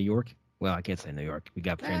 Or New York? Well, I can't say New York. We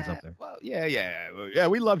got friends up there. Well, yeah.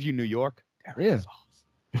 We love you, New York. Yeah.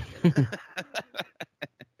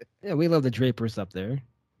 Yeah, we love the Drapers up there.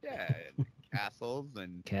 Yeah, castles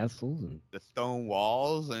and the stone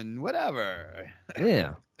walls and whatever.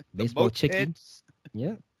 Yeah, baseball chickens.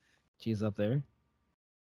 Yeah, she's up there.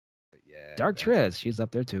 Yeah, Dark Trez, she's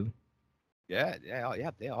up there too. Yeah,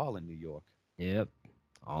 they're all in New York. Yep,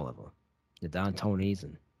 all of them. The Don Tonys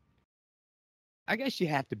and I guess you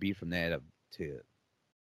have to be from there to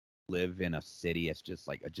live in a city. It's just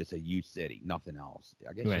like just a youth city, nothing else.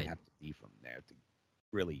 I guess Right. you have to be from there to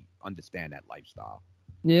really understand that lifestyle.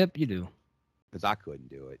 Yep, you do. Because I couldn't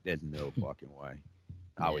do it. There's no fucking way.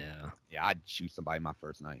 I'd shoot somebody my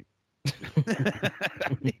first night.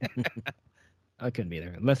 I couldn't be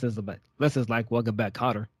there unless it's like Welcome Back,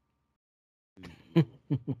 Cotter.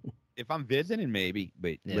 If I'm visiting, maybe,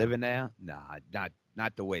 but Yeah. living there, nah,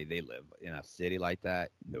 not the way they live in a city like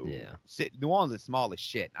that. No. Yeah. New Orleans is small as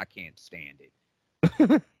shit. I can't stand it.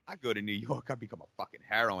 I go to New York, I become a fucking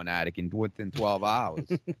heroin addict within 12 hours.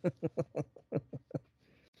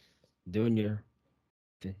 Doing your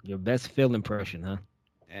best Phil impression, huh?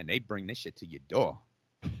 And they bring this shit to your door,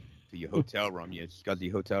 to your hotel room, your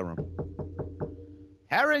scuzzy hotel room.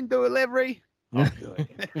 Heroin delivery. Oh, good.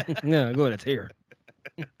 Yeah, go ahead, it's here.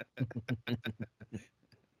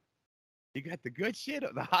 You got the good shit,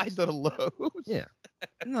 or the highs or the lows. Yeah.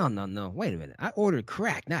 No. Wait a minute. I ordered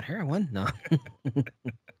crack, not heroin. No.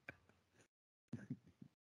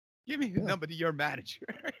 Give me the number to your manager.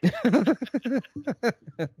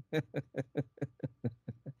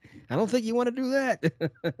 I don't think you want to do that.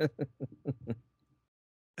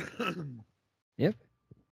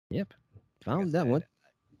 Yep. Found that one.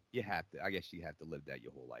 You have to. I guess you have to live that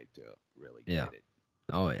your whole life to really Yeah. get it.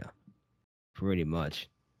 Oh yeah. Pretty much.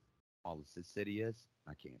 All the city is,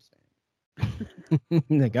 I can't stand it.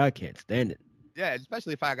 Like I can't stand it. Yeah,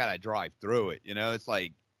 especially if I gotta drive through it. You know, it's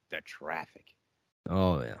like the traffic.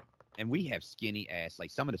 Oh yeah. And we have skinny ass. Like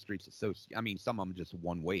some of the streets are so. I mean, some of them just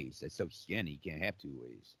one ways. They're so skinny, you can't have two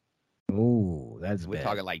ways. Ooh, that's We're bad.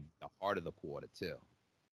 talking like the heart of the quarter too.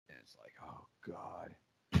 And it's like, oh god.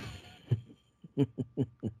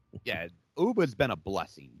 Yeah, Uber's been a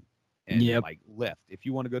blessing. And Yep. like Lyft, if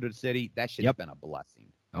you want to go to the city, that shit's Yep. been a blessing.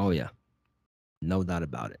 Oh yeah. No doubt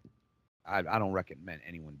about it. I don't recommend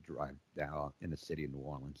anyone drive down in the city of New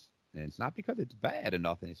Orleans. And it's not because it's bad or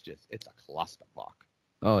nothing. It's just, it's a clusterfuck.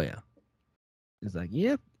 Oh yeah. It's like,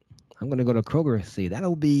 yep. I'm gonna go to Kroger and see.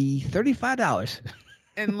 That'll be $35.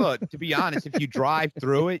 And look, to be honest, if you drive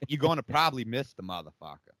through it, you're going to probably miss the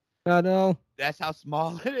motherfucker. I know. That's how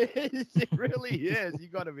small it is. It really is. You're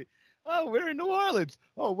going to be, oh, we're in New Orleans.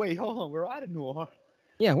 Oh, wait, hold on. We're out of New Orleans.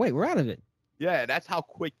 Yeah, wait, we're out of it. Yeah, that's how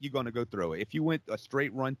quick you're going to go through it. If you went a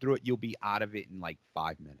straight run through it, you'll be out of it in like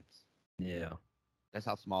 5 minutes. Yeah. That's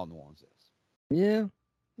how small New Orleans is. Yeah.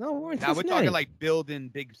 No, we're in Now, we're Cincinnati. talking like building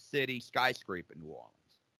big city skyscraper New Orleans.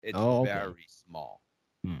 It's Oh, okay. very small.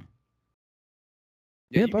 Hmm.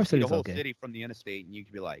 Yeah, Yeah, you our can see the city's whole okay. city from the interstate, and you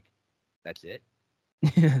can be like, that's it?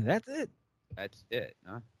 That's it. That's it,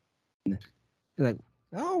 huh? You're like,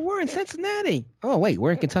 oh, we're in Cincinnati. Oh, wait,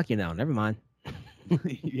 we're in Kentucky now. Never mind.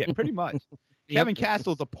 Yeah, pretty much. Yep. Kevin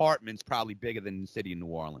Castle's apartment's probably bigger than the city of New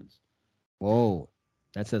Orleans. Whoa,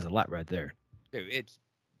 that says a lot right there. Dude,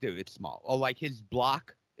 it's small. Oh, like his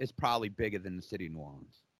block is probably bigger than the city of New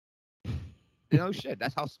Orleans. No shit.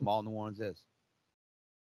 That's how small New Orleans is.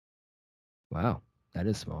 Wow, that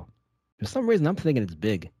is small. For some reason, I'm thinking it's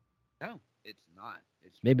big. No, it's not.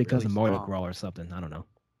 It's Maybe because really of Mardi small. Gras or something. I don't know.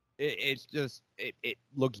 It's just it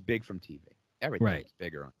looks big from TV. Everything Right. is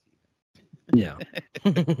bigger on TV. Yeah.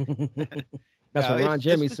 That's No, what Ron it's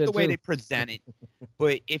Jeremy just said the way too. they present it.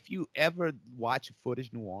 But if you ever watch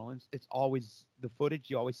footage New Orleans, it's always the footage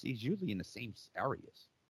you always see is usually in the same areas.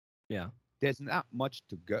 Yeah. There's not much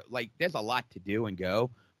to go. Like there's a lot to do and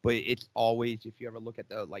go, but it's always if you ever look at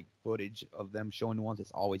the like footage of them showing New Orleans,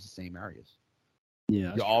 it's always the same areas.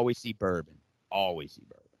 Yeah. You always see Bourbon. Always see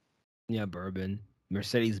Bourbon. Yeah, Bourbon.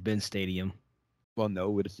 Mercedes-Benz Stadium. Well, no,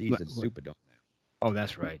 with the season What- Superdome now. Oh,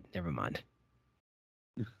 that's right. Never mind.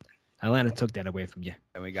 Atlanta took that away from you.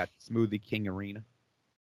 And we got Smoothie King Arena.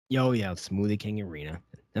 Yo, yeah, Smoothie King Arena.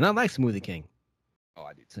 And I like Smoothie King. Oh,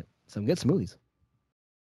 I do too. Some good smoothies.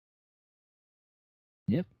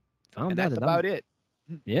 Yep. Found And out that's that I'm- about it.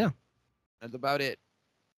 Yeah. That's about it.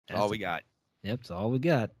 That's all we got. Yep, that's all we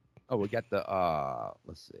got. Oh, we got the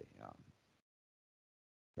let's see.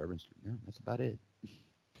 Bourbon Street. Yeah, that's about it.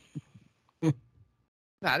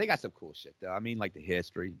 Nah, they got some cool shit though. I mean, like the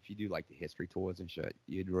history. If you do like the history tours and shit,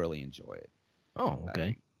 you'd really enjoy it. Oh,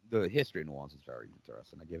 okay. The history of New Orleans is very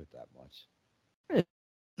interesting. I give it that much.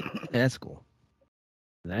 That's cool.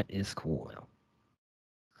 That is cool now.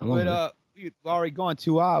 How long But we- you've already gone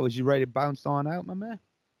 2 hours. You ready to bounce on out, my man?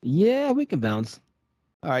 yeah, we can bounce.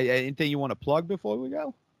 All right. Anything you want to plug before we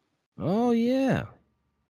go? Oh yeah.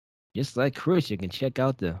 Just like Chris, you can check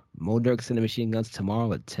out the Modurk Center Machine Guns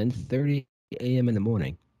tomorrow at 10:30 a.m. in the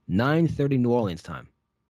morning, 9:30 New Orleans time.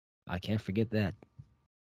 I can't forget that.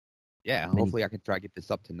 Yeah. Then- Hopefully, I can try to get this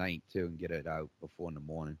up tonight too and get it out before in the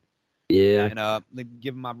morning. Yeah. And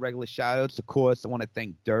give my regular shout outs. Of course, I want to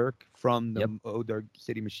thank Dirk from the Yep. Dirk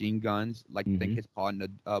City Machine Guns. Like to thank Mhm. his partner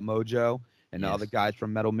Mojo and the Yes. other guys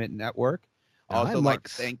from Metal Mint Network. The Also, High like to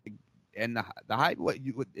Marks. thank the high.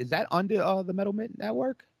 Is that under the Metal Mint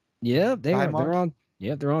Network? Yeah, they High are. Marks? They're on.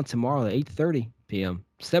 Yeah, they're on tomorrow at 8:30 p.m.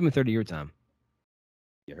 7:30 your time.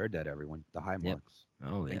 You heard that, everyone. The High Yep. Marks.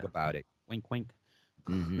 Oh Think yeah. about it. Wink, wink.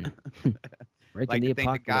 hmm Breaking Like the to thank the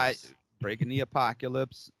apocalypse. guys breaking the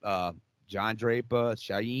apocalypse. John Draper,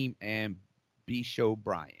 Shaim, and B. Show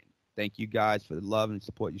Brian. Thank you guys for the love and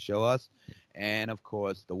support you show us. And of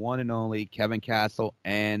course, the one and only Kevin Castle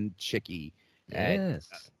and Chicky Yes.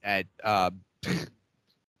 at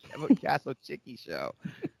Kevin Castle Chicky Show.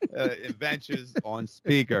 Adventures on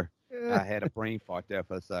Speaker. I had a brain fart there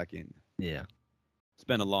for a second. Yeah. It's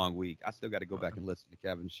been a long week. I still got to go back and listen to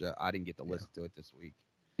Kevin's show. I didn't get to listen to it this week.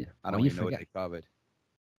 Yeah. I don't you even know what forgot. they covered.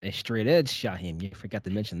 And Straight Edge shot him. You forgot to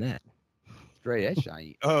mention that. Straight Edge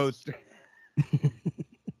Shaim. Oh,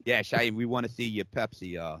 yeah, Shaim, we want to see your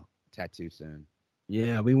Pepsi tattoo soon.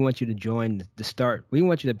 Yeah, we want you to join the start. We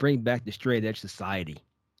want you to bring back the Straight Edge Society.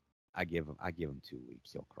 I give him 2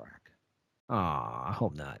 weeks. He'll crack. Aw, I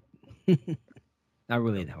hope not. I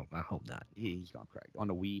really hope. I hope not. He's gonna crack. On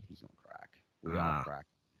the weed, he's gonna crack. We Ah. all crack.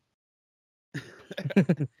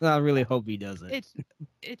 I really hope he doesn't.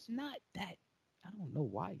 It's not that. I don't know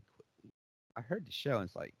why he quit weed. I heard the show and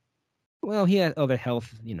it's like, Well, he had other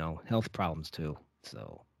health problems too.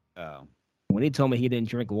 So oh, when he told me he didn't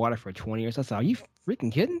drink water for 20 years, I said, "Are you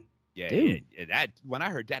freaking kidding? yeah, Dude. yeah, that. When I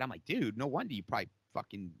heard that, I'm like, dude, no wonder you probably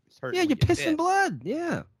fucking hurt. Yeah, you're pissing blood.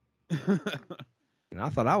 Yeah." And I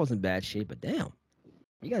thought I was in bad shape, but damn,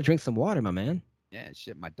 you gotta drink some water, my man. Yeah,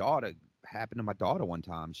 shit. My daughter happened to my daughter one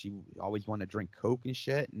time. She always wanted to drink Coke and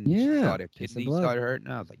shit, and she Yeah, started piss and kidneys blood. started hurting.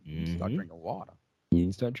 I was like, you need to start Mhm. drinking water. You need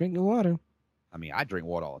to start drinking water. I mean, I drink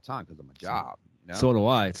water all the time because of my job. You know? So do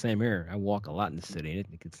I. Same here. I walk a lot in the city. It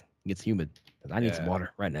gets humid. I need some Yeah.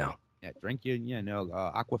 water right now. yeah, drink your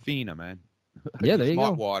Aquafina, man. Yeah, there you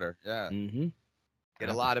Smart go. water. Yeah, Mm-hmm. get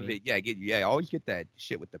a lot of it. Yeah, always get that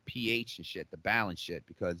shit with the pH and shit, the balance shit,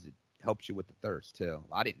 because it helps you with the thirst too.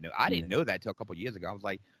 I didn't know that till a couple years ago. I was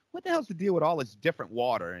like, what the hell's the deal with all this different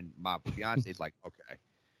water? And my fiance is like, okay,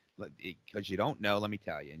 because you don't know, let me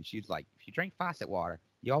tell you. And she's like, if you drink faucet water,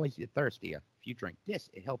 you always get thirstier. If you drink this,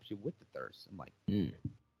 it helps you with the thirst. I'm like,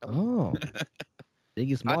 Oh,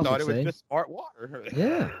 Biggest I Smalls thought would it was say. just smart water.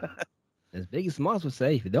 Yeah. As Biggest Smalls would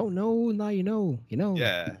say, if you don't know, now you know. You know.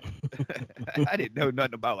 Yeah. I didn't know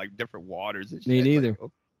nothing about like different waters and shit. Me Like, neither.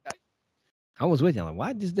 okay. I was with you. I'm like,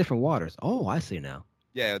 why these different waters? Oh, I see now.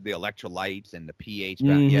 Yeah, the electrolytes and the pH.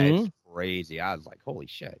 Yeah, it's crazy. I was like, holy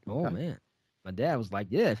shit. Oh Okay. man. My dad was like,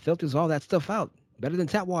 yeah, it filters all that stuff out. Better than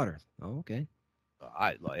tap water. Oh, okay.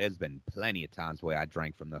 There's been plenty of times where I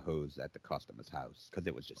drank from the hose at the customer's house because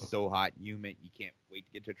it was just so hot and humid. You can't wait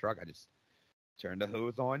to get to the truck. I just turn the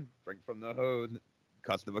hose on, drink from the hose.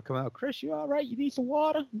 Customer come out, Chris, you all right? You need some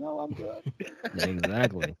water? No, I'm good. Yeah,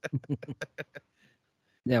 exactly.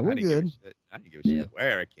 Yeah, I we're didn't give a good. shit. I didn't give a shit Yeah.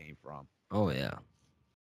 where it came from Oh yeah.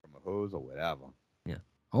 a hose or whatever.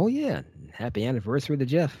 Oh yeah. Happy anniversary to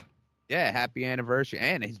Jeff. Yeah, happy anniversary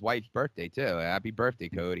and his wife's birthday too. Happy birthday,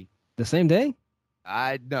 Cody. The same day?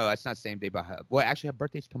 No, that's not the same day, but well, actually, her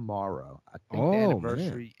birthday's tomorrow. I think Oh, the man.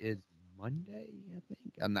 anniversary is Monday. I think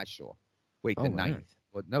I'm not sure. Wait, the Oh, 9th. man.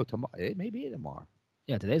 Well, no, tomorrow. It may be tomorrow.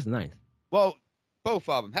 Yeah, today's the 9th. Well, both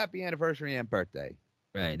of them. Happy anniversary and birthday.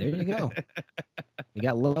 Right, there you go. We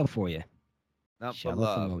got love for you. Not for Shout out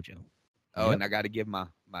love. to Mojo. Oh, Yep. and I got to give my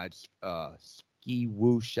Ski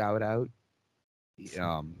Woo shout out.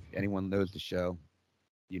 Anyone knows the show,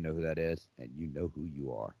 you know who that is, and you know who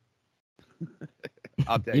you are.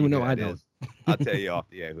 I'll tell you. Even who though I that don't. is. I'll tell you off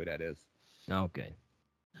the air who that is. Okay.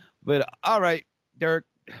 But all right, Dirk.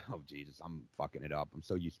 Oh Jesus, I'm fucking it up. I'm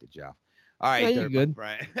so used to Jeff. All right, Yeah, you're Dirk, good.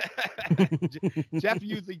 my friend. Jeff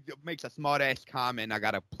usually makes a smart ass comment. I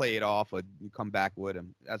gotta play it off or come back with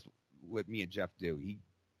him. That's what me and Jeff do.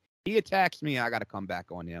 He attacks me. I gotta come back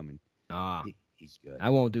on him, and he's good. I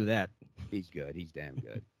won't do that. He's good. He's damn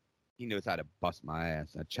good. He knows how to bust my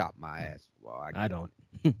ass and chop my ass. Well, I don't.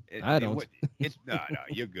 I don't. It's no,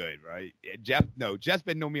 you're good, right? Yeah, Jeff's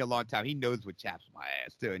been knowing me a long time. He knows what chaps my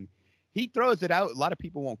ass too, and he throws it out. A lot of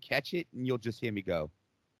people won't catch it, and you'll just hear me go,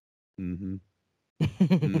 mm-hmm,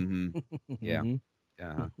 mm-hmm, yeah, Mhm.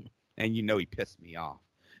 uh-huh. And you know he pissed me off.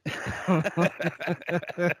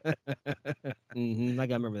 Mhm, I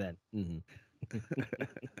gotta remember that. Mhm.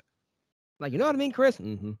 Like, you know what I mean, Chris?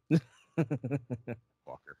 Mm-hmm.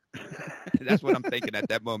 Fucker. That's what I'm thinking at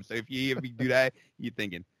that moment. So if you hear me do that, you're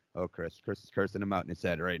thinking, oh, Chris is cursing him out in his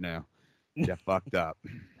head right now. You fucked up.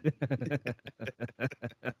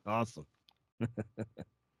 Awesome.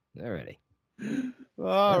 Alrighty.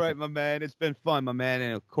 All right, my man. It's been fun, my man.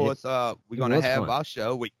 And of course, we're going to was have fun. our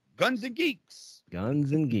show with Guns and Geeks.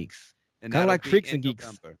 Guns and Geeks. And Kinda that'll like be Freaks in and Geeks.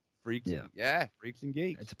 November. Freaks, Yeah. yeah, Freaks and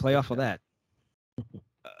Geeks. It's a playoff of that.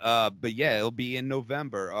 But yeah, it'll be in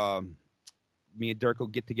November. Me and Dirk will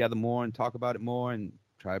get together more and talk about it more and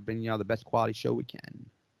try to bring y'all the best quality show we can.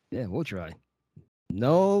 Yeah, we'll try.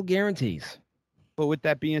 No guarantees. But with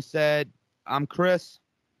that being said, I'm Chris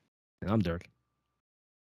And I'm Dirk.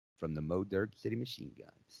 from the Mo Dirk City Machine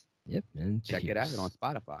Guns. Yep. And Check it out cheers. on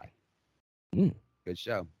Spotify. Mm. Good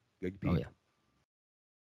show. Good people. Oh yeah.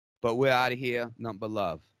 But we're out of here. Nothing but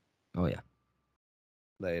love. Oh yeah.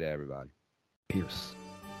 Later, everybody. Pierce.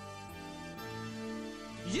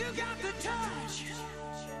 You got the touch.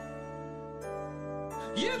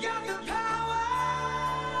 You got the power.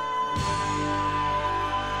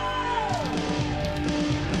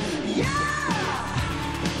 Yeah!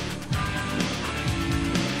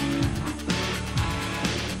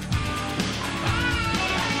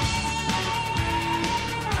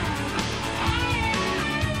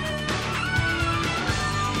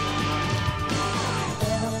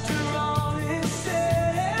 After all is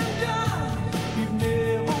said and done, you've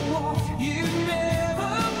never walked, you've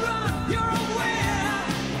never run, you're a winner.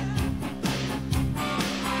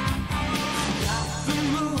 Got the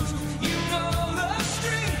moves, you know the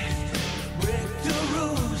street. Break the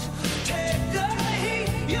rules, take the heat,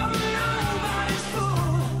 you're nobody's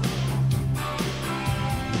fool.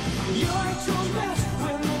 You're too much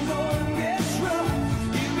when the going gets rough.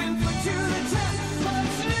 You've been put to the test, but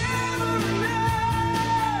it's never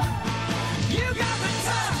enough. You got the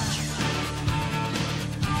touch.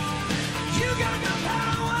 You got the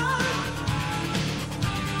power.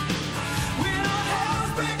 When all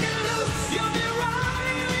hell's breaking loose, you'll be right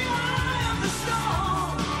in the eye of the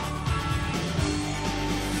storm.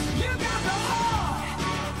 You got the heart.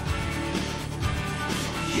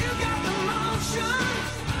 You got the motion.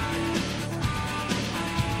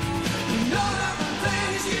 No other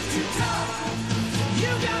things get too tough.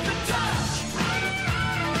 You got the touch.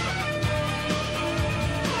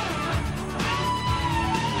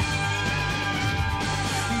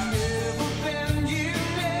 Never bend, you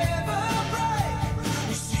never break.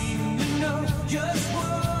 You seem to know just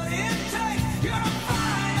what it takes. You're a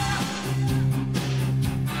fighter.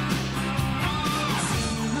 It's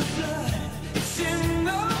in the blood, it's in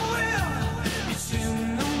the will, it's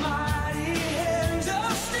in the mighty hands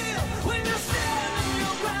of steel. When you're standing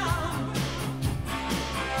your ground,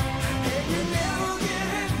 and you never get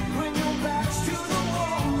it when your back's to the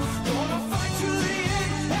wall. Gonna fight to the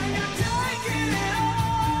end, and you're taking it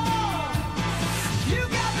all. You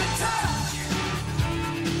got the touch.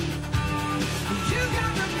 You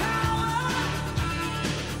got the power.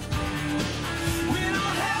 When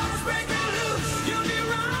all hell's breaking loose, you'll be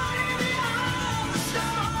right in the eye of the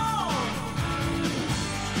storm.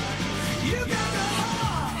 You got the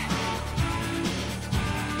heart.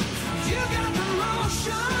 You got the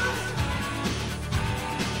motion.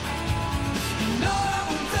 No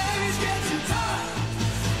when things get too tough.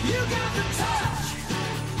 You got the touch.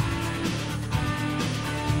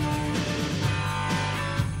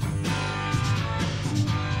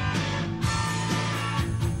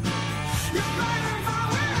 You're right.